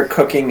spirit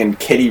cooking and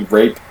kitty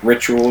rape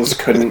rituals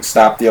couldn't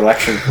stop the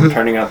election from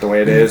turning out the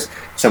way it is,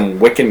 some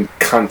Wiccan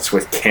cunts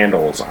with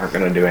candles aren't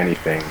going to do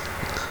anything.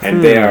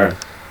 and they're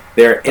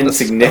still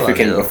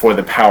insignificant unreal. before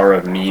the power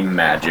of meme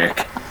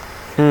magic.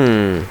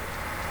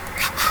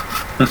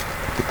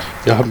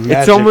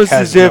 It's almost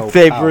as if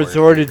they've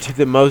resorted to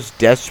the most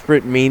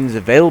desperate means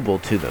available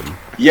to them.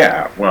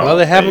 Yeah, Well,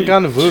 they haven't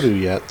gone to voodoo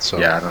yet, so.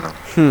 Yeah, I don't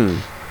know.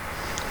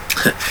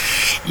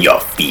 Your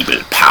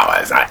feeble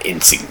powers are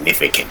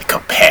insignificant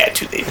compared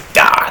to the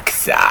dark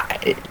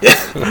side.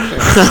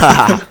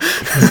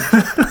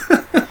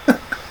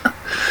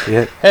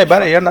 Yeah. Hey,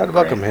 buddy, you're not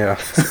welcome here.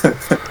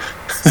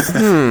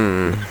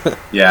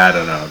 Yeah, I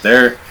don't know.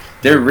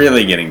 They're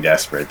really getting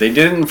desperate. They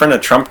did it in front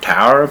of Trump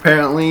Tower,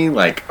 apparently.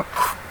 Like,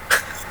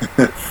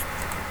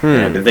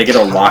 did they get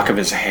a lock of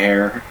his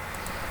hair?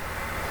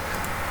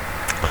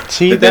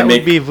 See, Did they that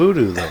make- would be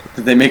voodoo, though.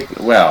 Did they make?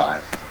 Well,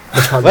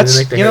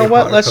 You know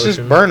what? Let's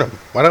just burn them.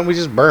 Why don't we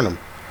just burn them?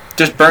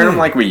 just burn them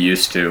like we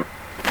used to.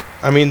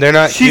 I mean, they're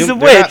not. She's a they're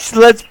not- witch.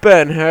 Let's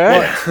burn her.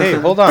 What? Hey,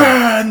 hold on.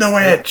 Burn the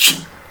witch.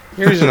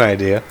 Here's an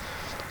idea.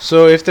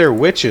 So if they're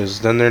witches,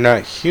 then they're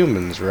not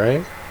humans,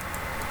 right?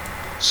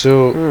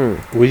 So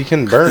we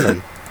can burn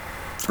them.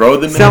 Throw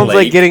them in Sounds a like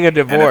lake, getting a and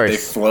if they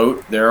divorce.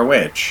 float, they're a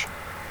witch.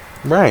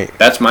 Right.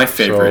 That's my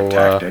favorite So,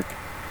 tactic.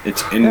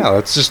 It's in. Yeah,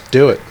 let's just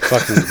do it.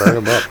 Fucking burn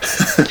them up.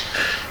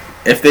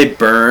 If they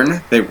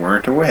burn, they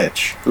weren't a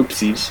witch.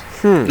 Oopsies.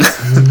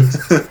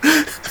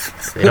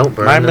 They don't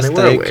burn, My then they were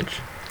a mistake. witch.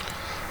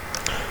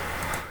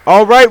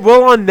 All right.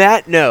 Well, on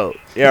that note,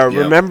 Yep.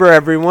 remember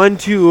everyone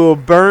to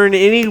burn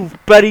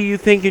anybody you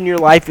think in your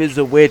life is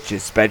a witch,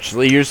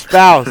 especially your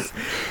spouse.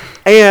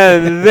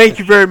 And thank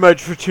you very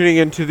much for tuning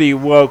into the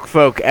Woke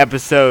Folk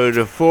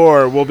episode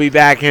 4. We'll be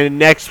back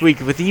next week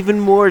with even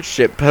more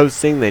shit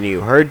posting than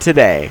you heard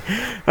today.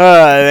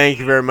 Thank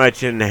you very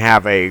much and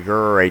have a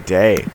great day.